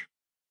much.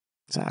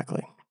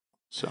 Exactly.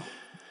 So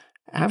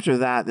after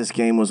that, this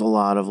game was a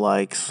lot of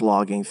like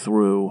slogging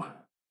through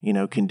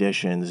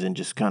conditions and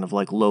just kind of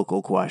like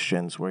local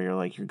questions where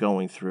you're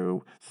going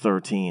through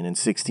 13 and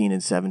 16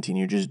 and 17.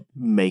 You're just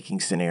making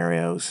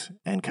scenarios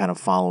and kind of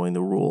following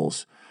the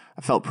rules.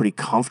 I felt pretty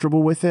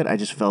comfortable with it. I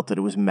just felt that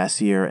it was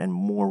messier and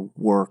more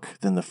work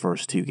than the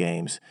first 2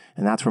 games.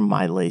 And that's where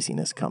my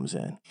laziness comes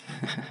in.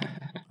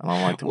 I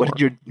don't like to work.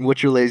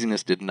 What your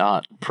laziness did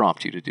not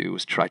prompt you to do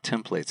was try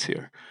templates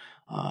here.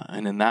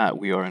 And in that,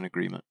 we are in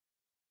agreement.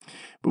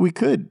 But we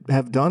could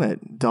have done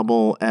it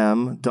double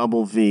M,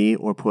 double V,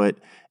 or put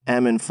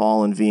M in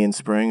fall and V in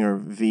spring, or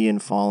V in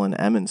fall and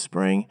M in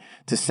spring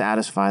to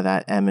satisfy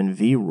that M and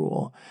V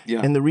rule.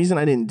 Yeah. And the reason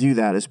I didn't do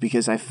that is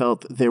because I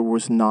felt there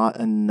was not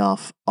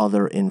enough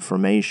other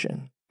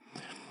information.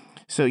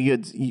 So you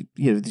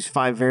had these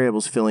 5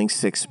 variables filling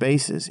 6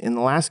 spaces. In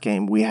the last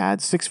game, we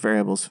had 6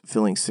 variables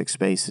filling 6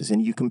 spaces.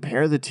 And you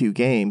compare the 2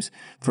 games.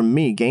 For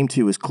me, game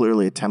 2 is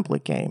clearly a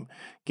template game.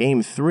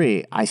 Game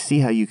 3, I see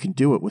how you can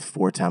do it with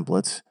 4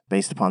 templates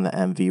based upon the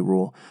MV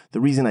rule.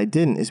 The reason I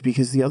didn't is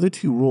because the other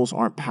 2 rules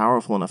aren't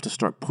powerful enough to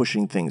start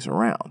pushing things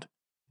around.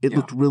 It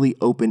looked really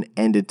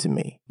open-ended to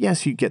me.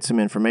 Yes, you'd get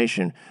some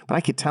information, but I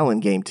could tell in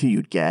game 2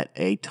 you'd get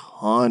a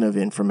ton of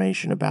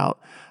information about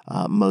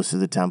most of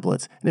the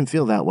templates. I didn't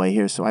feel that way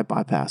here, so I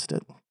bypassed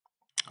it.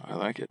 I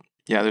like it.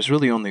 Yeah, there's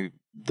really only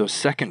the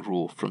second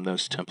rule from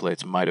those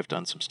templates might have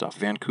done some stuff.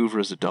 Vancouver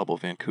is a double,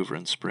 Vancouver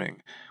in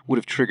spring. Would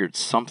have triggered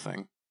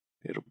something.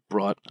 It would have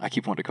brought, I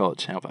keep wanting to call it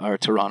Tampa, or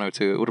Toronto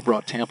too. It would have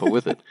brought Tampa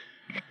with it.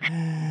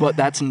 But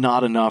that's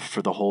not enough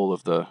for the whole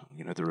of the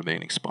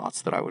remaining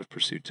spots that I would have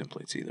pursued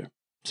templates either.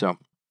 So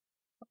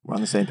we're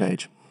on the same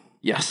page.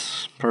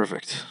 Yes,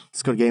 perfect.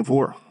 Let's go to game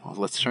 4. Well,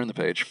 let's turn the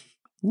page.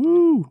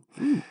 Woo!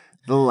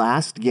 The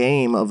last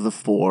game of the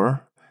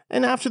 4,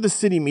 and after the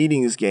city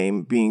meetings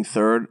game being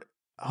third,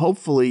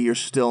 hopefully you're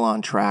still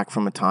on track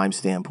from a time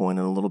standpoint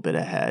and a little bit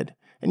ahead.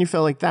 And you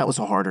felt like that was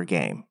a harder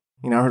game.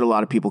 I heard a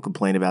lot of people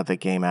complain about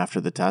that game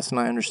after the test, and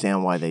I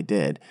understand why they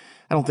did.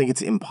 I don't think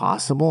it's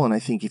impossible, and I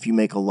think if you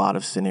make a lot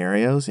of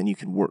scenarios and you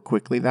can work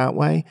quickly that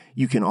way,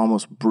 you can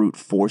almost brute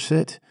force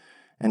it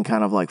and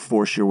kind of like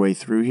force your way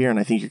through here, and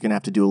I think you're going to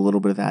have to do a little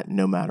bit of that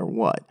no matter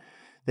what.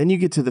 Then you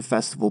get to the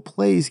Festival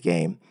Plays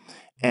game,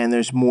 and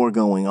there's more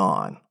going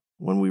on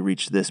when we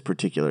reach this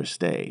particular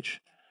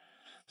stage.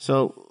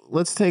 So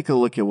let's take a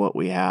look at what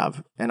we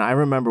have. And I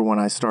remember when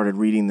I started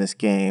reading this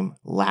game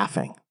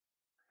laughing.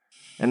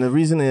 And the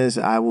reason is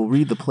I will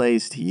read the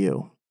plays to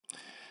you.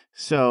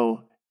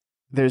 So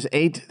there's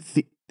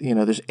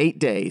there's 8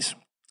 days,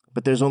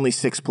 but there's only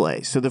 6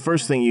 plays. So the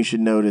first thing you should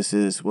notice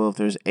is, well, if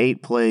there's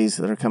 8 plays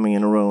that are coming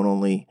in a row and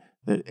only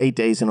 8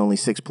 days and only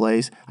 6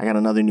 plays, I got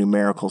another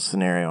numerical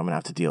scenario I'm going to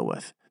have to deal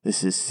with.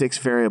 This is 6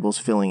 variables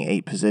filling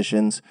 8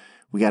 positions.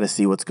 We got to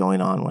see what's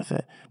going on with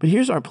it. But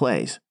here's our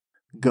plays.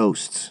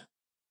 Ghosts.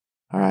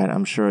 All right,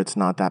 I'm sure it's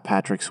not that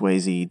Patrick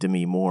Swayze,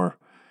 Demi Moore,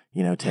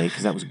 take,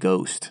 because that was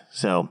Ghost.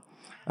 So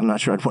I'm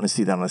not sure I'd want to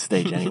see that on a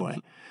stage anyway.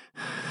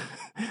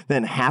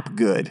 Then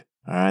Hapgood.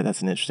 All right,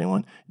 that's an interesting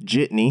one.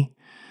 Jitney.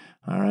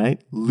 All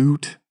right,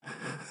 Loot.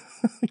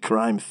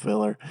 Crime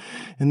filler.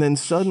 And then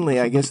suddenly,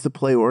 I guess the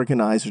play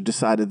organizer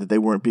decided that they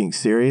weren't being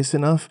serious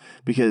enough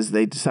because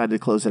they decided to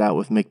close it out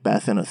with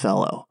Macbeth and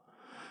Othello.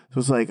 So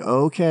it's like,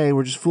 okay,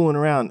 we're just fooling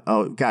around.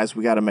 Oh, guys,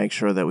 we got to make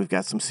sure that we've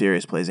got some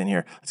serious plays in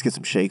here. Let's get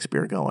some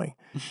Shakespeare going.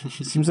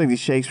 It seems like these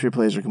Shakespeare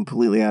plays are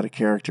completely out of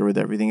character with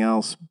everything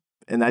else.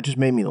 And that just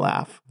made me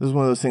laugh. This is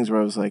one of those things where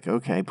I was like,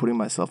 okay, putting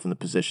myself in the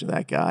position of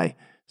that guy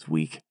is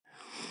weak.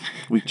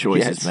 Weak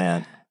choices,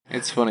 man.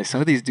 It's funny. Some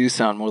of these do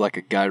sound more like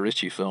a Guy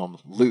Ritchie film.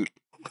 Loot,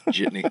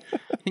 Jitney.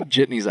 I think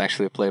Jitney's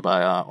actually a play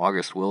by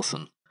August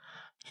Wilson.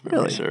 If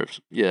memory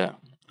serves. Yeah.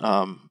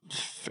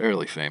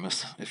 Fairly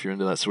famous if you're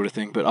into that sort of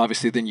thing. But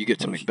obviously then you get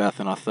to Macbeth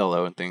and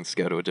Othello and things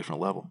go to a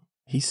different level.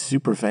 He's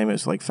super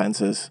famous, like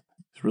Fences.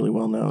 He's really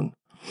well known.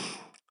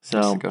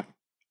 So,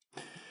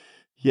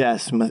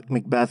 yes,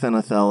 Macbeth and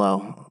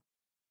Othello.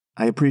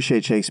 I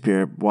appreciate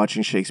Shakespeare.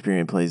 Watching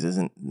Shakespearean plays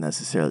isn't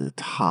necessarily the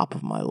top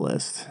of my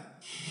list.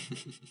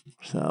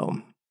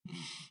 So,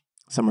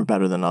 some are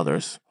better than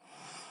others.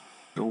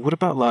 But what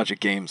about logic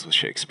games with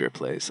Shakespeare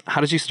plays? How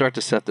did you start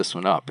to set this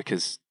one up?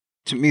 Because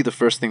to me, the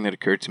first thing that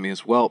occurred to me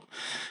is, well,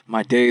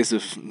 my days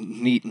of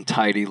neat and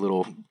tidy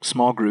little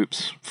small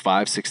groups,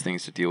 5, 6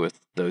 things to deal with,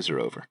 those are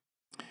over.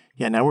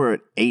 Yeah, now we're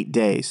at 8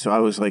 days. So I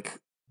was like,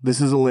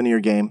 this is a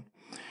linear game.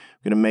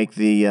 I'm going to make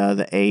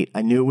the 8.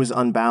 I knew it was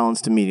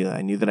unbalanced immediately.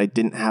 I knew that I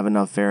didn't have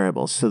enough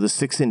variables. So the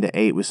 6 into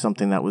 8 was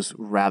something that was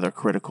rather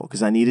critical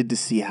because I needed to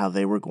see how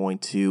they were going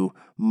to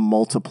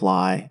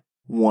multiply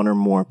one or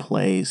more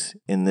plays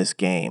in this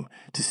game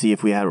to see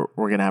if we're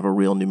going to have a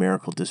real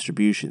numerical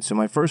distribution. So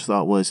my first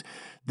thought was,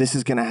 this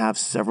is going to have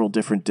several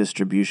different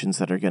distributions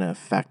that are going to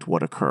affect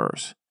what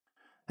occurs.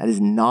 That is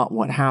not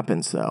what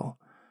happens, though.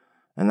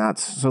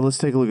 So let's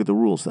take a look at the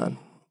rules then.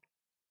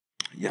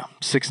 Yeah,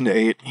 6 into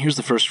 8. Here's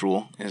the first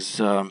rule: is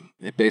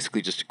it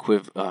basically just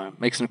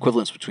makes an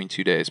equivalence between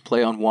 2 days.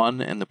 Play on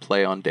 1 and the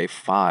play on day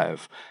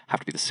 5 have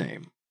to be the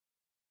same.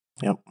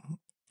 Yep,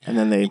 and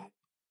then they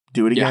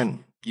do it again.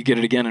 Yeah. You get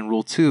it again in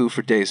Rule 2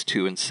 for days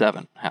 2 and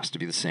 7. Has to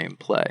be the same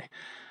play.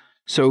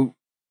 So,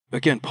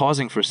 again,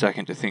 pausing for a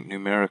second to think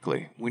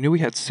numerically, we knew we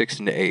had 6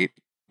 into 8.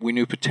 We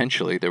knew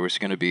potentially there was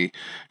going to be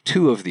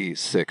 2 of these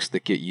 6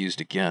 that get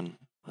used again.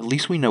 At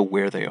least we know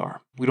where they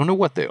are. We don't know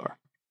what they are.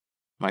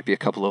 Might be a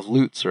couple of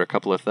Lutes or a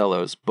couple of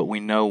Othellos, but we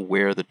know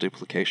where the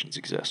duplications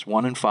exist.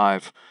 1 and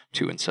 5,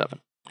 2 and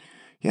 7.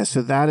 Yeah,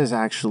 so that is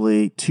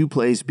actually 2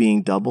 plays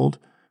being doubled.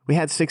 We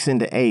had 6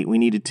 into 8. We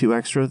needed 2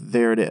 extra.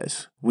 There it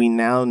is. We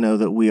now know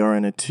that we are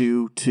in a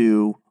 2,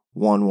 2,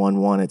 1, 1,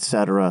 1,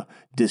 etc.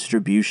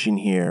 distribution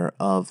here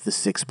of the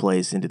 6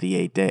 plays into the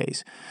 8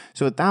 days.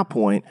 So at that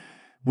point,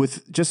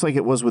 just like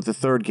it was with the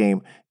third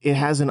game, it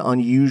has an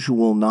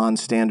unusual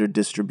non-standard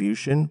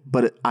distribution,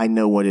 but I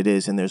know what it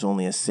is, and there's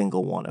only a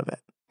single one of it.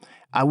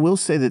 I will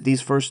say that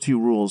these first 2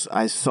 rules,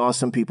 I saw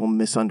some people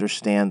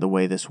misunderstand the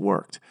way this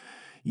worked.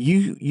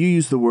 You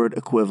use the word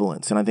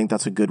equivalence, and I think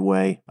that's a good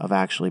way of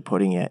actually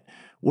putting it.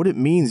 What it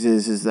means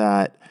is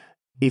that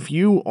if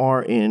you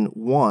are in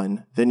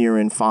 1, then you're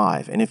in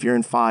 5, and if you're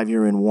in 5,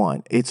 you're in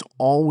 1. It's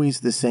always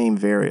the same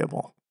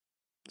variable.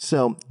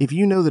 So if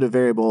you know that a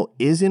variable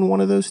is in one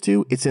of those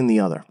 2, it's in the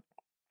other.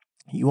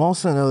 You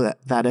also know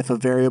that if a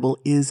variable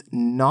is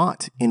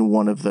not in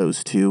one of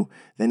those 2,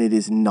 then it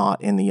is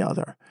not in the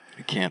other.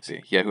 It can't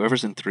be. Yeah,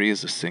 whoever's in 3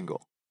 is a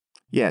single.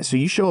 Yeah, so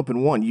you show up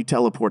in 1, you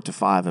teleport to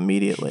 5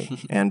 immediately,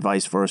 and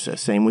vice versa.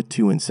 Same with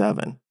 2 and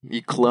 7.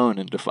 You clone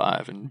into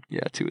 5, and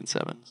 2 and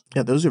 7.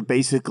 Yeah, those are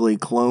basically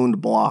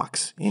cloned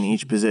blocks in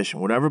each position.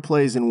 Whatever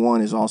plays in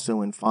 1 is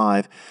also in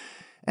 5,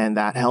 and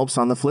that helps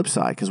on the flip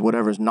side, because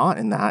whatever's not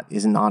in that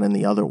is not in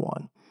the other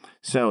one.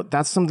 So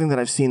that's something that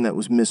I've seen that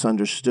was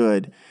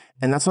misunderstood,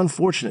 and that's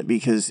unfortunate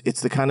because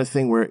it's the kind of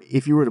thing where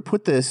if you were to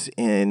put this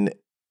in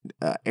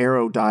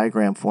arrow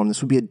diagram form,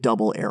 this would be a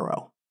double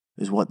arrow,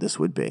 is what this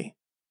would be.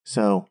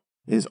 So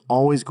it is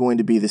always going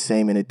to be the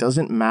same, and it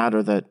doesn't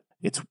matter that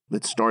it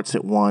starts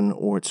at 1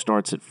 or it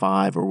starts at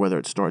 5 or whether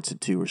it starts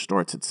at 2 or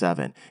starts at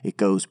 7. It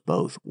goes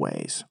both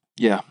ways.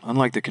 Yeah,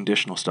 unlike the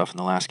conditional stuff in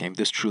the last game,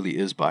 this truly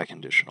is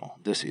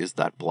biconditional. This is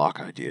that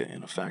block idea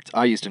in effect.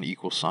 I used an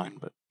equal sign,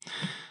 but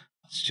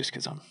it's just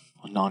because I'm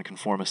a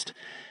nonconformist.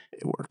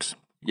 It works.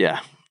 Yeah.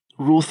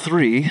 Rule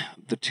 3,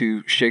 the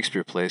two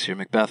Shakespeare plays here,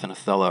 Macbeth and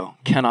Othello,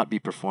 cannot be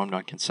performed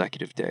on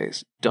consecutive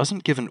days.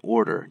 Doesn't give an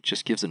order,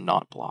 just gives a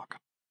not block.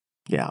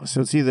 Yeah,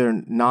 so it's either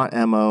not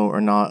MO or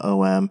not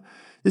OM.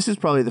 This is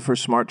probably the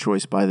first smart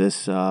choice by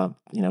this,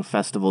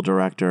 festival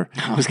director.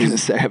 I was going to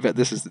say, I bet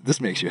this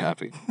makes you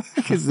happy.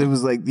 Because it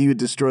was like you would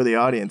destroy the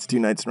audience 2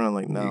 nights in a row.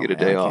 Like, no, You get a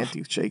day I off. can't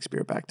do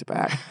Shakespeare back to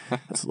back.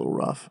 That's a little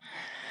rough.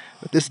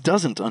 But this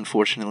doesn't,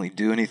 unfortunately,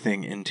 do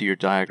anything into your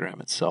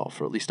diagram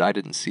itself, or at least I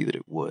didn't see that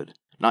it would.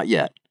 Not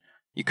yet.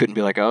 You couldn't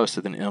be like, oh, so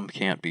then M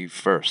can't be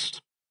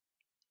first.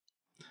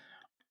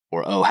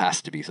 Or O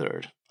has to be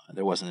third.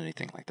 There wasn't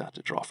anything like that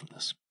to draw from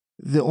this.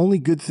 The only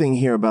good thing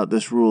here about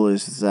this rule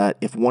is that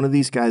if one of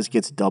these guys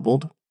gets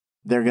doubled,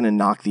 they're going to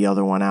knock the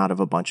other one out of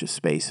a bunch of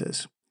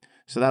spaces.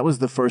 So that was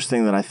the first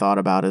thing that I thought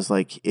about is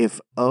like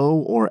if O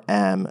or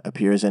M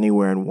appears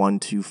anywhere in 1,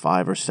 2,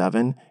 5, or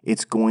 7,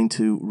 it's going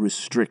to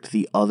restrict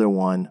the other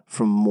one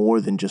from more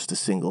than just a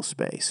single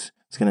space.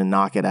 It's going to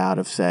knock it out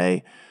of,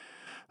 say,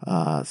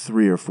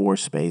 3 or 4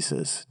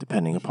 spaces,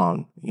 depending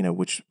upon,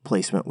 which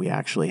placement we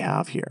actually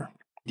have here.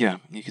 Yeah,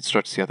 you could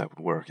start to see how that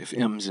would work. If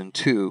M's in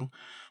 2,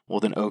 well,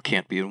 then O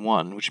can't be in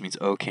 1, which means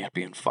O can't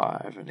be in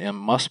 5, and M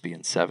must be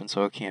in 7,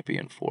 so O can't be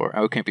in 4,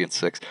 O can't be in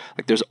 6.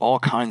 Like, there's all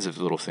kinds of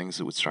little things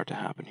that would start to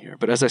happen here.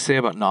 But as I say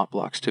about not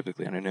blocks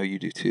typically, and I know you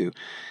do too,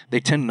 they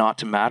tend not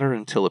to matter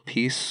until a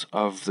piece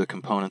of the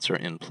components are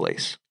in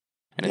place.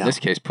 And in this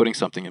case, putting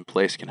something in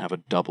place can have a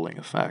doubling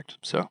effect.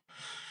 So,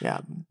 yeah,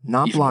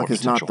 not block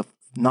is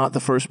not the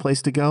first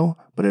place to go,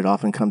 but it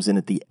often comes in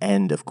at the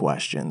end of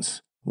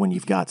questions when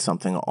you've got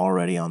something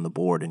already on the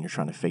board and you're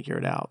trying to figure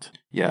it out.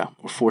 Yeah,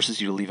 or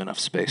forces you to leave enough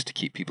space to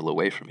keep people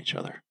away from each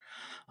other.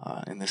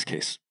 In this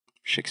case,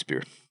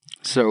 Shakespeare.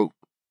 So,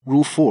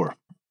 rule 4.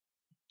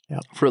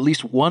 Yep. For at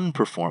least one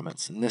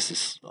performance, and this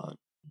is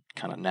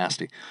kind of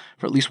nasty,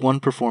 for at least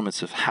one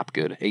performance of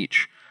Hapgood,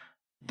 H,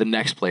 the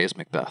next play is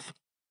Macbeth.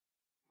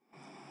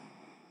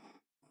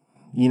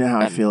 You know how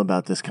I feel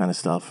about this kind of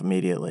stuff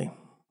immediately.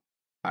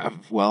 I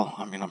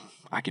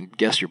can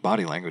guess your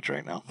body language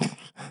right now.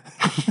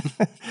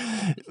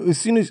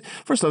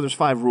 First off, there's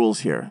 5 rules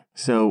here.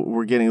 So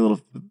we're getting a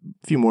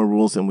few more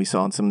rules than we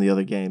saw in some of the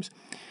other games.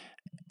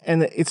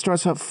 And it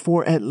starts off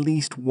for at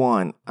least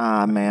one.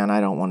 Man,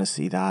 I don't want to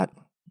see that.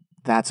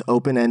 That's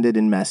open-ended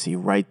and messy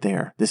right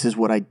there. This is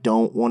what I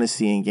don't want to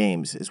see in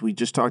games. As we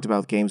just talked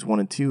about games 1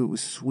 and 2, it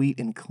was sweet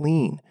and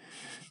clean.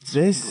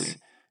 This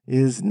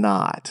is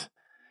not.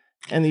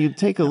 And you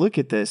take a look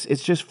at this,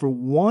 it's just for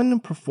one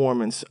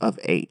performance of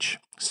H.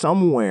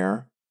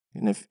 Somewhere,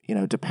 and if,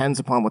 it depends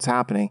upon what's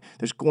happening,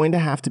 there's going to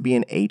have to be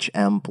an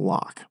HM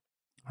block.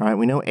 All right,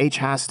 we know H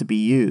has to be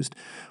used.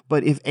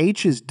 But if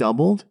H is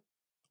doubled,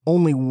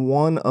 only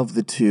one of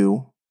the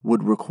two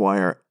would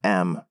require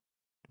M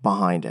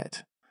behind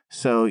it.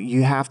 So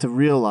you have to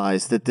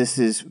realize that this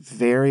is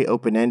very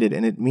open-ended,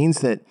 and it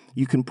means that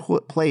you can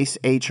place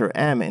H or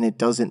M, and it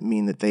doesn't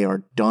mean that they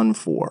are done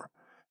for.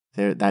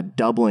 That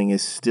doubling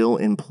is still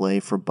in play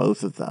for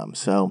both of them.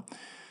 So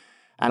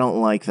I don't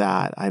like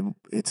that.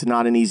 It's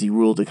not an easy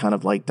rule to kind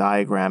of like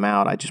diagram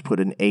out. I just put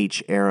an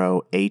H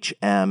arrow,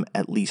 HM,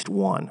 at least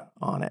one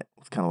on it.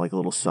 It's kind of like a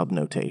little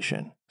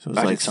sub-notation. So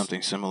I did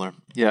something similar.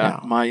 Yeah,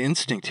 my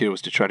instinct here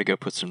was to try to go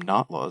put some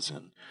not laws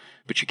in,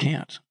 but you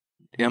can't.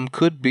 M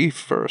could be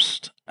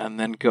first and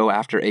then go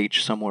after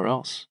H somewhere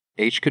else.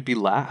 H could be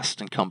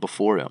last and come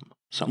before M.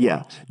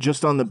 Yeah,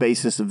 just on the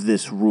basis of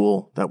this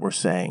rule that we're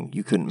saying,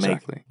 you couldn't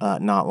make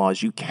not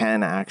laws. You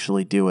can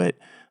actually do it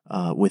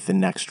with the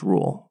next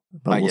rule,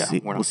 but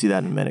we'll see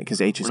that in a minute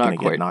because H is going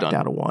to get knocked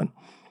out of 1.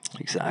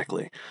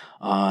 Exactly.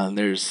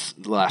 There's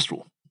the last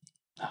rule.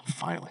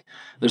 Finally,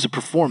 there's a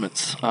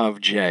performance of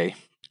J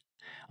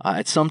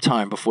at some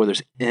time before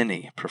there's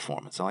any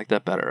performance. I like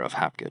that better, of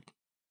Hapgood.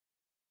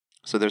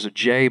 So there's a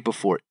J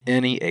before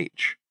any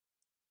H.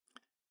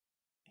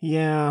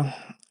 Yeah,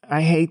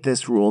 I hate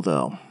this rule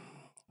though.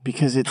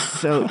 Because it's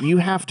so, you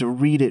have to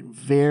read it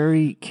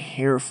very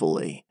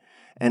carefully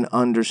and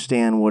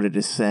understand what it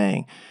is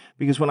saying.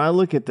 Because when I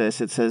look at this,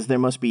 it says there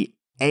must be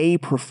a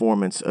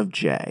performance of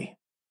J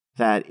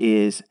that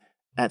is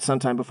at some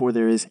time before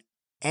there is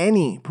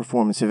any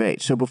performance of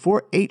H. So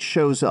before H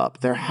shows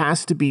up, there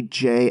has to be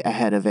J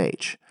ahead of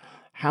H.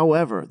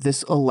 However,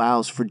 this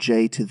allows for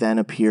J to then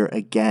appear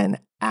again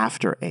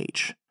after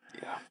H.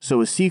 So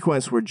a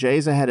sequence where J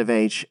is ahead of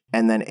H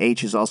and then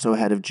H is also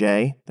ahead of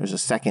J, there's a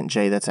second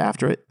J that's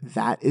after it,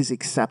 that is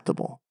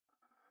acceptable.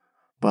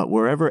 But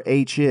wherever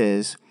H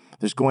is,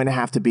 there's going to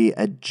have to be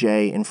a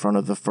J in front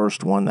of the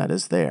first one that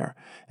is there.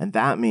 And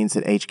that means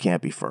that H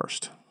can't be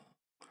first.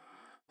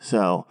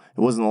 So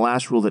it wasn't the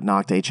last rule that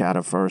knocked H out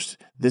of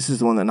first. This is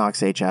the one that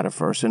knocks H out of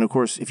first. And of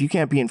course, if you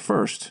can't be in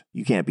first,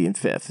 you can't be in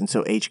fifth. And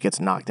so H gets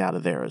knocked out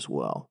of there as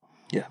well.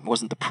 Yeah, it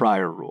wasn't the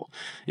prior rule.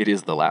 It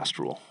is the last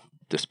rule.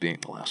 This being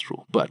the last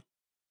rule, but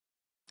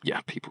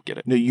yeah, people get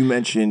it. No, you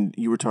mentioned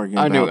you were talking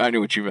about. I knew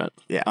what you meant.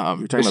 Yeah,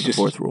 you were talking about the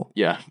 4th rule.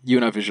 Yeah, you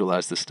and I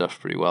visualize this stuff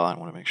pretty well. I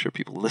want to make sure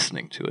people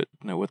listening to it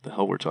know what the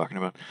hell we're talking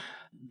about.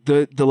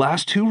 The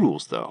last two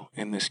rules, though,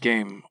 in this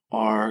game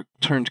are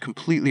turned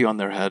completely on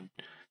their head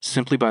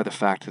simply by the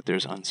fact that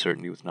there's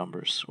uncertainty with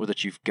numbers, or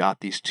that you've got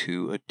these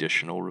two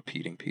additional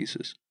repeating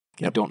pieces.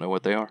 You don't know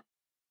what they are.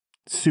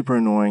 Super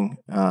annoying.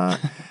 I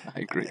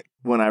agree.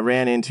 When I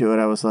ran into it,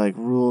 I was like,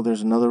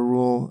 there's another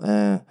rule.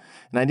 And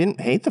I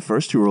didn't hate the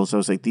first two rules. I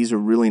was like, these are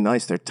really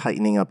nice. They're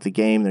tightening up the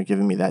game. They're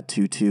giving me that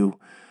 2-2,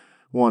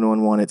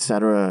 1-1-1,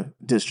 etc.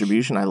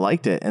 distribution. I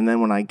liked it. And then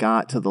when I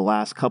got to the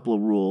last couple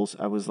of rules,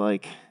 I was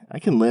like, I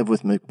can live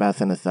with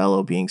Macbeth and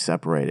Othello being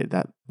separated.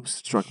 That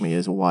struck me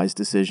as a wise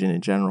decision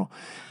in general.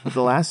 But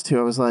the last two,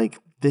 I was like,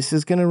 this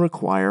is going to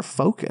require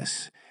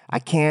focus. I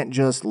can't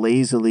just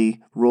lazily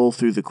roll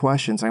through the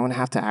questions. I'm going to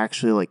have to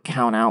actually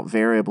count out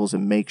variables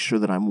and make sure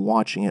that I'm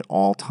watching at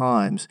all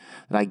times,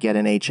 that I get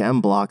an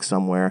HM block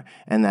somewhere,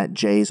 and that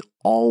J's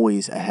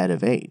always ahead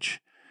of H.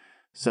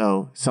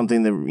 So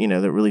something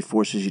that, that really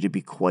forces you to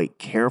be quite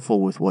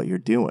careful with what you're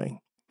doing.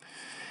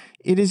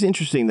 It is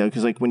interesting, though,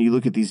 because when you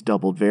look at these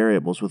doubled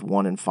variables with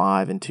 1 and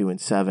 5 and 2 and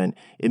 7,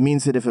 it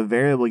means that if a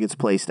variable gets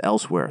placed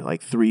elsewhere,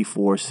 like 3,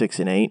 4, 6,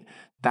 and 8,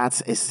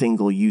 that's a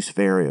single-use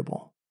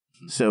variable.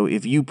 So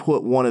if you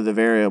put one of the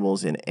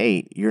variables in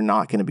 8, you're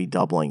not going to be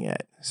doubling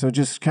it. So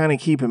just kind of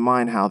keep in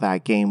mind how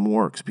that game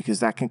works, because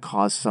that can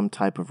cause some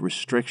type of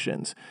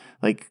restrictions.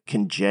 Like,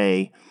 can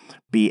J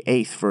be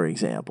 8th, for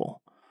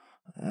example?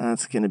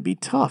 That's going to be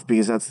tough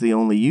because that's the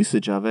only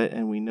usage of it.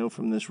 And we know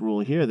from this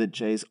rule here that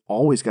J's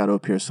always got to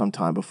appear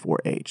sometime before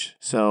H.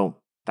 So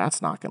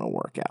that's not going to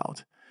work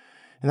out.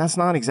 And that's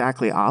not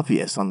exactly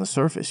obvious on the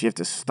surface. You have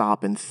to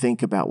stop and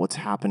think about what's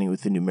happening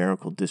with the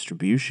numerical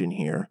distribution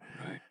here.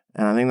 Right.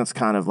 And I think that's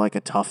kind of a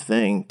tough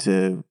thing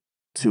to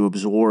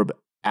absorb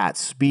at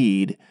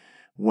speed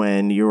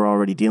when you're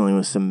already dealing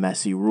with some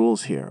messy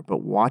rules here.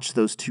 But watch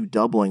those two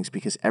doublings,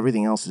 because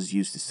everything else is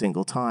used a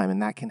single time,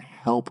 and that can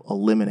help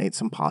eliminate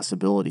some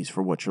possibilities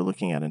for what you're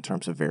looking at in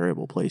terms of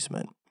variable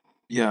placement.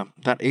 Yeah,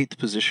 that 8th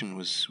position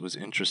was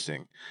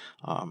interesting.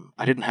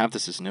 I didn't have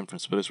this as an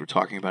inference, but as we're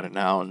talking about it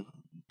now and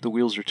the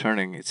wheels are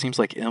turning, it seems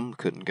like M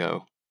couldn't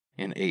go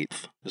in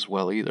 8th as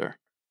well either.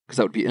 Because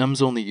that would be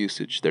M's only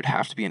usage. There'd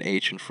have to be an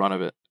H in front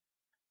of it.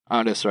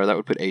 Oh, no, sorry, that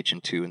would put H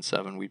in 2 and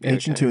 7. We'd be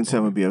H in 2 and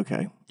 7 would be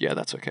okay. Yeah,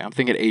 that's okay. I'm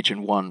thinking H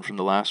in 1 from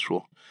the last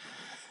rule.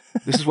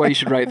 This is why you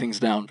should write things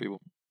down, people.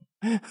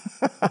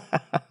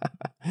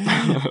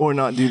 Or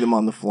not do them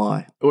on the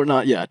fly. Or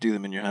not, do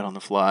them in your head on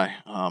the fly.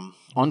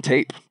 On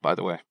tape, by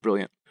the way.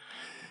 Brilliant.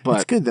 But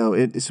it's good, though.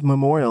 It's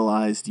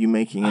memorialized you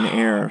making an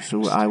error.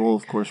 So I will,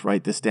 of course,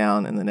 write this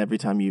down. And then every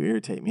time you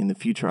irritate me in the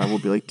future, I will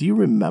be like, do you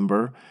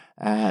remember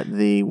at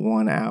the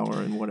 1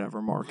 hour and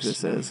whatever mark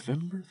this is?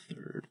 November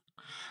 3rd.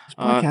 It's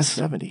podcast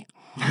 70.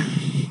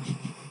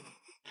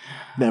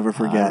 Never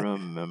forget. I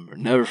remember.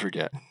 Never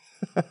forget.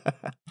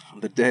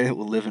 The day it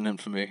will live in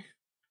infamy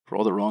for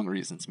all the wrong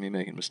reasons, me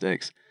making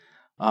mistakes.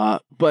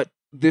 But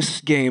this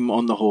game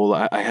on the whole,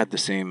 I had the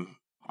same,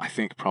 I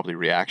think, probably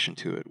reaction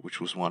to it, which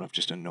was one of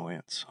just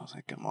annoyance. I was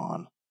like, come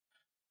on.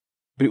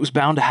 But it was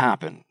bound to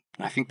happen.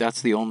 And I think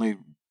that's the only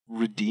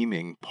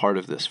redeeming part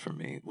of this for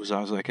me, was I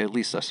was like, at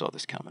least I saw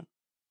this coming.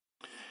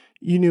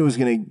 You knew it was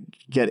going to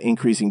get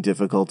increasing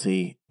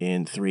difficulty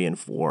in 3 and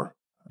 4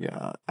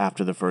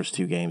 after the first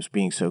two games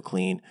being so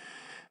clean.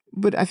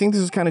 But I think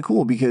this is kind of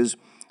cool because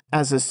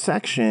as a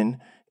section,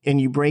 and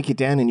you break it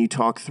down and you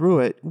talk through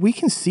it, we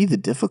can see the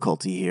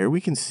difficulty here. We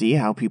can see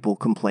how people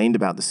complained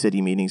about the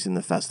city meetings and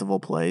the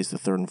festival plays, the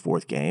 3rd and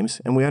 4th games,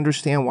 and we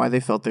understand why they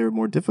felt they were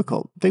more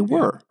difficult. They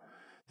were.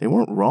 They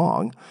weren't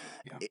wrong.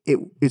 Yeah.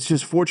 It's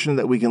just fortunate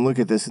that we can look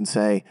at this and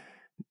say,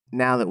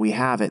 now that we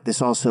have it,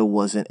 this also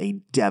wasn't a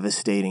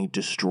devastating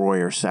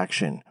destroyer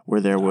section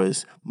where there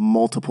was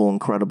multiple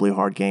incredibly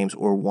hard games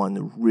or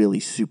one really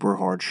super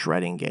hard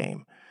shredding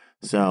game.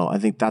 So I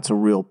think that's a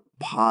real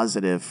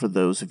positive for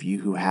those of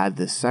you who had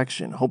this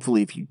section.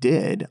 Hopefully, if you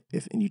did,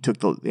 and you took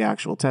the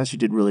actual test, you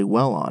did really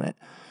well on it.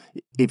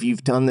 If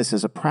you've done this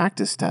as a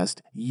practice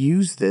test,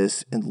 use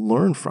this and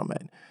learn from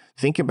it.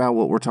 Think about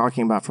what we're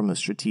talking about from a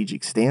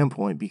strategic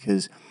standpoint,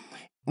 because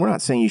we're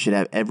not saying you should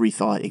have every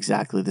thought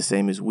exactly the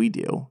same as we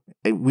do.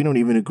 We don't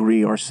even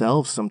agree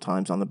ourselves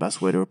sometimes on the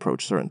best way to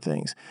approach certain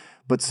things.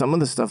 But some of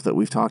the stuff that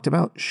we've talked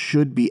about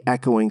should be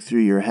echoing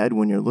through your head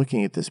when you're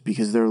looking at this,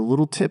 because there are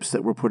little tips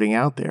that we're putting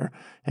out there.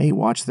 Hey,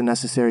 watch the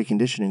necessary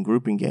condition in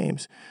grouping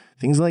games.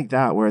 Things like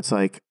that, where it's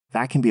like,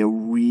 that can be a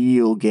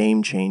real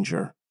game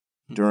changer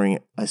during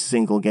a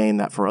single game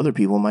that for other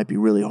people might be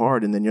really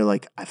hard. And then you're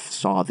like, I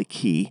saw the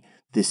key.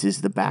 This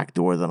is the back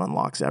door that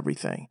unlocks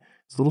everything.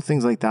 It's little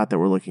things like that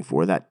we're looking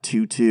for. That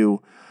 2-2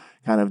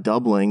 kind of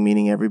doubling,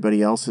 meaning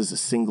everybody else is a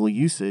single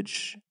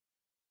usage.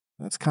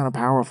 That's kind of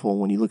powerful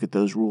when you look at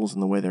those rules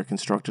and the way they're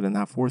constructed in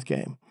that 4th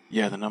game.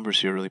 Yeah, the numbers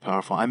here are really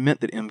powerful. I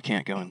meant that M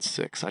can't go in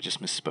 6. I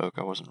just misspoke.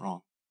 I wasn't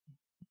wrong.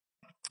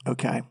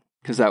 Okay.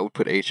 Because that would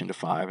put H into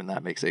 5, and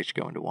that makes H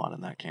go into 1,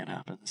 and that can't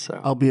happen.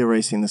 So I'll be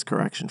erasing this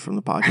correction from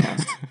the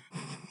podcast.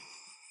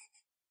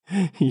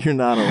 You're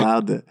not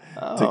allowed to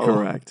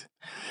correct.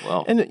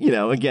 Well, And,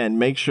 again,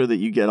 make sure that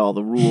you get all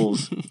the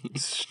rules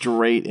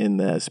straight in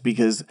this,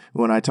 because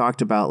when I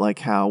talked about like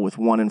how with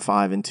 1 and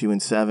 5 and 2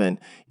 and 7,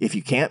 if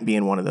you can't be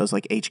in one of those,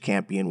 like H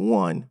can't be in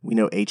 1, we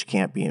know H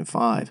can't be in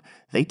 5.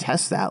 They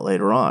test that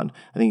later on.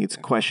 I think it's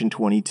question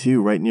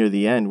 22 right near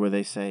the end where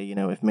they say,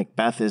 if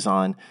Macbeth is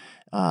on,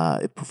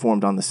 it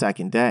performed on the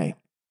second day.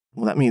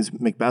 Well, that means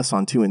Macbeth's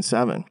on 2 and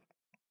 7.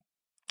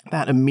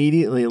 That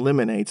immediately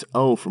eliminates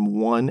O from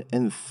 1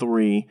 and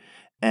 3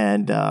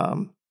 and,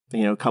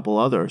 a couple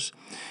others.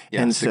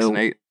 Yeah, and 6 so and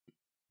 8.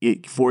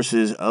 it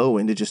forces O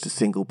into just a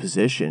single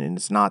position. And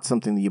it's not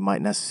something that you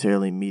might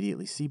necessarily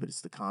immediately see, but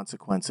it's the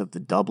consequence of the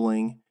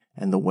doubling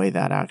and the way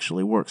that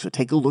actually works. So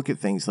take a look at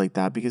things like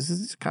that, because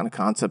these kind of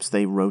concepts,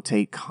 they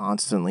rotate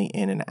constantly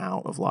in and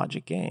out of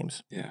logic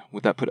games. Yeah.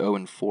 Would that put O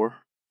in 4?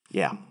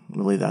 Yeah, I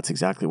believe that's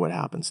exactly what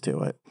happens to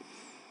it.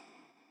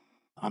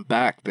 I'm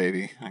back,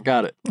 baby. I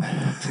got it.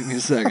 Take me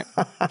a second.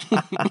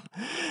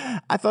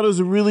 I thought it was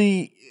a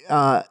really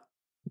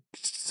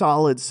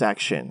solid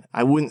section.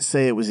 I wouldn't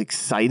say it was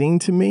exciting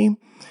to me.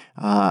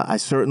 I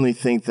certainly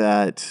think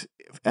that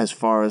as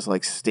far as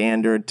like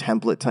standard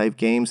template type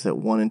games, that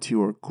 1 and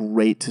 2 are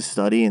great to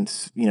study and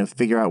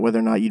figure out whether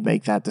or not you'd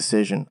make that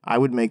decision. I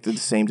would make the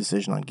same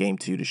decision on game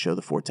 2 to show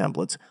the 4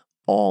 templates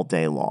all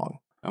day long.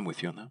 I'm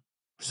with you on that.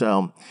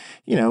 So,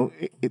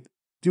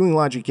 doing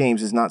logic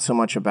games is not so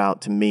much about,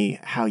 to me,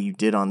 how you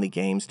did on the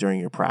games during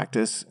your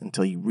practice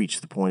until you reach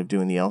the point of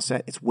doing the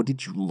LSAT. It's what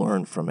did you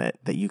learn from it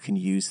that you can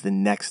use the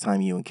next time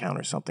you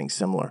encounter something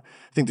similar.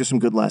 I think there's some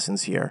good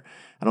lessons here.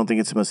 I don't think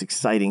it's the most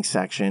exciting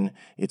section.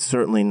 It's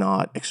certainly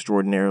not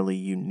extraordinarily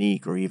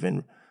unique or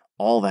even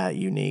all that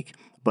unique,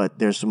 but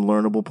there's some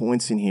learnable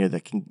points in here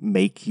that can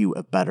make you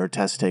a better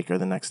test taker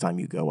the next time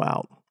you go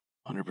out.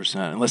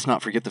 100%. And let's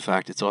not forget the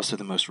fact it's also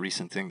the most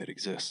recent thing that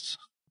exists.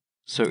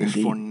 So if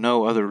Indeed. for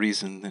no other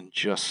reason than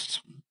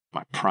just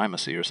my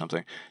primacy or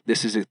something,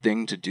 this is a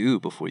thing to do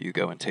before you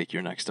go and take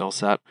your next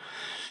LSAT,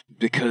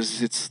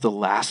 because it's the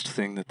last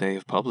thing that they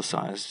have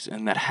publicized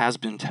and that has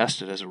been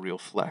tested as a real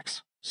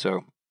flex.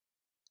 So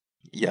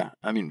yeah,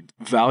 I mean,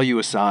 value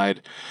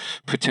aside,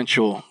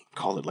 potential,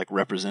 call it like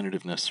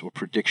representativeness or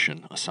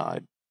prediction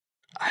aside,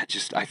 I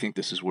think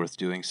this is worth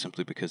doing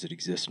simply because it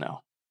exists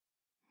now.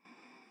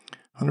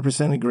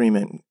 100%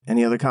 agreement.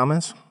 Any other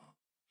comments?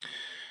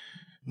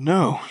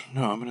 No,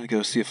 I'm going to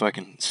go see if I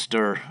can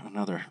stir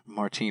another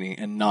martini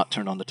and not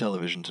turn on the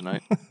television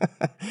tonight.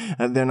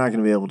 They're not going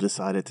to be able to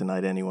decide it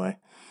tonight anyway.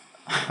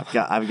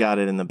 I've got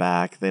it in the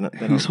back.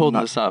 Who's holding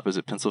this up? Is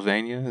it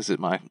Pennsylvania? Is it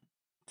my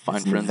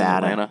fine friends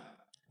Nevada. in Atlanta?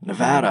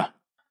 Nevada.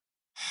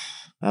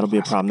 That'll be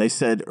a problem. They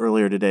said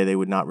earlier today they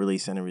would not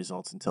release any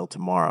results until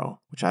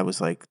tomorrow, which I was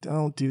like,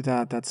 don't do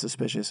that. That's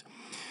suspicious.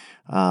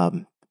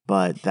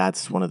 But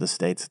that's one of the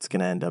states that's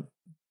going to end up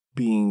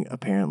being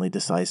apparently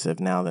decisive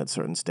now that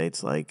certain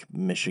states like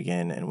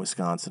Michigan and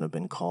Wisconsin have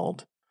been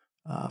called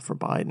for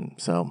Biden.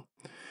 So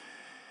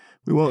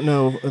we won't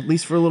know, at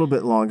least for a little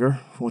bit longer,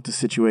 what the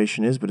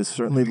situation is, but it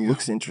certainly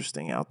looks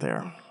interesting out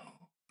there.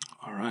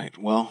 All right.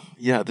 Well,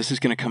 yeah, this is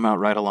going to come out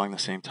right along the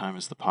same time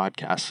as the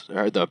podcast,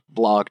 or the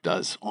blog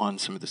does, on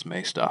some of this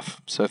May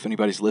stuff. So if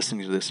anybody's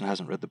listening to this and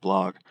hasn't read the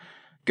blog,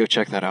 go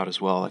check that out as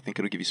well. I think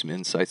it'll give you some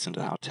insights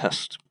into how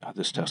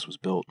this test was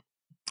built.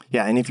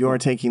 Yeah, and if you are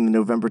taking the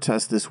November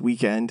test this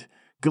weekend,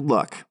 good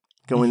luck.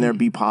 Go in there,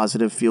 be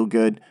positive, feel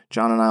good.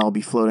 John and I will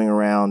be floating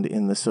around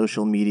in the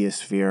social media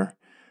sphere,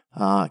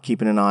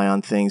 keeping an eye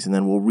on things, and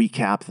then we'll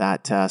recap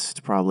that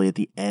test probably at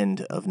the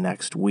end of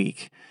next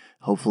week.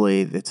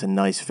 Hopefully it's a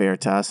nice, fair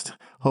test.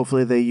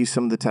 Hopefully they use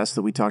some of the tests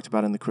that we talked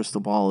about in the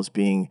crystal ball as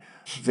being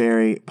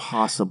very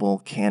possible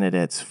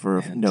candidates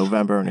for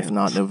November, and if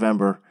not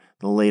November,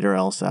 the later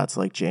LSATs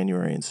like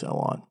January and so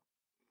on.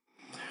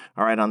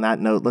 All right, on that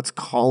note, let's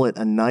call it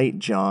a night,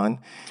 John.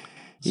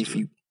 If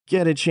you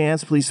get a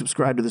chance, please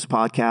subscribe to this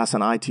podcast on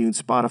iTunes,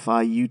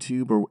 Spotify,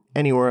 YouTube, or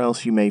anywhere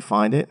else you may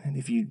find it. And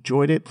if you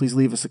enjoyed it, please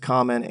leave us a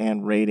comment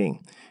and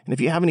rating. And if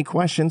you have any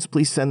questions,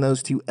 please send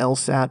those to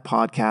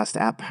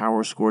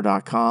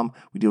lsatpodcast@powerscore.com.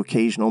 We do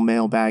occasional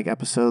mailbag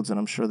episodes, and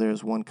I'm sure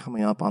there's one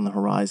coming up on the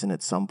horizon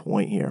at some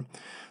point here.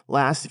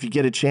 Last, if you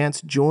get a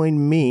chance,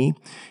 join me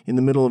in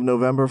the middle of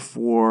November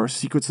for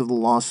Secrets of the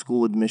Law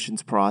School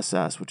Admissions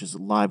Process, which is a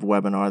live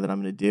webinar that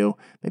I'm going to do.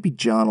 Maybe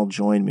John will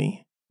join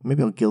me.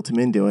 Maybe I'll guilt him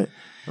into it.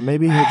 Or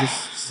maybe he'll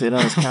just sit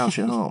on his couch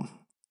at home.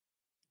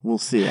 We'll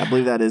see. I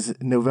believe that is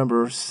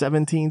November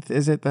 17th,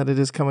 is it, that it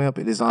is coming up?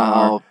 It is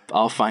on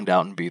I'll find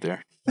out and be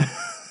there.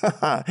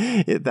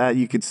 That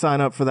you could sign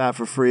up for that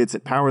for free. It's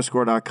at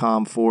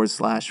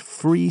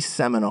powerscore.com/free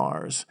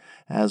seminars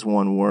as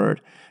one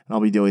word. And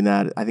I'll be doing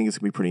that. I think it's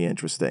going to be pretty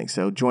interesting.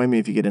 So join me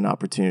if you get an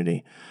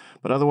opportunity.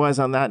 But otherwise,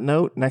 on that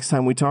note, next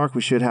time we talk,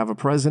 we should have a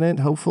president,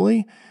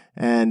 hopefully.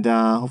 And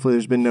hopefully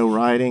there's been no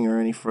rioting or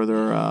any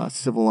further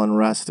civil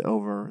unrest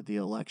over the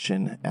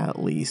election,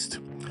 at least.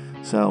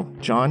 So,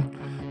 John,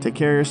 take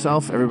care of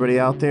yourself. Everybody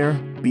out there,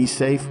 be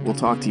safe. We'll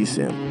talk to you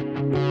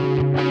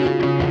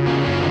soon.